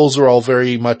the levels are all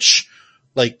very much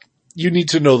like, you need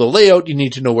to know the layout, you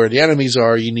need to know where the enemies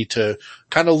are, you need to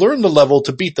kind of learn the level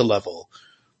to beat the level.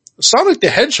 Sonic the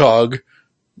Hedgehog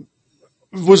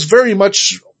was very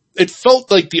much, it felt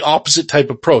like the opposite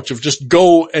type approach of just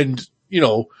go and,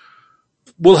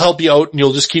 we'll help you out, and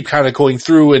you'll just keep kind of going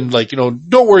through, and like,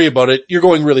 don't worry about it. You're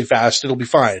going really fast. It'll be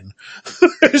fine.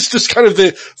 It's just kind of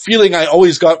the feeling I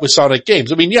always got with Sonic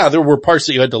games. I mean, yeah, there were parts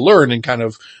that you had to learn and kind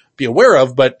of be aware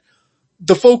of, but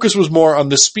the focus was more on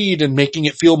the speed and making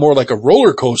it feel more like a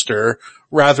roller coaster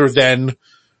rather than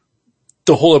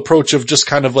the whole approach of just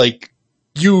kind of like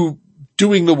you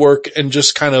doing the work and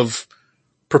just kind of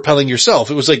propelling yourself.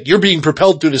 It was like you're being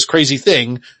propelled through this crazy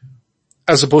thing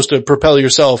as opposed to propel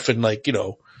yourself, and like,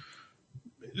 the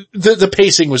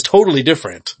pacing was totally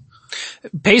different.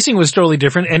 Pacing was totally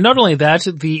different, and not only that,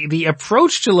 the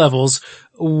approach to levels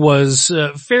was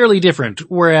fairly different.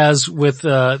 Whereas with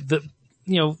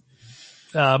Mario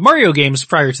games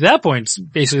prior to that point,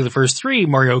 basically the first 3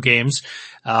 Mario games,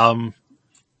 and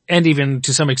even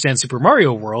to some extent Super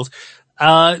Mario World,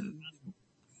 the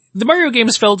Mario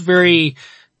games felt very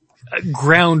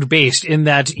ground-based in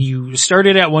that you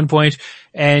started at one point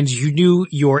and you knew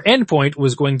your end point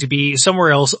was going to be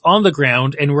somewhere else on the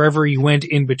ground, and wherever you went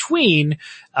in between,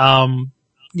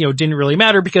 didn't really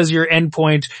matter because your end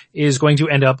point is going to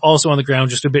end up also on the ground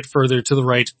just a bit further to the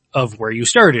right of where you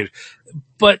started.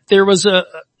 But there was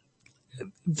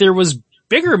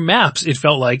bigger maps, it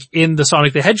felt like, in the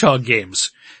Sonic the Hedgehog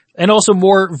games. And also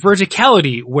more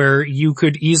verticality, where you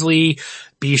could easily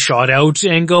be shot out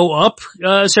and go up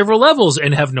several levels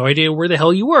and have no idea where the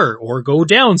hell you were, or go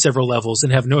down several levels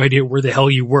and have no idea where the hell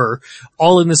you were,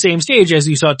 all in the same stage as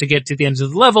you sought to get to the end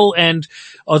of the level and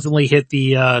ultimately hit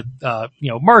the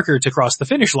marker to cross the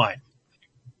finish line.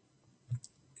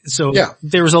 So yeah,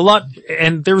 there was a lot,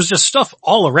 and there was just stuff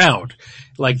all around.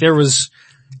 Like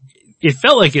it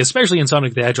felt like, especially in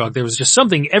Sonic the Hedgehog, there was just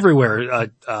something everywhere.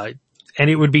 And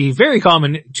it would be very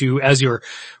common to, as you're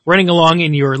running along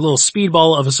in your little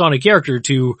speedball of a Sonic character,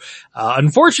 to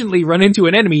unfortunately run into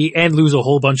an enemy and lose a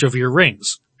whole bunch of your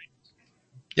rings.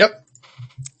 Yep.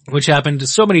 Which happened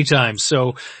so many times.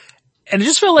 So, and it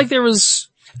just felt like there was,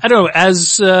 I don't know,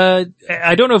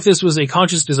 I don't know if this was a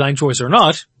conscious design choice or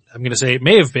not. I'm going to say it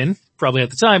may have been, probably at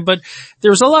the time, but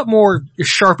there was a lot more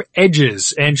sharp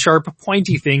edges and sharp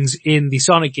pointy things in the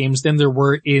Sonic games than there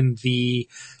were in the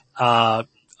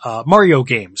Mario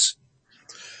games.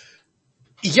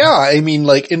 Yeah, I mean,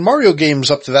 like, in Mario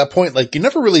games up to that point, like, you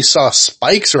never really saw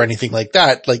spikes or anything like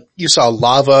that. Like, you saw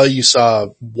lava, you saw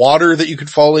water that you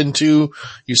could fall into,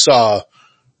 you saw,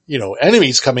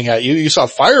 enemies coming at you, you saw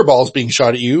fireballs being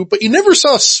shot at you, but you never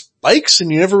saw spikes,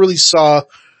 and you never really saw,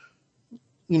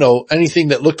 anything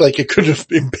that looked like it could have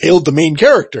impaled the main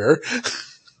character.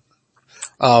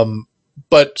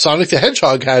 But Sonic the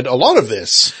Hedgehog had a lot of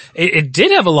this. It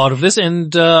did have a lot of this,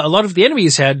 and a lot of the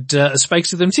enemies had spikes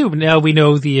to them too. But now we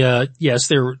know yes,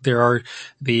 there are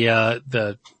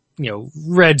the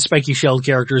red spiky shelled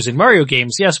characters in Mario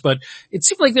games, yes, but it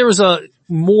seemed like there was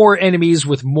more enemies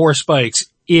with more spikes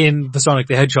in the Sonic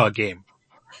the Hedgehog game.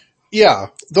 Yeah,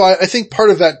 though I think part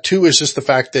of that too is just the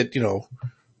fact that,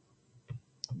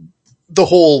 the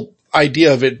whole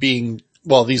idea of it being,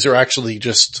 well, these are actually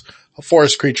just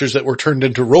forest creatures that were turned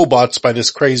into robots by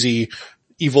this crazy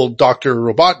evil Dr.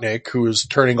 Robotnik, who is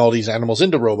turning all these animals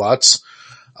into robots.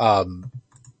 So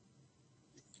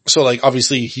like,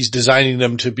 obviously he's designing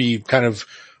them to be kind of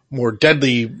more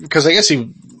deadly, because I guess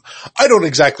I don't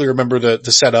exactly remember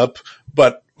the setup,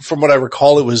 but from what I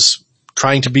recall, it was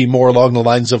trying to be more along the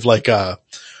lines of like,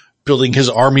 building his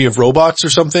army of robots or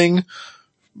something,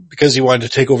 because he wanted to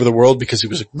take over the world because he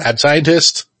was a mad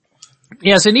scientist.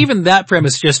 Yes, and even that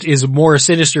premise just is more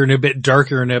sinister and a bit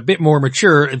darker and a bit more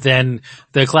mature than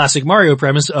the classic Mario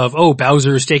premise of,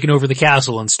 Bowser's taken over the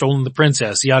castle and stolen the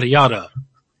princess, yada yada.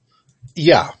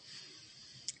 Yeah.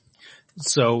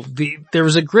 So there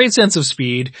was a great sense of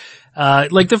speed.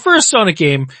 Like the first Sonic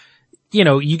game,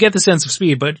 you get the sense of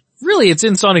speed, but really it's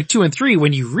in Sonic 2 and 3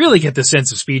 when you really get the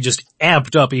sense of speed just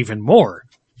amped up even more.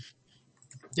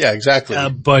 Yeah, exactly.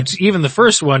 But even the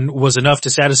first one was enough to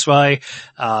satisfy,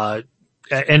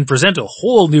 and present a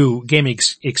whole new gaming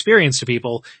experience to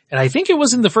people. And I think it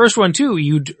was in the first one too,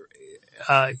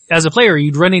 as a player,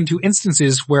 you'd run into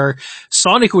instances where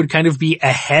Sonic would kind of be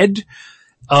ahead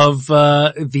of,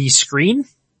 the screen,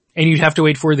 and you'd have to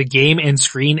wait for the game and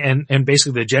screen and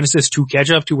basically the Genesis to catch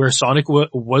up to where Sonic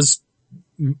was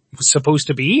supposed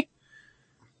to be.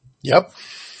 Yep.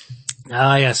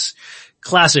 Yes.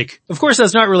 Classic. Of course,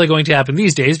 that's not really going to happen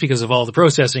these days because of all the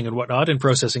processing and whatnot and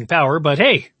processing power, but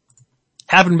hey,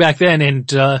 happened back then, and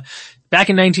back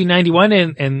in 1991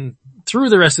 and through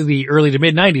the rest of the early to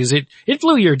mid 90s, it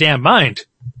blew your damn mind.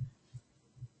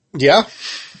 Yeah,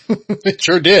 it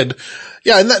sure did.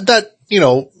 Yeah, and that,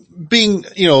 being,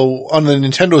 on the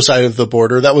Nintendo side of the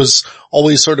border, that was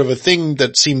always sort of a thing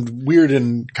that seemed weird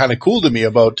and kind of cool to me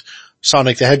about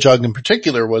Sonic the Hedgehog in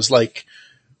particular, was like,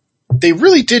 they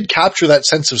really did capture that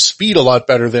sense of speed a lot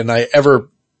better than I ever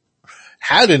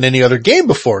had in any other game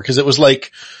before, because it was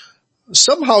like,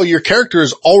 somehow your character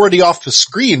is already off the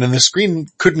screen and the screen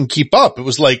couldn't keep up. It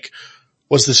was like,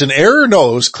 was this an error?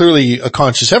 No, it was clearly a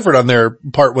conscious effort on their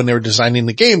part when they were designing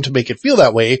the game to make it feel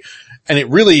that way. And it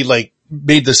really like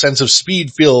made the sense of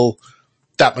speed feel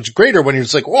that much greater when you're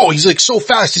just like, whoa, he's like so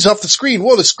fast. He's off the screen.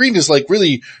 Whoa, the screen is like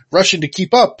really rushing to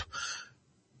keep up.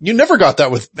 You never got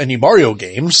that with any Mario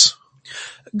games.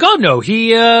 God, no.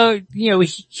 He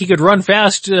could run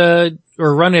fast, or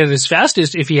run at his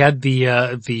fastest if he had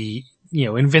the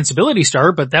invincibility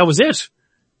star, but that was it.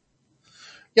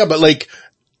 Yeah, but like,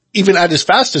 even at his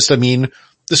fastest, I mean,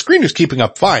 the screen was keeping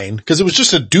up fine, because it was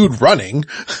just a dude running.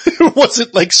 It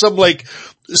wasn't like some like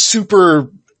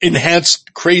super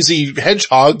enhanced crazy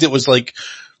hedgehog that was like,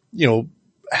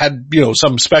 had,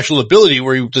 some special ability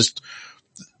where he would just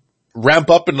ramp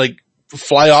up and like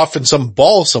fly off in some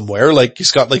ball somewhere. Like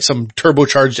he's got like some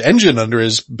turbocharged engine under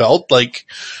his belt. Like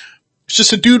it's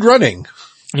just a dude running.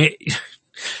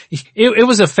 It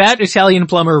was a fat Italian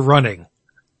plumber running.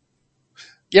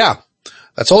 Yeah,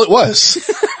 that's all it was.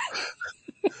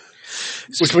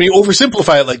 Which when you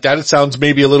oversimplify it like that, it sounds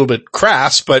maybe a little bit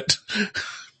crass, but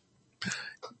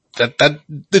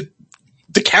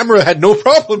the camera had no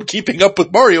problem keeping up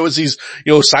with Mario as he's,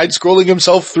 side-scrolling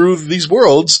himself through these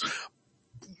worlds.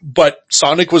 But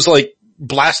Sonic was like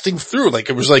blasting through,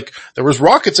 like it was like there was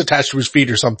rockets attached to his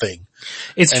feet or something.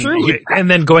 It's true. And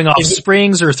then going off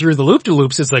springs or through the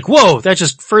loop-de-loops, it's like, whoa, that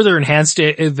just further enhanced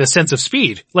the sense of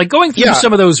speed. Like going through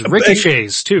some of those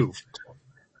ricochets too.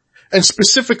 And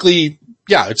specifically,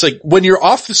 yeah, it's like when you're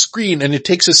off the screen and it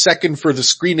takes a second for the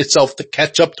screen itself to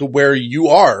catch up to where you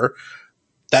are,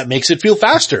 that makes it feel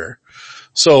faster.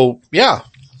 So yeah,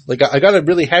 like I gotta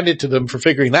really hand it to them for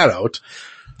figuring that out.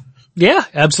 Yeah,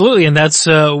 absolutely. And that's,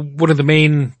 one of the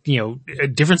main,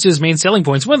 differences, main selling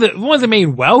points. One of the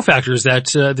main wow factors that,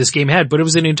 this game had, but it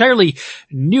was an entirely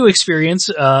new experience,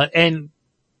 and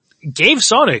gave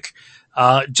Sonic,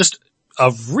 just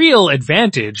a real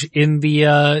advantage in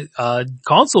the,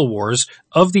 console wars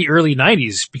of the early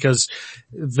 90s, because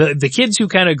the kids who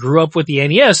kind of grew up with the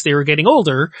NES, they were getting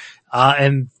older,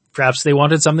 and perhaps they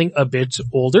wanted something a bit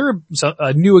older,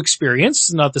 a new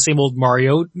experience, not the same old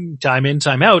Mario time in,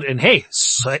 time out. And hey,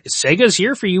 Sega's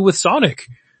here for you with Sonic.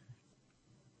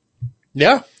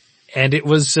 Yeah. And it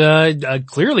was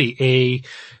clearly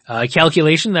a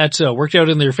calculation that worked out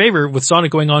in their favor, with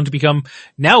Sonic going on to become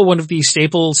now one of the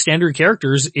staple standard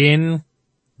characters in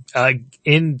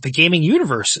the gaming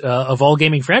universe, of all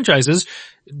gaming franchises,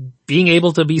 being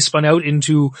able to be spun out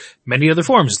into many other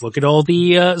forms. Look at all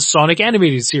the Sonic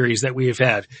animated series that we have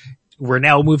had. We're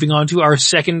now moving on to our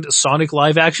second Sonic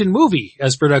live action movie,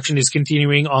 as production is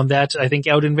continuing on that, I think,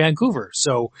 out in Vancouver.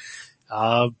 So,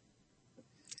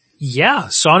 yeah,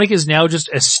 Sonic is now just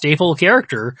a staple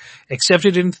character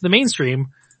accepted into the mainstream,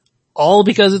 all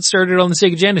because it started on the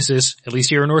Sega Genesis, at least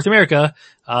here in North America,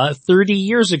 30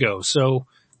 years ago. So,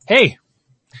 hey,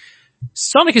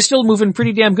 Sonic is still moving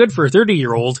pretty damn good for a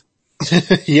 30-year-old.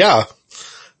 Yeah.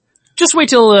 Just wait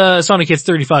till Sonic hits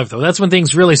 35 though. That's when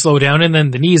things really slow down, and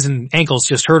then the knees and ankles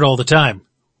just hurt all the time.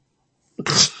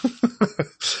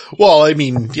 Well, I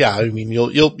mean, yeah,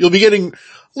 you'll be getting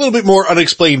a little bit more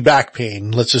unexplained back pain,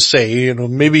 let's just say.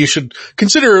 Maybe you should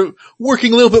consider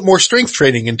working a little bit more strength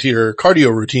training into your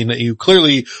cardio routine that you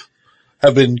clearly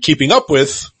have been keeping up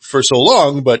with for so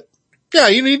long, but yeah,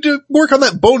 you need to work on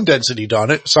that bone density,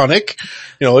 Sonic.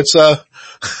 It's,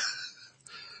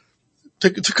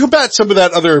 to combat some of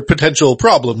that other potential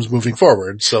problems moving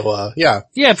forward. So, yeah.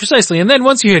 Yeah, precisely. And then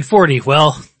once you hit 40,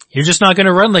 well, you're just not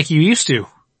gonna run like you used to.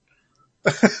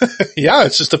 Yeah,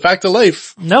 it's just a fact of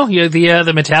life. No,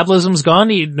 the metabolism's gone.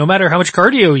 No matter how much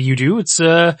cardio you do, it's,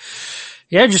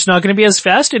 just not gonna be as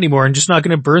fast anymore, and just not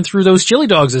gonna burn through those chili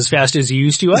dogs as fast as you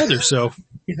used to either, so.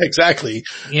 Yeah, exactly.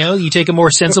 You take a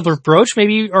more sensible approach,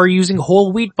 maybe you are using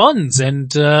whole wheat buns,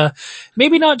 and,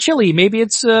 maybe not chili, maybe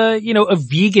it's, a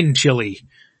vegan chili.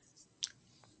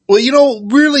 Well,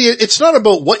 really, it's not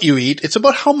about what you eat. It's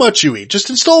about how much you eat. Just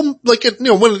install, get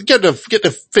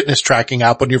a fitness tracking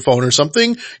app on your phone or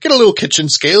something. Get a little kitchen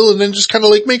scale and then just kind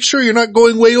of make sure you're not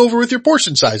going way over with your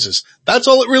portion sizes. That's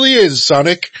all it really is,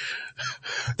 Sonic.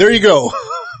 There you go.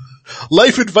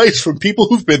 Life advice from people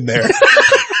who've been there.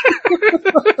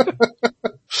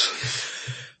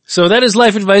 So that is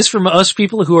life advice from us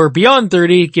people who are beyond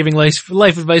 30, giving life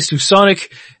advice to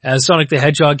Sonic, as Sonic the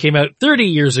Hedgehog came out 30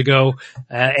 years ago.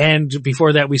 And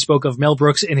before that we spoke of Mel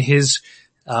Brooks in his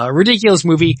ridiculous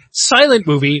movie, Silent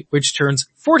Movie, which turns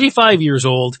 45 years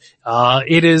old.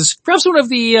 It is perhaps one of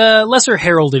the lesser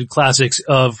heralded classics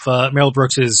of Mel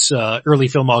Brooks's early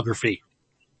filmography.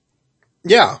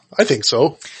 Yeah, I think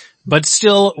so. But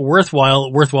still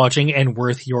worthwhile, worth watching, and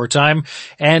worth your time.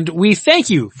 And we thank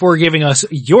you for giving us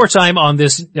your time on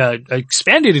this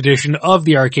expanded edition of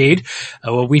the arcade.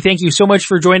 We thank you so much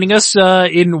for joining us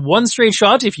in one straight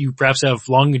shot, if you perhaps have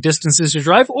long distances to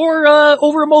drive, or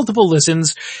over multiple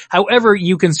listens. However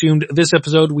you consumed this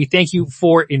episode, we thank you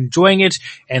for enjoying it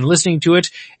and listening to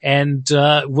it. And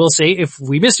we'll say if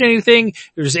we missed anything,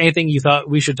 if there's anything you thought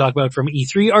we should talk about from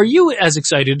E3, are you as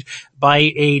excited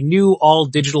by a new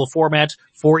all-digital format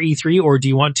for E3, or do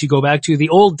you want to go back to the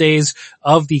old days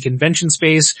of the convention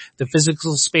space, the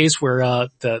physical space where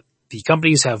the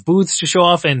companies have booths to show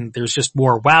off and there's just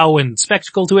more wow and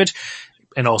spectacle to it,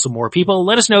 and also more people?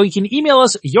 Let us know. You can email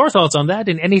us your thoughts on that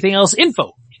and anything else,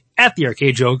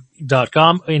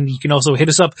 info@thearcadeshow.com, and you can also hit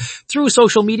us up through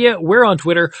social media. We're on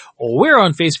Twitter, or we're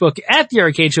on Facebook at The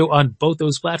Arcade Show on both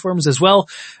those platforms as well.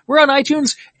 We're on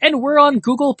iTunes, and we're on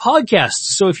Google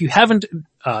Podcasts. So if you haven't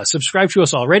subscribed to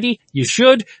us already, you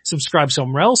should subscribe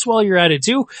somewhere else while you're at it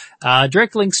too.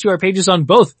 Direct links to our pages on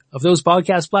both of those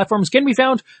podcast platforms can be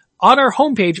found on our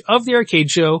homepage of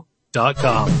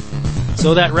thearcadeshow.com.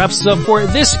 So that wraps us up for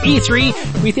this E3.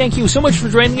 We thank you so much for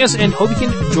joining us and hope you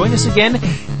can join us again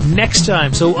next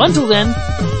time. So until then,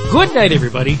 good night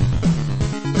everybody.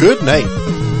 Good night.